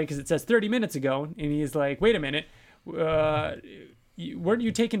 It's funny because it says 30 minutes ago, and he's like, wait a minute. Weren't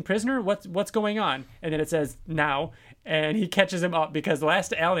you taken prisoner? What's going on? And then it says now, and he catches him up because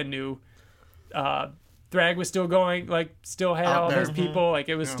last Alan knew, Thrag was still going, like still had all his people, like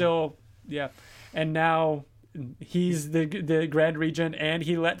it was still, and now he's the Grand Regent, and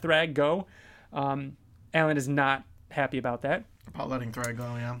he let Thrag go. Alan is not happy about that. About letting Thrag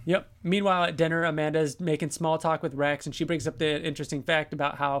go, yeah. Yep. Meanwhile, at dinner, Amanda's making small talk with Rex, and she brings up the interesting fact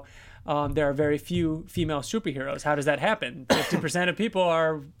about how there are very few female superheroes. How does that happen? 50% of people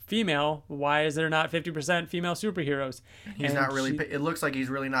are female. Why is there not 50% female superheroes? He's not really. It looks like he's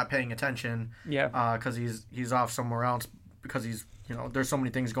really not paying attention. Yeah. Because he's off somewhere else. Because he's there's so many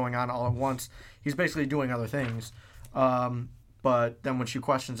things going on all at once. He's basically doing other things. But then when she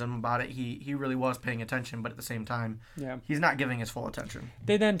questions him about it, he really was paying attention, but at the same time, he's not giving his full attention.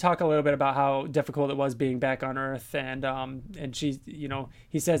 They then talk a little bit about how difficult it was being back on Earth, and she,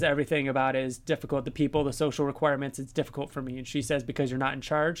 he says everything about it is difficult. The people, the social requirements, it's difficult for me. And she says, because you're not in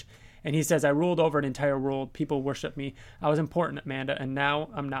charge. And he says, I ruled over an entire world. People worship me. I was important, Amanda, and now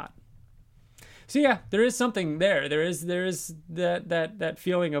I'm not. So yeah, there is something there. There is that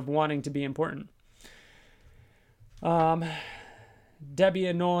feeling of wanting to be important. Debbie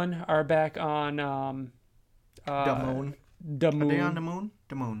and Nolan are back on the moon. The moon. Are they on the moon?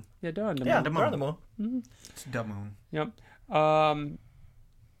 The moon. Yeah, they're on the moon. Yeah, they're on the moon. Mm-hmm. It's the moon. Yep.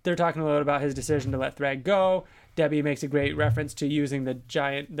 They're talking a little about his decision to let Thrag go. Debbie makes a great reference to using the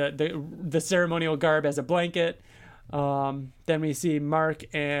giant, the ceremonial garb as a blanket. Then we see Mark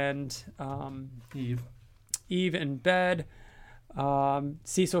and Eve in bed.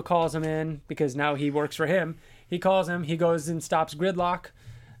 Cecil calls him in because now he works for him. He calls him. He goes and stops Gridlock.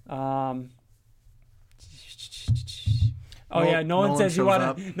 Nolan says you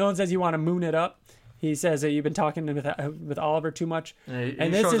want to moon it up. He says that you've been talking with Oliver too much.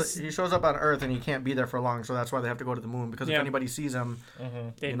 He shows up on Earth and he can't be there for long, so that's why they have to go to the moon. Because if anybody sees him,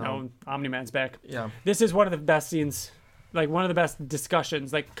 they know Omni-Man's back. Yeah, this is one of the best scenes. Like one of the best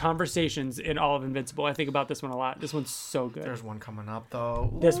discussions, like conversations in all of Invincible. I think about this one a lot. This one's so good. There's one coming up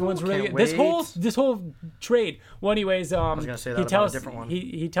though. This one's really good. This whole trade. Well, anyways, I was gonna say that about a different one.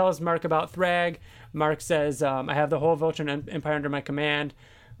 He tells Mark about Thrag. Mark says, "I have the whole Vulture Empire under my command.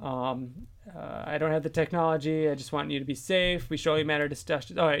 I don't have the technology. I just want you to be safe. We surely matter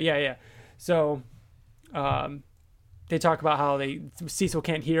discussion." Oh yeah. So, they talk about how Cecil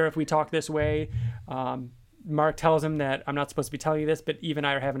can't hear if we talk this way. Mark tells him that I'm not supposed to be telling you this, but Eve and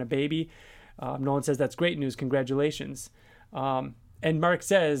I are having a baby. Nolan says, that's great news. Congratulations. And Mark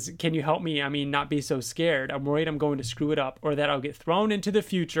says, can you help me? I mean, not be so scared. I'm worried I'm going to screw it up or that I'll get thrown into the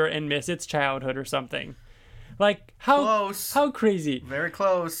future and miss its childhood or something. Like, how crazy. Very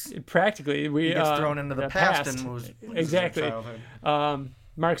close. Practically. He gets thrown into the past and loses exactly. his childhood.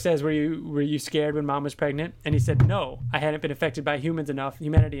 Mark says, were you scared when Mom was pregnant? And he said, no, I hadn't been affected by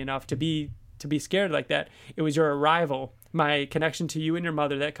humanity enough to be scared like that. It was your arrival, my connection to you and your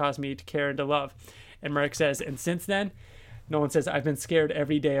mother, that caused me to care and to love. And Mark says, and since then, Nolan says, I've been scared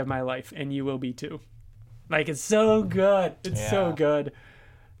every day of my life, and you will be too. Like, it's so good. It's so good.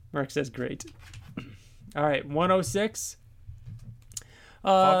 Mark says, great. All right, 106.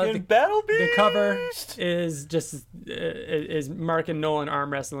 Fucking Battle Beast. The cover is just is Mark and Nolan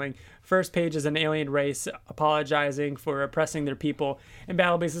arm wrestling. First page is an alien race apologizing for oppressing their people, and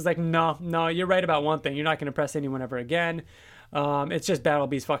Battle Beast is like, no, you're right about one thing. You're not going to oppress anyone ever again. It's just Battle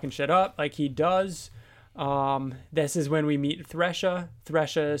Beast fucking shit up like he does. This is when we meet Thresha.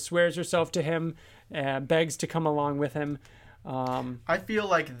 Thresha swears herself to him, begs to come along with him. I feel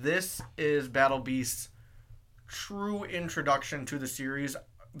like this is Battle Beast's true introduction to the series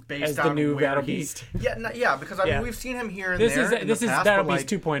based As the on new where Battle he, Beast. Yeah, because I Yeah. mean we've seen him here and This there. is Battle Beast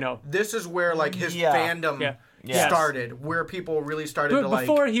 2.0. This is where like his Yeah. fandom Yeah. Yes. started, where people really started But to like.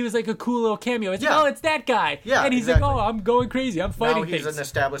 before he was like a cool little cameo. It's like, Yeah. oh, it's that guy. Yeah, and he's exactly. like, oh, I'm going crazy. I'm now fighting he's things. an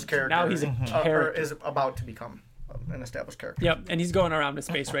established character. Now he's a or character. is about to become an established character. Yep, and he's going around a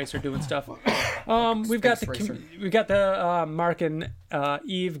space racer doing stuff. We've got Space racer. the Mark and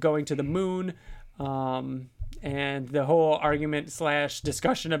Eve going to the moon, and the whole argument /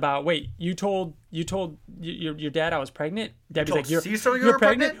 discussion about wait, you told your dad I was pregnant. Debbie's told like, you're Cecil you were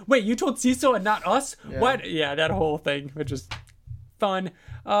pregnant? Wait, you told Cecil and not us? Yeah. What? Yeah, that whole thing, which is fun.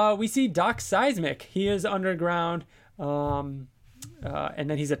 We see Doc Seismic. He is underground. And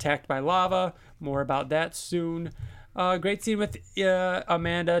then he's attacked by lava. More about that soon. Great scene with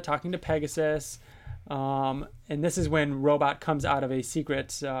Amanda talking to Pegasus. And this is when Robot comes out of a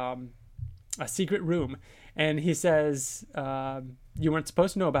secret room. And he says, you weren't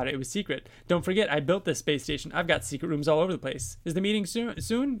supposed to know about it. It was secret. Don't forget, I built this space station. I've got secret rooms all over the place. Is the meeting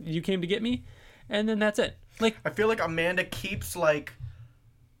soon? You came to get me? And then that's it. Like, I feel like Amanda keeps like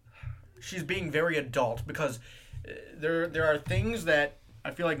she's being very adult because there are things that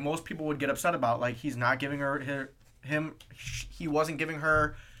I feel like most people would get upset about. Like he's not giving he wasn't giving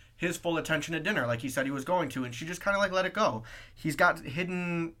her his full attention at dinner like he said he was going to, and she just kind of like let it go. He's got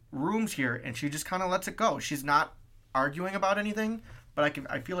hidden rooms here, and she just kind of lets it go. She's not arguing about anything, but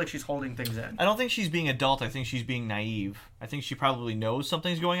I feel like she's holding things in. I don't think she's being adult. I think she's being naive. I think she probably knows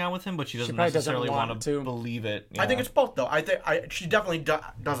something's going on with him, but she doesn't probably doesn't necessarily want want to. to believe it. I think it's both though. I think she definitely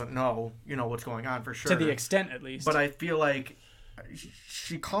doesn't know what's going on for sure. to the extent, at least. But I feel like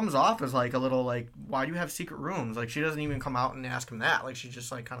she comes off as like a little like, why do you have secret rooms? Like she doesn't even come out and ask him that. Like she's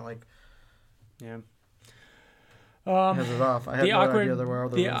just like kind of like, yeah. has it off. I had no idea there were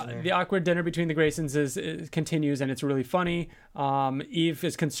other rooms in there. The awkward dinner between the Graysons is continues, and it's really funny. Eve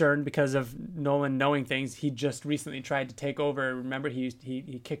is concerned because of Nolan knowing things. He just recently tried to take over. Remember,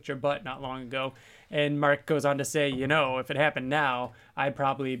 he kicked your butt not long ago. And Mark goes on to say, if it happened now, I'd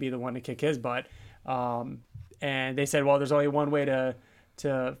probably be the one to kick his butt. And they said, well, there's only one way to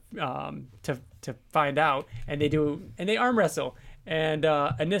find out, and they arm wrestle. And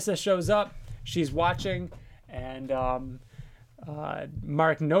Anissa shows up. She's watching, and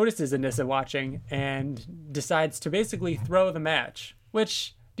Mark notices Anissa watching and decides to basically throw the match.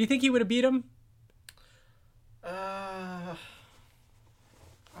 Which, do you think he would have beat him? I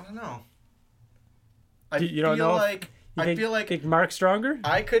don't know. You don't know? I feel like think Mark's stronger?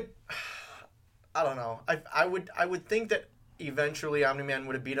 I could. I don't know. I would think that eventually Omni-Man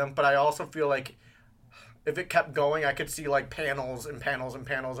would have beat him, but I also feel like if it kept going, I could see like panels and panels and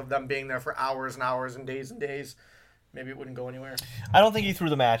panels of them being there for hours and hours and days. Maybe it wouldn't go anywhere. I don't think he threw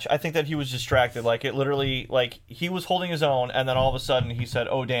the match. I think that he was distracted. Like it literally, like he was holding his own, and then all of a sudden he said,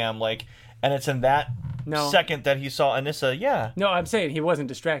 "Oh damn!" Like, and it's in that second that he saw Anissa. Yeah. No, I'm saying he wasn't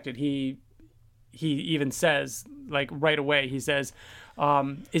distracted. He even says, like right away, he says,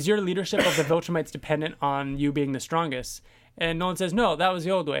 "Is your leadership of the Viltrumites dependent on you being the strongest?" And Nolan says, "No, that was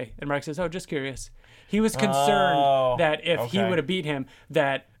the old way." And Mark says, "Oh, just curious." He was concerned that if he would have beat him,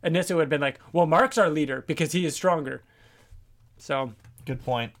 that Anissa would have been like, well, Mark's our leader because he is stronger. So, good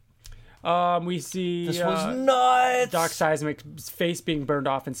point. We see This was nuts. Doc Seismic's face being burned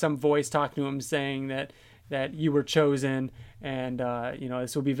off and some voice talking to him saying that you were chosen and,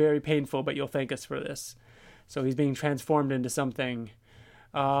 this will be very painful, but you'll thank us for this. So he's being transformed into something.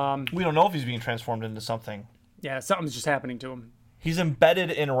 We don't know if he's being transformed into something. Yeah, something's just happening to him. He's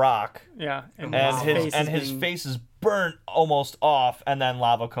embedded in rock. Yeah, and his face is burnt almost off, and then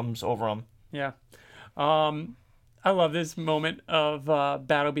lava comes over him. Yeah, I love this moment of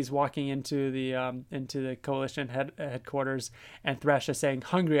Battle Beast walking into the Coalition headquarters, and Thresha saying,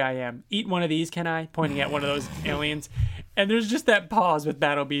 "Hungry I am. Eat one of these, can I?" Pointing at one of those aliens, and there's just that pause with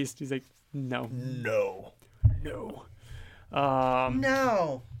Battle Beast. He's like, "No, no."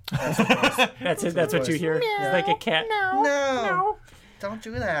 No. That's it. That's what you hear. It's like a cat. No. Don't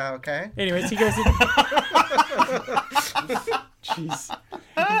do that, okay? Anyways, he goes in. Jeez.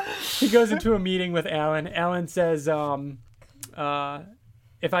 He goes into a meeting with Alan. Alan says,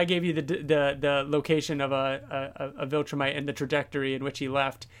 if I gave you the location of a Viltrumite and the trajectory in which he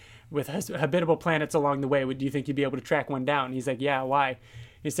left with habitable planets along the way, do you think you'd be able to track one down? And he's like, yeah, why?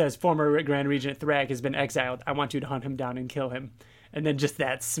 He says, former Grand Regent Thrag has been exiled. I want you to hunt him down and kill him. And then just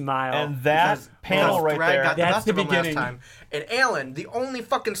that smile. And that panel right Thrag there. got the That's best the of him beginning. last time. And Alan, the only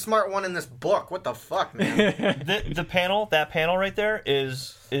fucking smart one in this book. What the fuck, man? That panel right there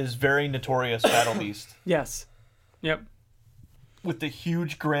is very notorious Battle Beast. Yes. Yep. With the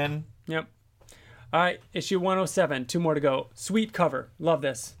huge grin. Yep. All right, issue 107. 2 more to go. Sweet cover. Love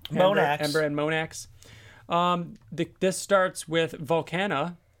this. Monax. Ember and Monax. This starts with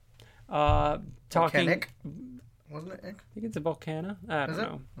Volcana talking. Volcanic? Wasn't it? I think it's a Volcana. I don't Is it?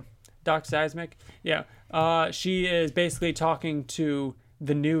 know. Doc Seismic. Yeah. She is basically talking to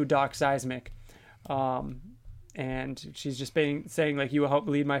the new Doc Seismic. And she's just saying, like, you will help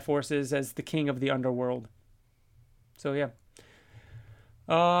lead my forces as the king of the underworld. So, yeah.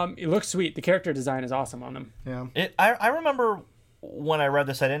 It looks sweet. The character design is awesome on them. Yeah. I remember when I read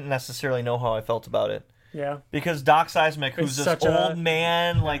this, I didn't necessarily know how I felt about it. Yeah. Because Doc Seismic, who's It's this such old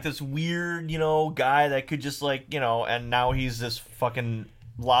man, like this weird, guy that could just and now he's this fucking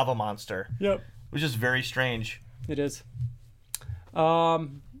lava monster. Yep. Which is very strange. It is.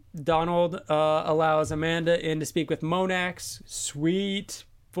 Donald allows Amanda in to speak with Monax. Sweet.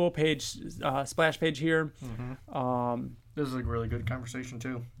 Full page, splash page here. Mm-hmm. This is a really good conversation,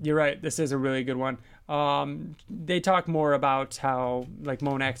 too. You're right. This is a really good one. They talk more about how, like,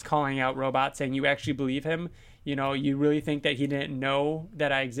 Monax calling out Robot, saying, you actually believe him? You really think that he didn't know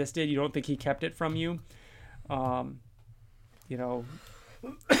that I existed? You don't think he kept it from you? The things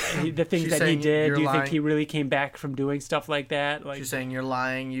She's that he saying did, you're do you think lying. he really came back from doing stuff like that? Like, She's saying you're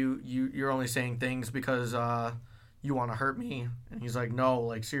lying. You're only saying things because you want to hurt me. And he's like, no,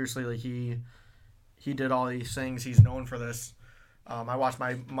 like, seriously, like, he did all these things. He's known for this. I watched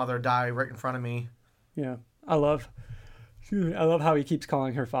my mother die right in front of me. yeah. I love how he keeps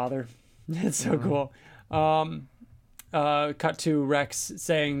calling her father. It's so cool. Cut to Rex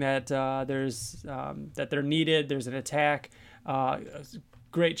saying that that they're needed. There's an attack.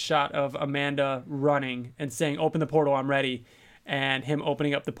 Great shot of Amanda running and saying, open the portal, I'm ready. And him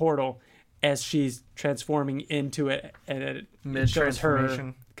opening up the portal as she's transforming into it. And it shows her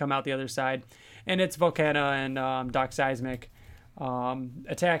Mid-transformation. come out the other side. And it's Volcana and Doc Seismic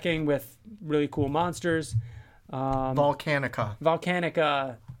attacking with really cool monsters.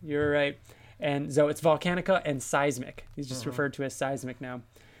 Volcanica. You're right. And so it's Volcanica and Seismic. He's just referred to as Seismic now.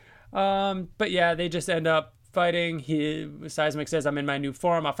 But yeah, they just end up fighting. Seismic says, I'm in my new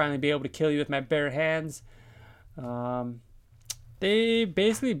form. I'll finally be able to kill you with my bare hands. They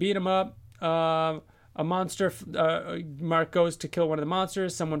basically beat him up. A monster, Mark goes to kill one of the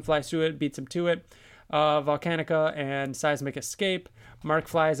monsters. Someone flies through it, beats him to it. Volcanica and Seismic escape. Mark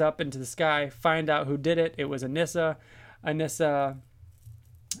flies up into the sky, find out who did it. It was Anissa.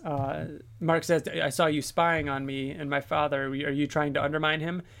 Mark says, I saw you spying on me and my father. Are you trying to undermine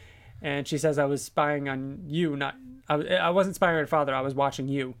him? And she says, I was spying on you. I wasn't spying on her father. I was watching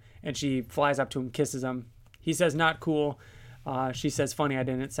you. And she flies up to him, kisses him. He says, not cool. She says, funny, I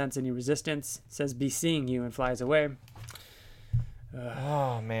didn't sense any resistance. Says, be seeing you, and flies away.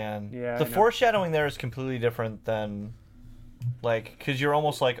 Oh, man. Yeah, The I know. foreshadowing there is completely different than, because you're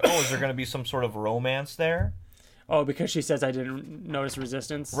almost like, oh, is there going to be some sort of romance there? Oh, because she says I didn't notice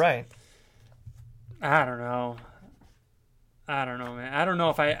resistance? Right. I don't know, man. I don't know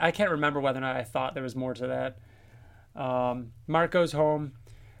if I can't remember whether or not I thought there was more to that. Mark goes home.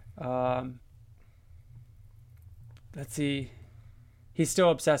 Let's see. He's still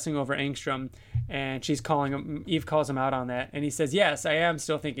obsessing over Angstrom, and she's calling him. Eve calls him out on that, and he says, "Yes, I am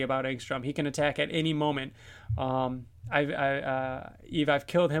still thinking about Angstrom. He can attack at any moment. Eve, I've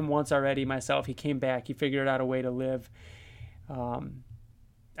killed him once already myself. He came back. He figured out a way to live.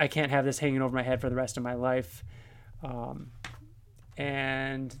 I can't have this hanging over my head for the rest of my life."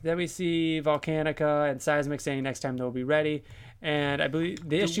 And then we see Volcanica and Seismic saying next time they'll be ready. And I believe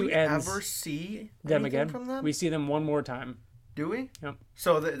the issue ends. Do we ever see them anything again? from them? We see them one more time. Do we? Yep.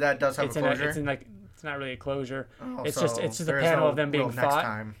 So that does have It's a in closure? it's not really a closure. Oh, it's so just a there is panel no of them real being next fought.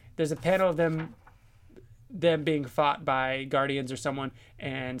 time. There's a panel of them being fought by Guardians or someone,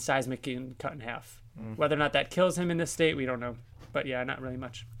 and Seismic getting cut in half. Whether or not that kills him in this state, we don't know. But yeah, not really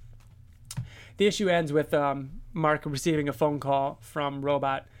much. The issue ends with Mark receiving a phone call from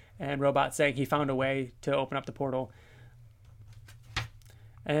Robot, and Robot saying he found a way to open up the portal.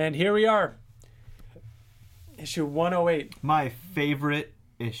 And here we are. Issue 108. My favorite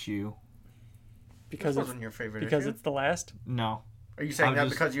issue. Because This wasn't your favorite because issue? it's the last. No. Are you saying I'm that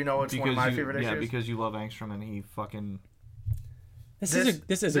just- because you know it's one of my favorite issues? Yeah, because you love Angstrom and he fucking... This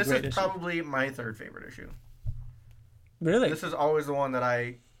is a great issue. Probably my third favorite issue. Really? This is always the one that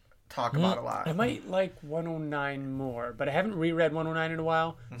I talk about a lot. I might like 109 more, but I haven't reread 109 in a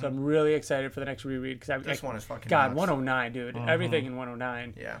while, so I'm really excited for the next reread because This one is fucking God, nuts. 109, dude, everything in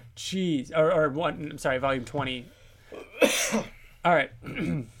 109. Yeah. Jeez, I'm sorry, volume 20. All right,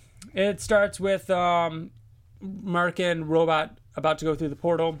 it starts with Mark and Robot about to go through the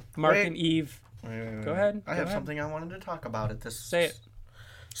portal. Mark Wait. and Eve. Go ahead. I have something I wanted to talk about at this. Say it.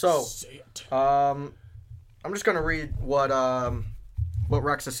 So, Say it. I'm just gonna read what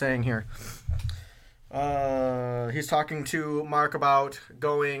Rex is saying here. He's talking to Mark about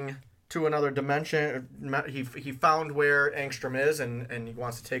going to another dimension. He found where Angstrom is, and he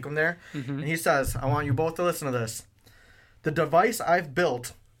wants to take him there. And he says, "I want you both to listen to this. The device I've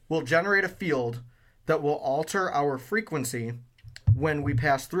built will generate a field that will alter our frequency when we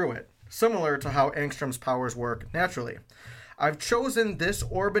pass through it, similar to how Angstrom's powers work naturally. I've chosen this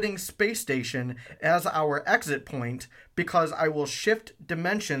orbiting space station as our exit point because we will shift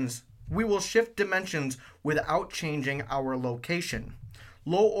dimensions without changing our location.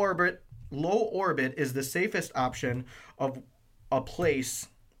 Low orbit is the safest option of a place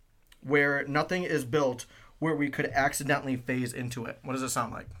where nothing is built where we could accidentally phase into it." What does it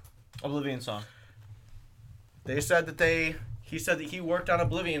sound like? Oblivion Song. He said that he worked on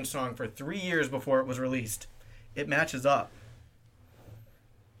Oblivion Song for 3 years before it was released. It matches up.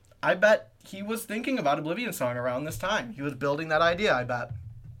 I bet he was thinking about Oblivion Song around this time. He was building that idea, I bet.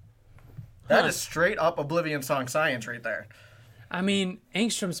 That is straight up Oblivion Song science right there. I mean,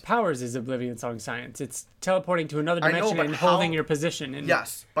 Angstrom's powers is Oblivion Song science. It's teleporting to another I know, dimension but and how- holding your position. And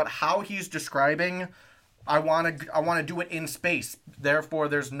Yes, but how he's describing, I want to do it in space. Therefore,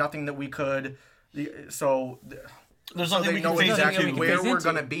 there's nothing that we could. So There's so nothing they we know can phase exactly into. where phase we're into.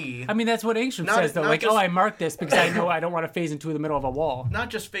 going to be. I mean, that's what Angstrom Not- says, though. not Like, just- I marked this because I know I don't want to phase into the middle of a wall. Not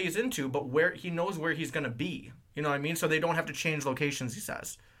just phase into, but where he knows where he's going to be. You know what I mean? So they don't have to change locations, he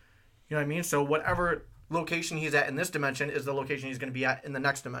says. You know what I mean? So whatever location he's at in this dimension is the location he's going to be at in the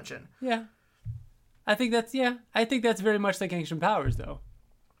next dimension. Yeah. I think that's very much like Angstrom powers, though.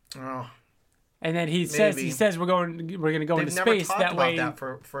 Oh, And then he Maybe. says we're going to go into they've never space talked that about way that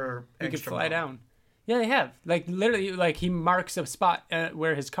for we could Angstrom, fly though. down. Yeah, they have. Like literally, like he marks a spot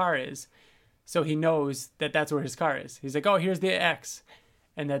where his car is, so he knows that that's where his car is. He's like, oh, here's the X,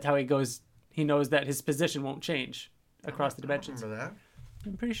 and that's how he goes. He knows that his position won't change across the dimensions. Remember that?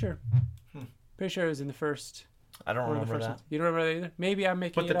 I'm pretty sure. Pretty sure it was in the first. I don't One of the remember first that. ones. You don't remember that either? Maybe I'm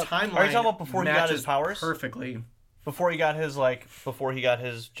making But the it up. timeline Are you talking about before he got his matches powers? perfectly. Before he got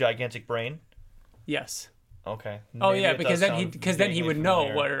his gigantic brain. Yes. Okay. Oh Maybe yeah, it because does then he sound would vaguely know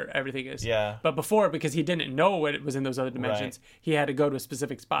familiar. where everything is. Yeah. But before, because he didn't know what it was in those other dimensions, he had to go to a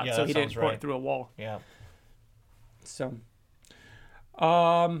specific spot, Yeah, so that he didn't sounds port right. through a wall. Yeah. So,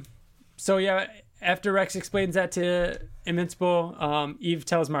 so yeah, after Rex explains that to Invincible, Eve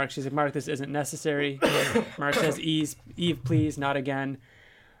tells Mark, she's like, Mark, this isn't necessary. Mark says, Eve, please, not again.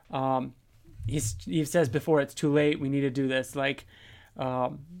 Eve says, before it's too late, we need to do this. Like,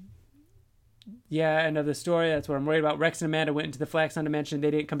 yeah, end of the story. That's what I'm worried about. Rex and Amanda went into the Flaxon dimension.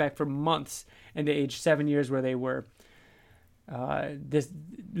 They didn't come back for months, and they aged 7 years where they were.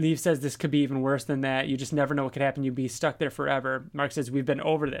 Eve says this could be even worse than that. You just never know what could happen. You'd be stuck there forever. Mark says, we've been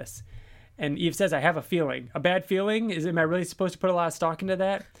over this. And Eve says, I have a feeling. A bad feeling? Am I really supposed to put a lot of stock into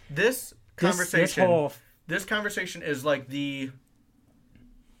that? This conversation, whole... this conversation is like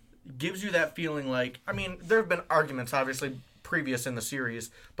gives you that feeling like, I mean, there have been arguments, obviously, previous in the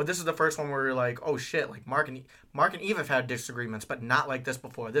series, but this is the first one where you're like, oh shit, like Mark and Eve have had disagreements, but not like this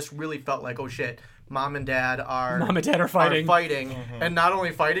before. This really felt like, oh shit, mom and dad are fighting, and not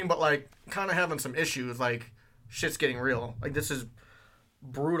only fighting, but like kind of having some issues, like shit's getting real. Like this is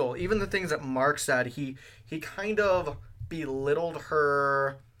brutal. Even the things that Mark said, he kind of belittled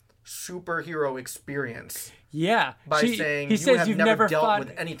her superhero experience. Yeah. By saying, he you says have you've never dealt fought...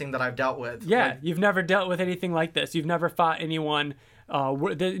 with anything that I've dealt with. Yeah, Like, you've never dealt with anything like this. You've never fought anyone,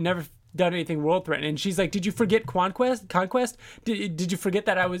 never done anything world-threatening. And she's like, did you forget Conquest? Did you forget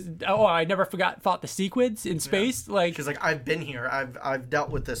that I never fought the Sequids in space? Yeah. Like, she's like, I've been here. I've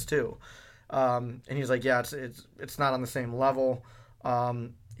dealt with this too. And he's like, yeah, it's not on the same level.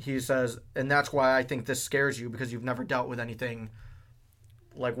 He says, and that's why I think this scares you, because you've never dealt with anything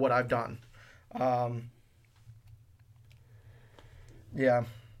like what I've done. Yeah.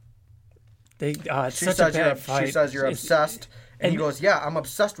 it's She such says a bad fight. She says you're obsessed. And he and- goes, yeah, I'm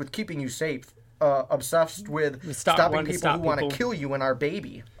obsessed with keeping you safe. Obsessed with stopping people who want to kill you and our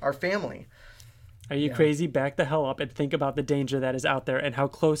baby, our family. Are you crazy? Back the hell up and think about the danger that is out there and how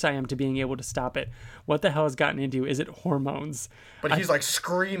close I am to being able to stop it. What the hell has gotten into you? Is it hormones? But he's like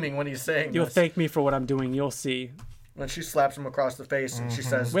screaming when he's saying You'll this. thank me for what I'm doing. You'll see. When she slaps him across the face and she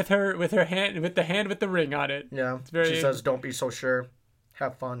says, With her hand, with the hand with the ring on it. yeah, very- she says, don't be so sure.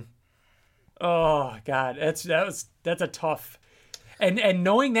 Have fun. Oh God, that's a tough. And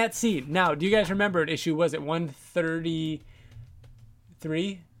knowing that scene now, do you guys remember issue? Was it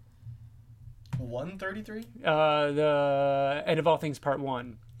 133? 133? The End of All Things Part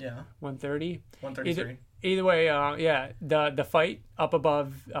 1. Yeah. 130. 133. Either way, yeah, the fight up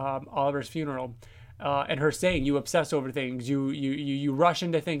above Oliver's funeral, and her saying, "You obsess over things. You rush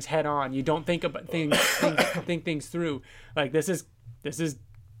into things head on. You don't think about things, think things through. Like this is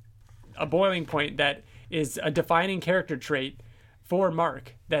a boiling point that is a defining character trait for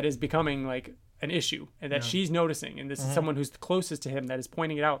Mark that is becoming like an issue, and that she's noticing. And this is someone who's closest to him that is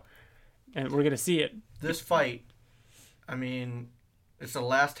pointing it out, and we're gonna see it. This fight, I mean, it's the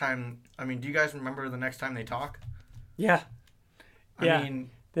last time. I mean, do you guys remember the next time they talk? Yeah, I mean,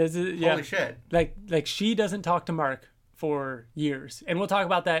 holy shit. Like she doesn't talk to Mark for years, and we'll talk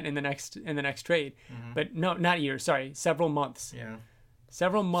about that in the next trade. But no, not years. Sorry, several months. Yeah.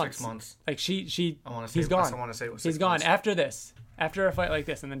 Several months. 6 months. Like she I want to say. he's gone. I want to say it was. He's 6 gone months. after this, after a fight like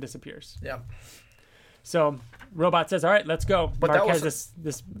this, and then disappears. Yeah. So Robot says, "All right, let's go." But Mark that was has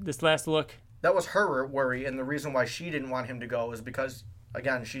this last look. That was her worry, and the reason why she didn't want him to go is because,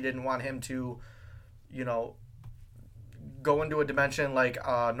 again, she didn't want him to, go into a dimension like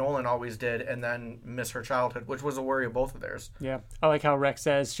Nolan always did and then miss her childhood, which was a worry of both of theirs. Yeah, I like how Rex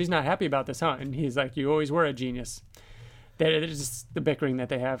says she's not happy about this, huh? And he's like, "You always were a genius." It's just the bickering that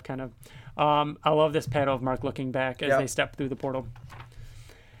they have, kind of. I love this panel of Mark looking back as they step through the portal,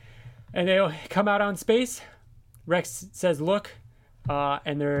 and they come out on space. Rex says, "Look."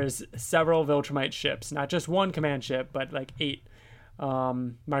 And there's several Viltrumite ships, not just one command ship, but like 8.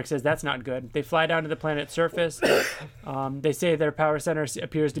 Mark says that's not good. They fly down to the planet's surface. They say their power center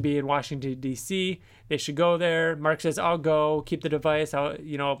appears to be in Washington, D.C. They should go there. Mark says, "I'll go. Keep the device. I'll,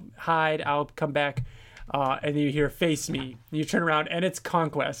 hide. I'll come back." And then you hear "Face me." You turn around, and it's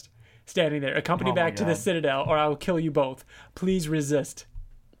Conquest standing there. "Accompany back to the Citadel, or I will kill you both. Please resist."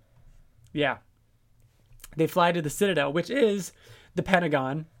 Yeah. They fly to the Citadel, which is the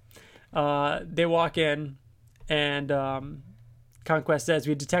Pentagon. They walk in, and Conquest says,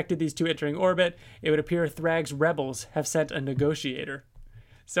 "We detected these 2 entering orbit. It would appear Thrag's rebels have sent a negotiator."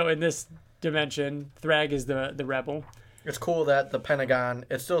 So in this dimension, Thrag is the rebel. It's cool that the Pentagon,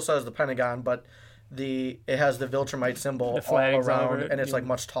 it still says the Pentagon, but it has the Viltrumite symbol The flags all all around, over it, and it's like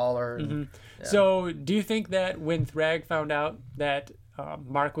much taller. And, So do you think that when Thrag found out that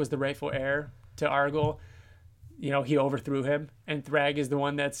Mark was the rightful heir to Argol, he overthrew him, and Thrag is the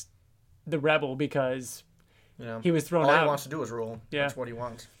one that's the rebel because he was thrown all out. he wants to do is rule. Yeah. That's what he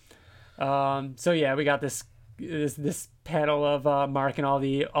wants. So yeah, we got this panel of Mark and all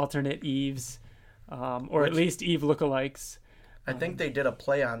the alternate Eves, or at least Eve lookalikes. I think they did a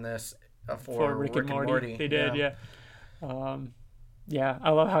play on this for Rick and Morty. They did, yeah. Yeah, I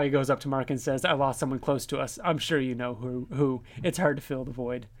love how he goes up to Mark and says, "I lost someone close to us. I'm sure you know who. It's hard to fill the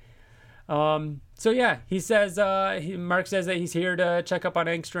void." So yeah, he says, Mark says that he's here to check up on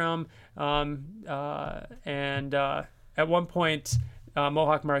Angstrom. And at one point,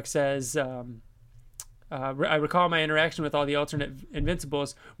 Mohawk Mark says, I recall my interaction with all the alternate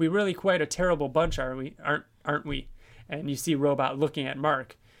Invincibles. We really quite a terrible bunch, aren't we? And you see Robot looking at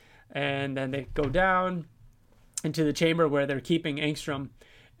Mark, and then they go down into the chamber where they're keeping Angstrom.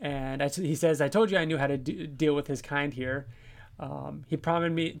 And he says, "I told you I knew how to deal with his kind here." He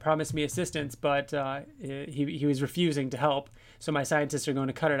promised me assistance, but he was refusing to help. So my scientists are going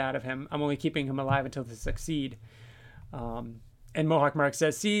to cut it out of him. I'm only keeping him alive until they succeed. And Mohawk Mark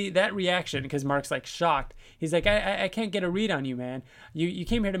says, "See that reaction?" Because Mark's like shocked. He's like, I can't get a read on you, man. You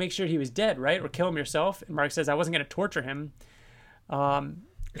came here to make sure he was dead, right? Or kill him yourself?" And Mark says, "I wasn't going to torture him."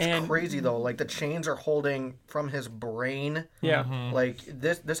 It's crazy though. Like the chains are holding from his brain. Yeah. Like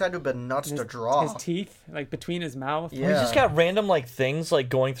this had to have been nuts to draw. His teeth, like between his mouth. Yeah. He's just got random like things like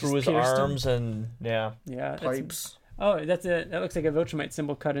going through Just his pierced him. arms and yeah. Yeah. Pipes. That looks like a Viltrumite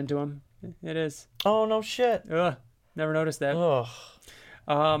symbol cut into him. It is. Oh no shit. Ugh. Never noticed that. Ugh.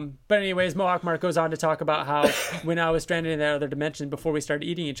 But anyways, Mohawk Mark goes on to talk about how when I was stranded in that other dimension before we started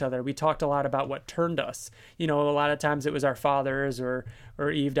eating each other, we talked a lot about what turned us. A lot of times it was our fathers or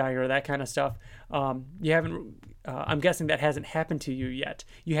Eve dying or that kind of stuff. You haven't. I'm guessing that hasn't happened to you yet.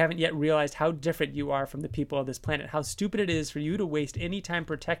 You haven't yet realized how different you are from the people of this planet. How stupid it is for you to waste any time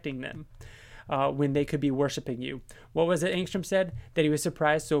protecting them. when they could be worshiping you. What was it Angstrom said? That he was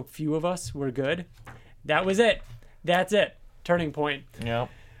surprised so few of us were good. That was it. That's it. Turning point. Yeah.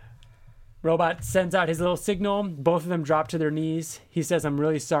 Robot sends out his little signal. Both of them drop to their knees. He says, I'm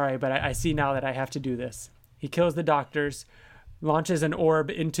really sorry, but I see now that I have to do this. He kills the doctors, launches an orb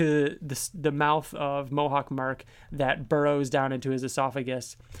into the mouth of Mohawk Mark that burrows down into his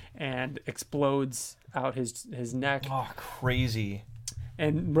esophagus and explodes out his neck. Oh, crazy.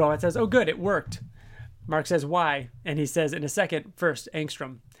 And Robot says, oh, good, it worked. Mark says, why? And he says, in a second, first,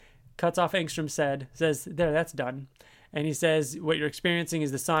 Angstrom. Cuts off Angstrom's head, says, there, that's done. And he says, what you're experiencing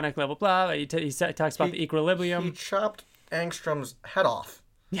is the sonic level, blah. He talks about the equilibrium. He chopped Angstrom's head off.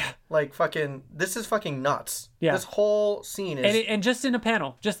 Yeah. Like, fucking, this is fucking nuts. Yeah. This whole scene is... And just in a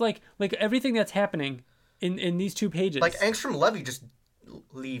panel, just like everything that's happening in these 2 pages. Like, Angstrom Levy just...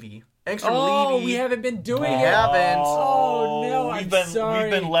 Levy. Angstrom Oh, Levy. we haven't been doing it. haven't. Oh, no, I'm sorry.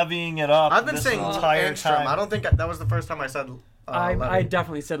 We've been levying it up. I've been this saying entire Angstrom. time. I don't think that was the first time I said I Levy.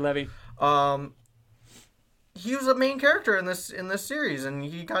 definitely said Levy. He was a main character in this series, and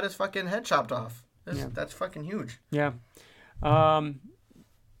he got his fucking head chopped off. That's fucking huge. Yeah.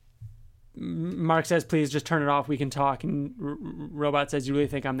 Mark says, please just turn it off. We can talk. And Robot says, you really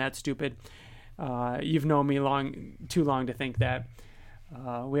think I'm that stupid? You've known me too long to think that.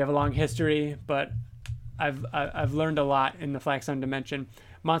 We have a long history, but I've learned a lot in the Flaxstone dimension.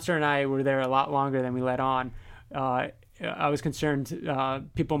 Monster and I were there a lot longer than we let on. I was concerned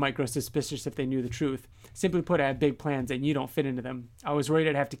people might grow suspicious if they knew the truth. Simply put, I have big plans and you don't fit into them. I was worried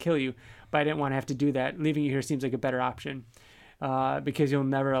I'd have to kill you, but I didn't want to have to do that. Leaving you here seems like a better option because you'll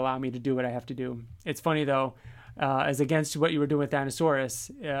never allow me to do what I have to do. It's funny, though, as against what you were doing with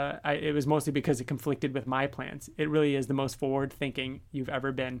Dinosaurus, it was mostly because it conflicted with my plans. It really is the most forward-thinking you've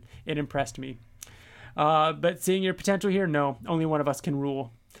ever been. It impressed me. But seeing your potential here, no, only one of us can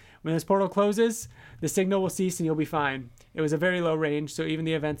rule. When this portal closes, the signal will cease and you'll be fine. It was a very low range, so even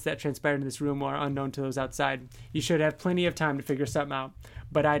the events that transpired in this room are unknown to those outside. You should have plenty of time to figure something out.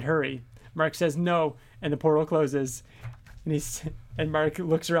 But I'd hurry. Mark says no, and the portal closes. And Mark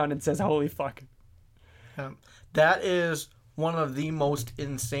looks around and says, holy fuck. That is one of the most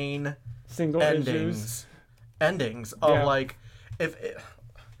insane Single issues. Endings of like, if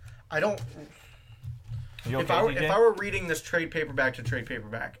I were reading this trade paperback to trade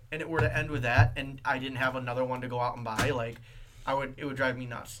paperback and it were to end with that and I didn't have another one to go out and buy, like it would drive me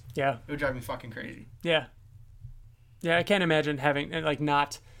nuts. Yeah. It would drive me fucking crazy. Yeah. Yeah, I can't imagine having like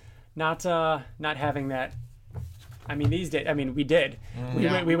not having that. I mean, these days, we did.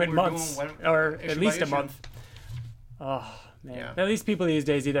 We went months or at least a month. Oh, man. Yeah. At least people these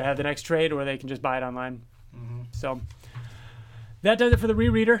days either have the next trade or they can just buy it online. Mm-hmm. So that does it for the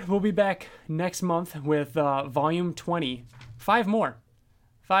rereader. We'll be back next month with volume 20. 5 more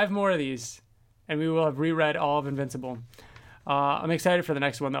of these, and we will have reread all of Invincible. I'm excited for the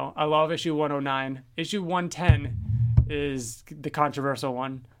next one, though. I love issue 109. Issue 110 is the controversial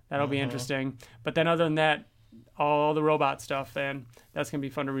one. That'll be interesting. But then other than that, all the robot stuff, and that's going to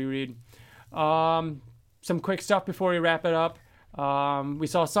be fun to reread. Some quick stuff before we wrap it up. We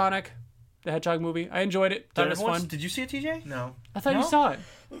saw Sonic the Hedgehog movie. I enjoyed it. Thought it was fun. Did you see it, TJ? No. I thought you saw it.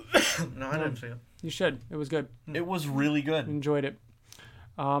 No, I didn't see it. You should. It was good. It was really good. Enjoyed it.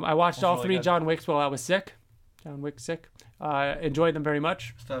 I watched all really 3 good. John Wicks while I was sick. John Wick sick. Enjoyed them very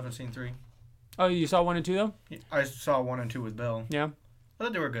much. Still haven't seen 3. Oh, you saw 1 and 2 though? I saw 1 and 2 with Bill. Yeah. I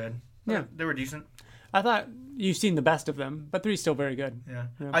thought they were good. Yeah. They were decent. I thought you've seen the best of them, but 3 is still very good. Yeah.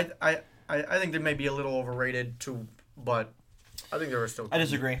 I think they may be a little overrated too, but I think they were still good. I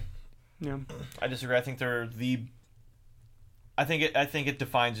disagree. Yeah. I disagree. I think they're the. I think it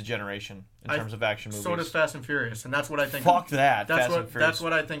defines a generation in terms of action movies. So does Fast and Furious, and that's what I think. Fuck that. That's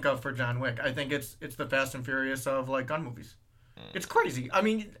what I think of for John Wick. I think it's the Fast and Furious of like gun movies. It's crazy. I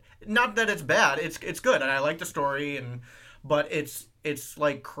mean, not that it's bad. It's good, and I like the story, but it's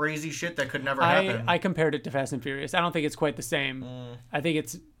like crazy shit that could never happen. I compared it to Fast and Furious. I don't think it's quite the same. I think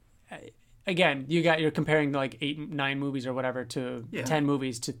it's again, you're comparing like 8, 9 movies or whatever to 10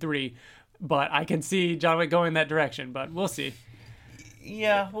 movies to 3, but I can see John Wick going that direction. But we'll see.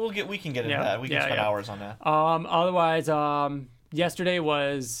 Yeah, we can get into that. We can spend hours on that. Otherwise, yesterday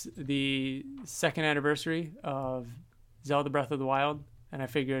was the 2nd anniversary of Zelda Breath of the Wild, and I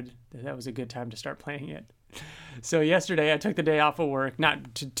figured that was a good time to start playing it. So yesterday I took the day off of work,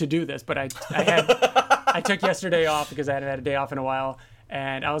 not to do this, but I took yesterday off because I hadn't had a day off in a while,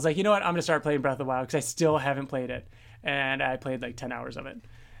 and I was like, you know what, I'm gonna start playing Breath of the Wild because I still haven't played it, and I played like 10 hours of it,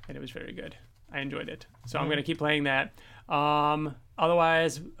 and it was very good. I enjoyed it, so I'm gonna keep playing that.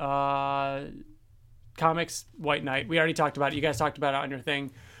 Otherwise, comics, White Knight. We already talked about it. You guys talked about it on your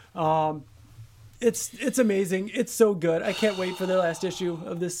thing. It's amazing. It's so good. I can't wait for the last issue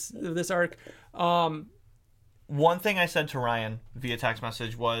of this arc. One thing I said to Ryan via text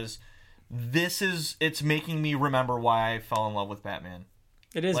message was, it's making me remember why I fell in love with Batman.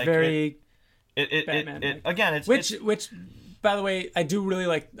 It is Like, very Batman. Again, it's which, by the way, I do really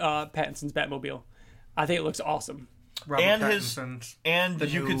like Pattinson's Batmobile. I think it looks awesome. Robert and Pattinson's and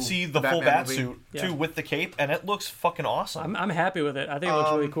you new could see the Batman full bat movie. suit Yeah. too with the cape, and it looks fucking awesome. I'm happy with it. I think it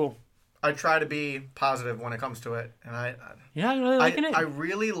looks really cool. I try to be positive when it comes to it, and I'm really liking it. I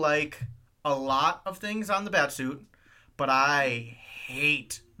really like a lot of things on the Batsuit, but I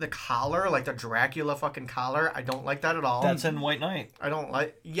hate the collar, like the Dracula fucking collar. I don't like that at all. That's in White Knight. I don't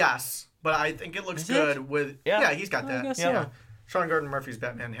like. Yes, but I think it looks Is it? good with. Yeah. Yeah, he's got I that. guess yeah. so. Sean Gordon Murphy's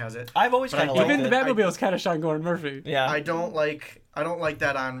Batman has it. I've always But kind of I liked Even it. the Batmobile is kind of Sean Gordon Murphy. Yeah. I don't like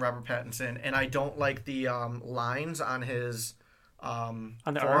that on Robert Pattinson, and I don't like the lines on his On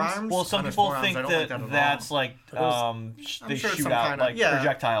the forearms. arms? Well, some On his people forearms, think I don't that like that at all. that's like I'm they sure it's shoot some out kinda- like yeah,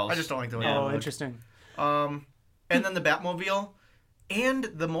 projectiles. I just don't like the way Oh, they look. interesting. And then the Batmobile and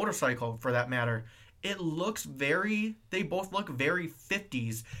the motorcycle, for that matter, they both look very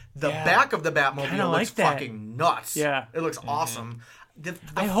 50s. The Yeah. back of the Kinda Batmobile looks like that. fucking nuts. Yeah. It looks awesome. The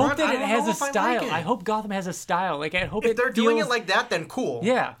I hope front, that I it don't has know a if I like style. it. I hope Gotham has a style. Like I hope If they're doing it feels- like that, then cool.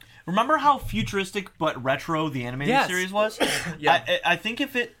 Yeah. Remember how futuristic but retro the animated Yes. series was? Yeah. I think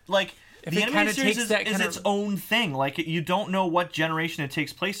if it like If the it kinda animated series takes is, that kind its of- own thing. Like you don't know what generation it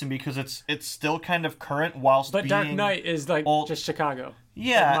takes place in because it's still kind of current whilst But being Dark Knight is like old. just Chicago.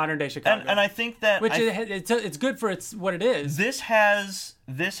 Yeah, Like modern day Chicago. And I think that Which it's good for what it is. this has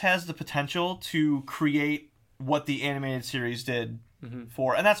the potential to create what the animated series did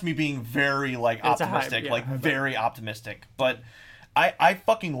for, and that's me being very like It's a hype, optimistic, yeah, like hype. very optimistic. But I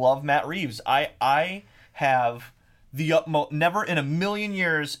fucking love Matt Reeves. I have the utmost. Never in a million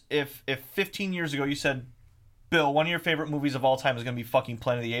years, if 15 years ago you said, Bill, one of your favorite movies of all time is going to be fucking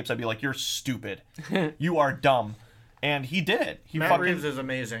Planet of the Apes, I'd be like, you're stupid. You are dumb. And he did it. Matt Reeves is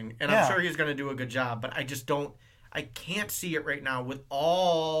amazing, and Yeah. I'm sure he's going to do a good job, but I can't see it right now with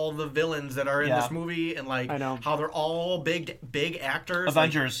all the villains that are in Yeah. this movie and like I know. how they're all big actors.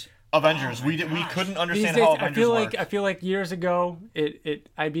 Avengers. We couldn't These understand These how days, Avengers worked. I feel like years ago,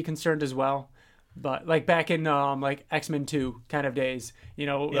 I'd be concerned as well. But like back in like X-Men 2 kind of days,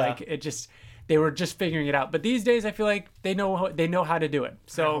 like they were just figuring it out. But these days, I feel like they know how to do it.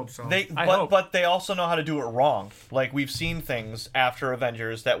 So, I hope so. I hope. But they also know how to do it wrong. Like we've seen things after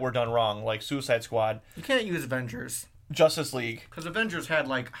Avengers that were done wrong, like Suicide Squad, You can't use Avengers Justice League. because Avengers had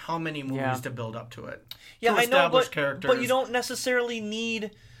like how many movies Yeah. to build up to it? Yeah, to I know, establish but characters. you don't necessarily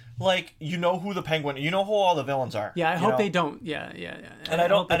need like who the Penguin, who all the villains are. yeah, I you hope know? they don't. Yeah. And I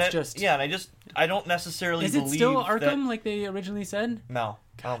don't. hope And it's I don't necessarily. Is it believe still that- Arkham like they originally said? No,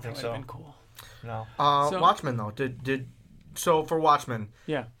 I don't think That so. would have been cool. No. So- Watchmen though, so for Watchmen,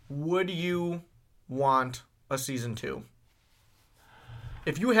 Yeah. would you want a season 2?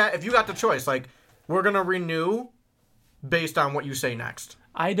 If you got the choice, like we're gonna renew based on what you say next.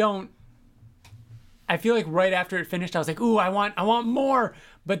 I feel like right after it finished, I was like, "Ooh, I want more."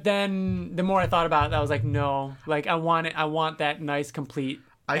 But then the more I thought about it, I was like, "No, like I want that nice complete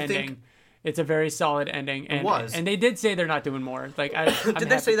ending." think it's a very solid ending, and was. and they did say they're not doing more. Like, Did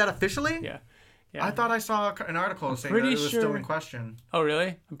they say that officially? Yeah. I thought I saw an article saying that pretty it was still sure- in question. Oh,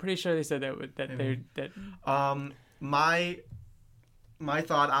 really? I'm pretty sure they said that. My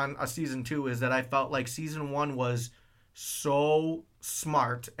thought on a season 2 is that I felt like season 1 was so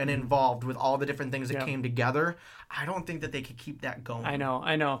smart and involved with all the different things that Yeah. came together. I don't think that they could keep that going. I know.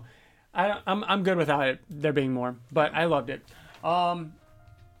 I'm good without it there being more, but I loved it.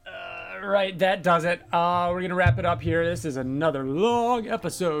 Right, that does it. We're gonna wrap it up here. This is another long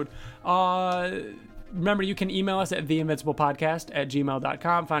episode. Remember, you can email us at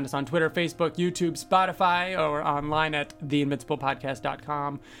theinvinciblepodcast@gmail.com. Find us on Twitter, Facebook, YouTube, Spotify, or online at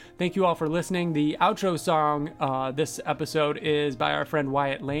theinvinciblepodcast.com. Thank you all for listening. The outro song this episode is by our friend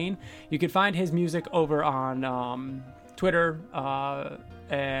Wyatt Lane. You can find his music over on Twitter and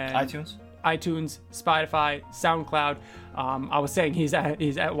iTunes, Spotify, SoundCloud. I was saying he's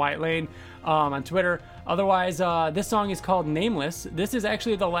at Wyatt Lane on Twitter. Otherwise, this song is called Nameless. This is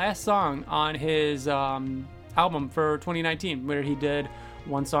actually the last song on his album for 2019, where he did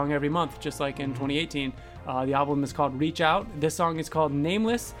one song every month, just like in 2018. The album is called Reach Out. This song is called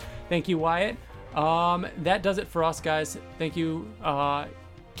Nameless. Thank you, Wyatt. That does it for us, guys. Thank you.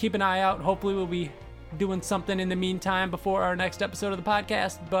 Keep an eye out. Hopefully we'll be doing something in the meantime before our next episode of the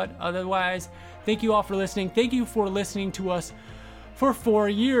podcast. But otherwise, thank you all for listening. Thank you for listening to us for 4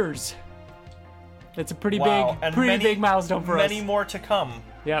 years. It's a pretty Wow. big, big milestone for us. Many more to come.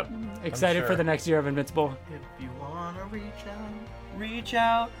 Yep. Excited sure. for the next year of Invincible. If you wanna reach out. Reach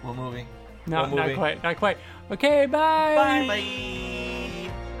out. What movie? No, What movie? not quite. Okay, bye. Bye.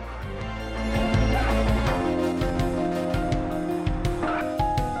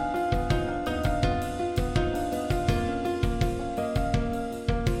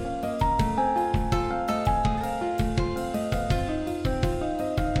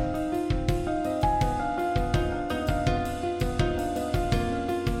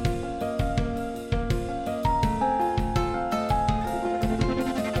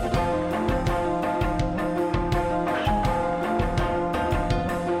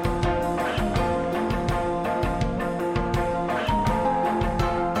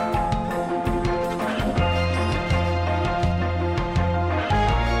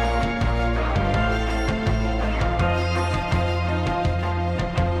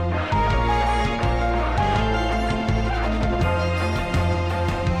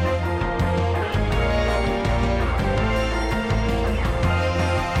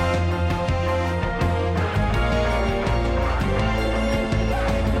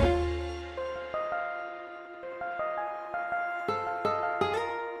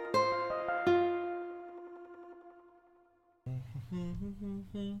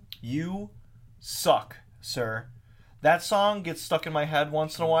 You suck, sir. That song gets stuck in my head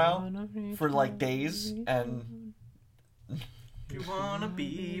once in a while for like days, and If you wanna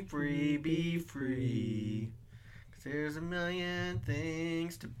be free, be free. 'Cause there's a million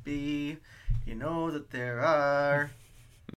things to be. You know that there are.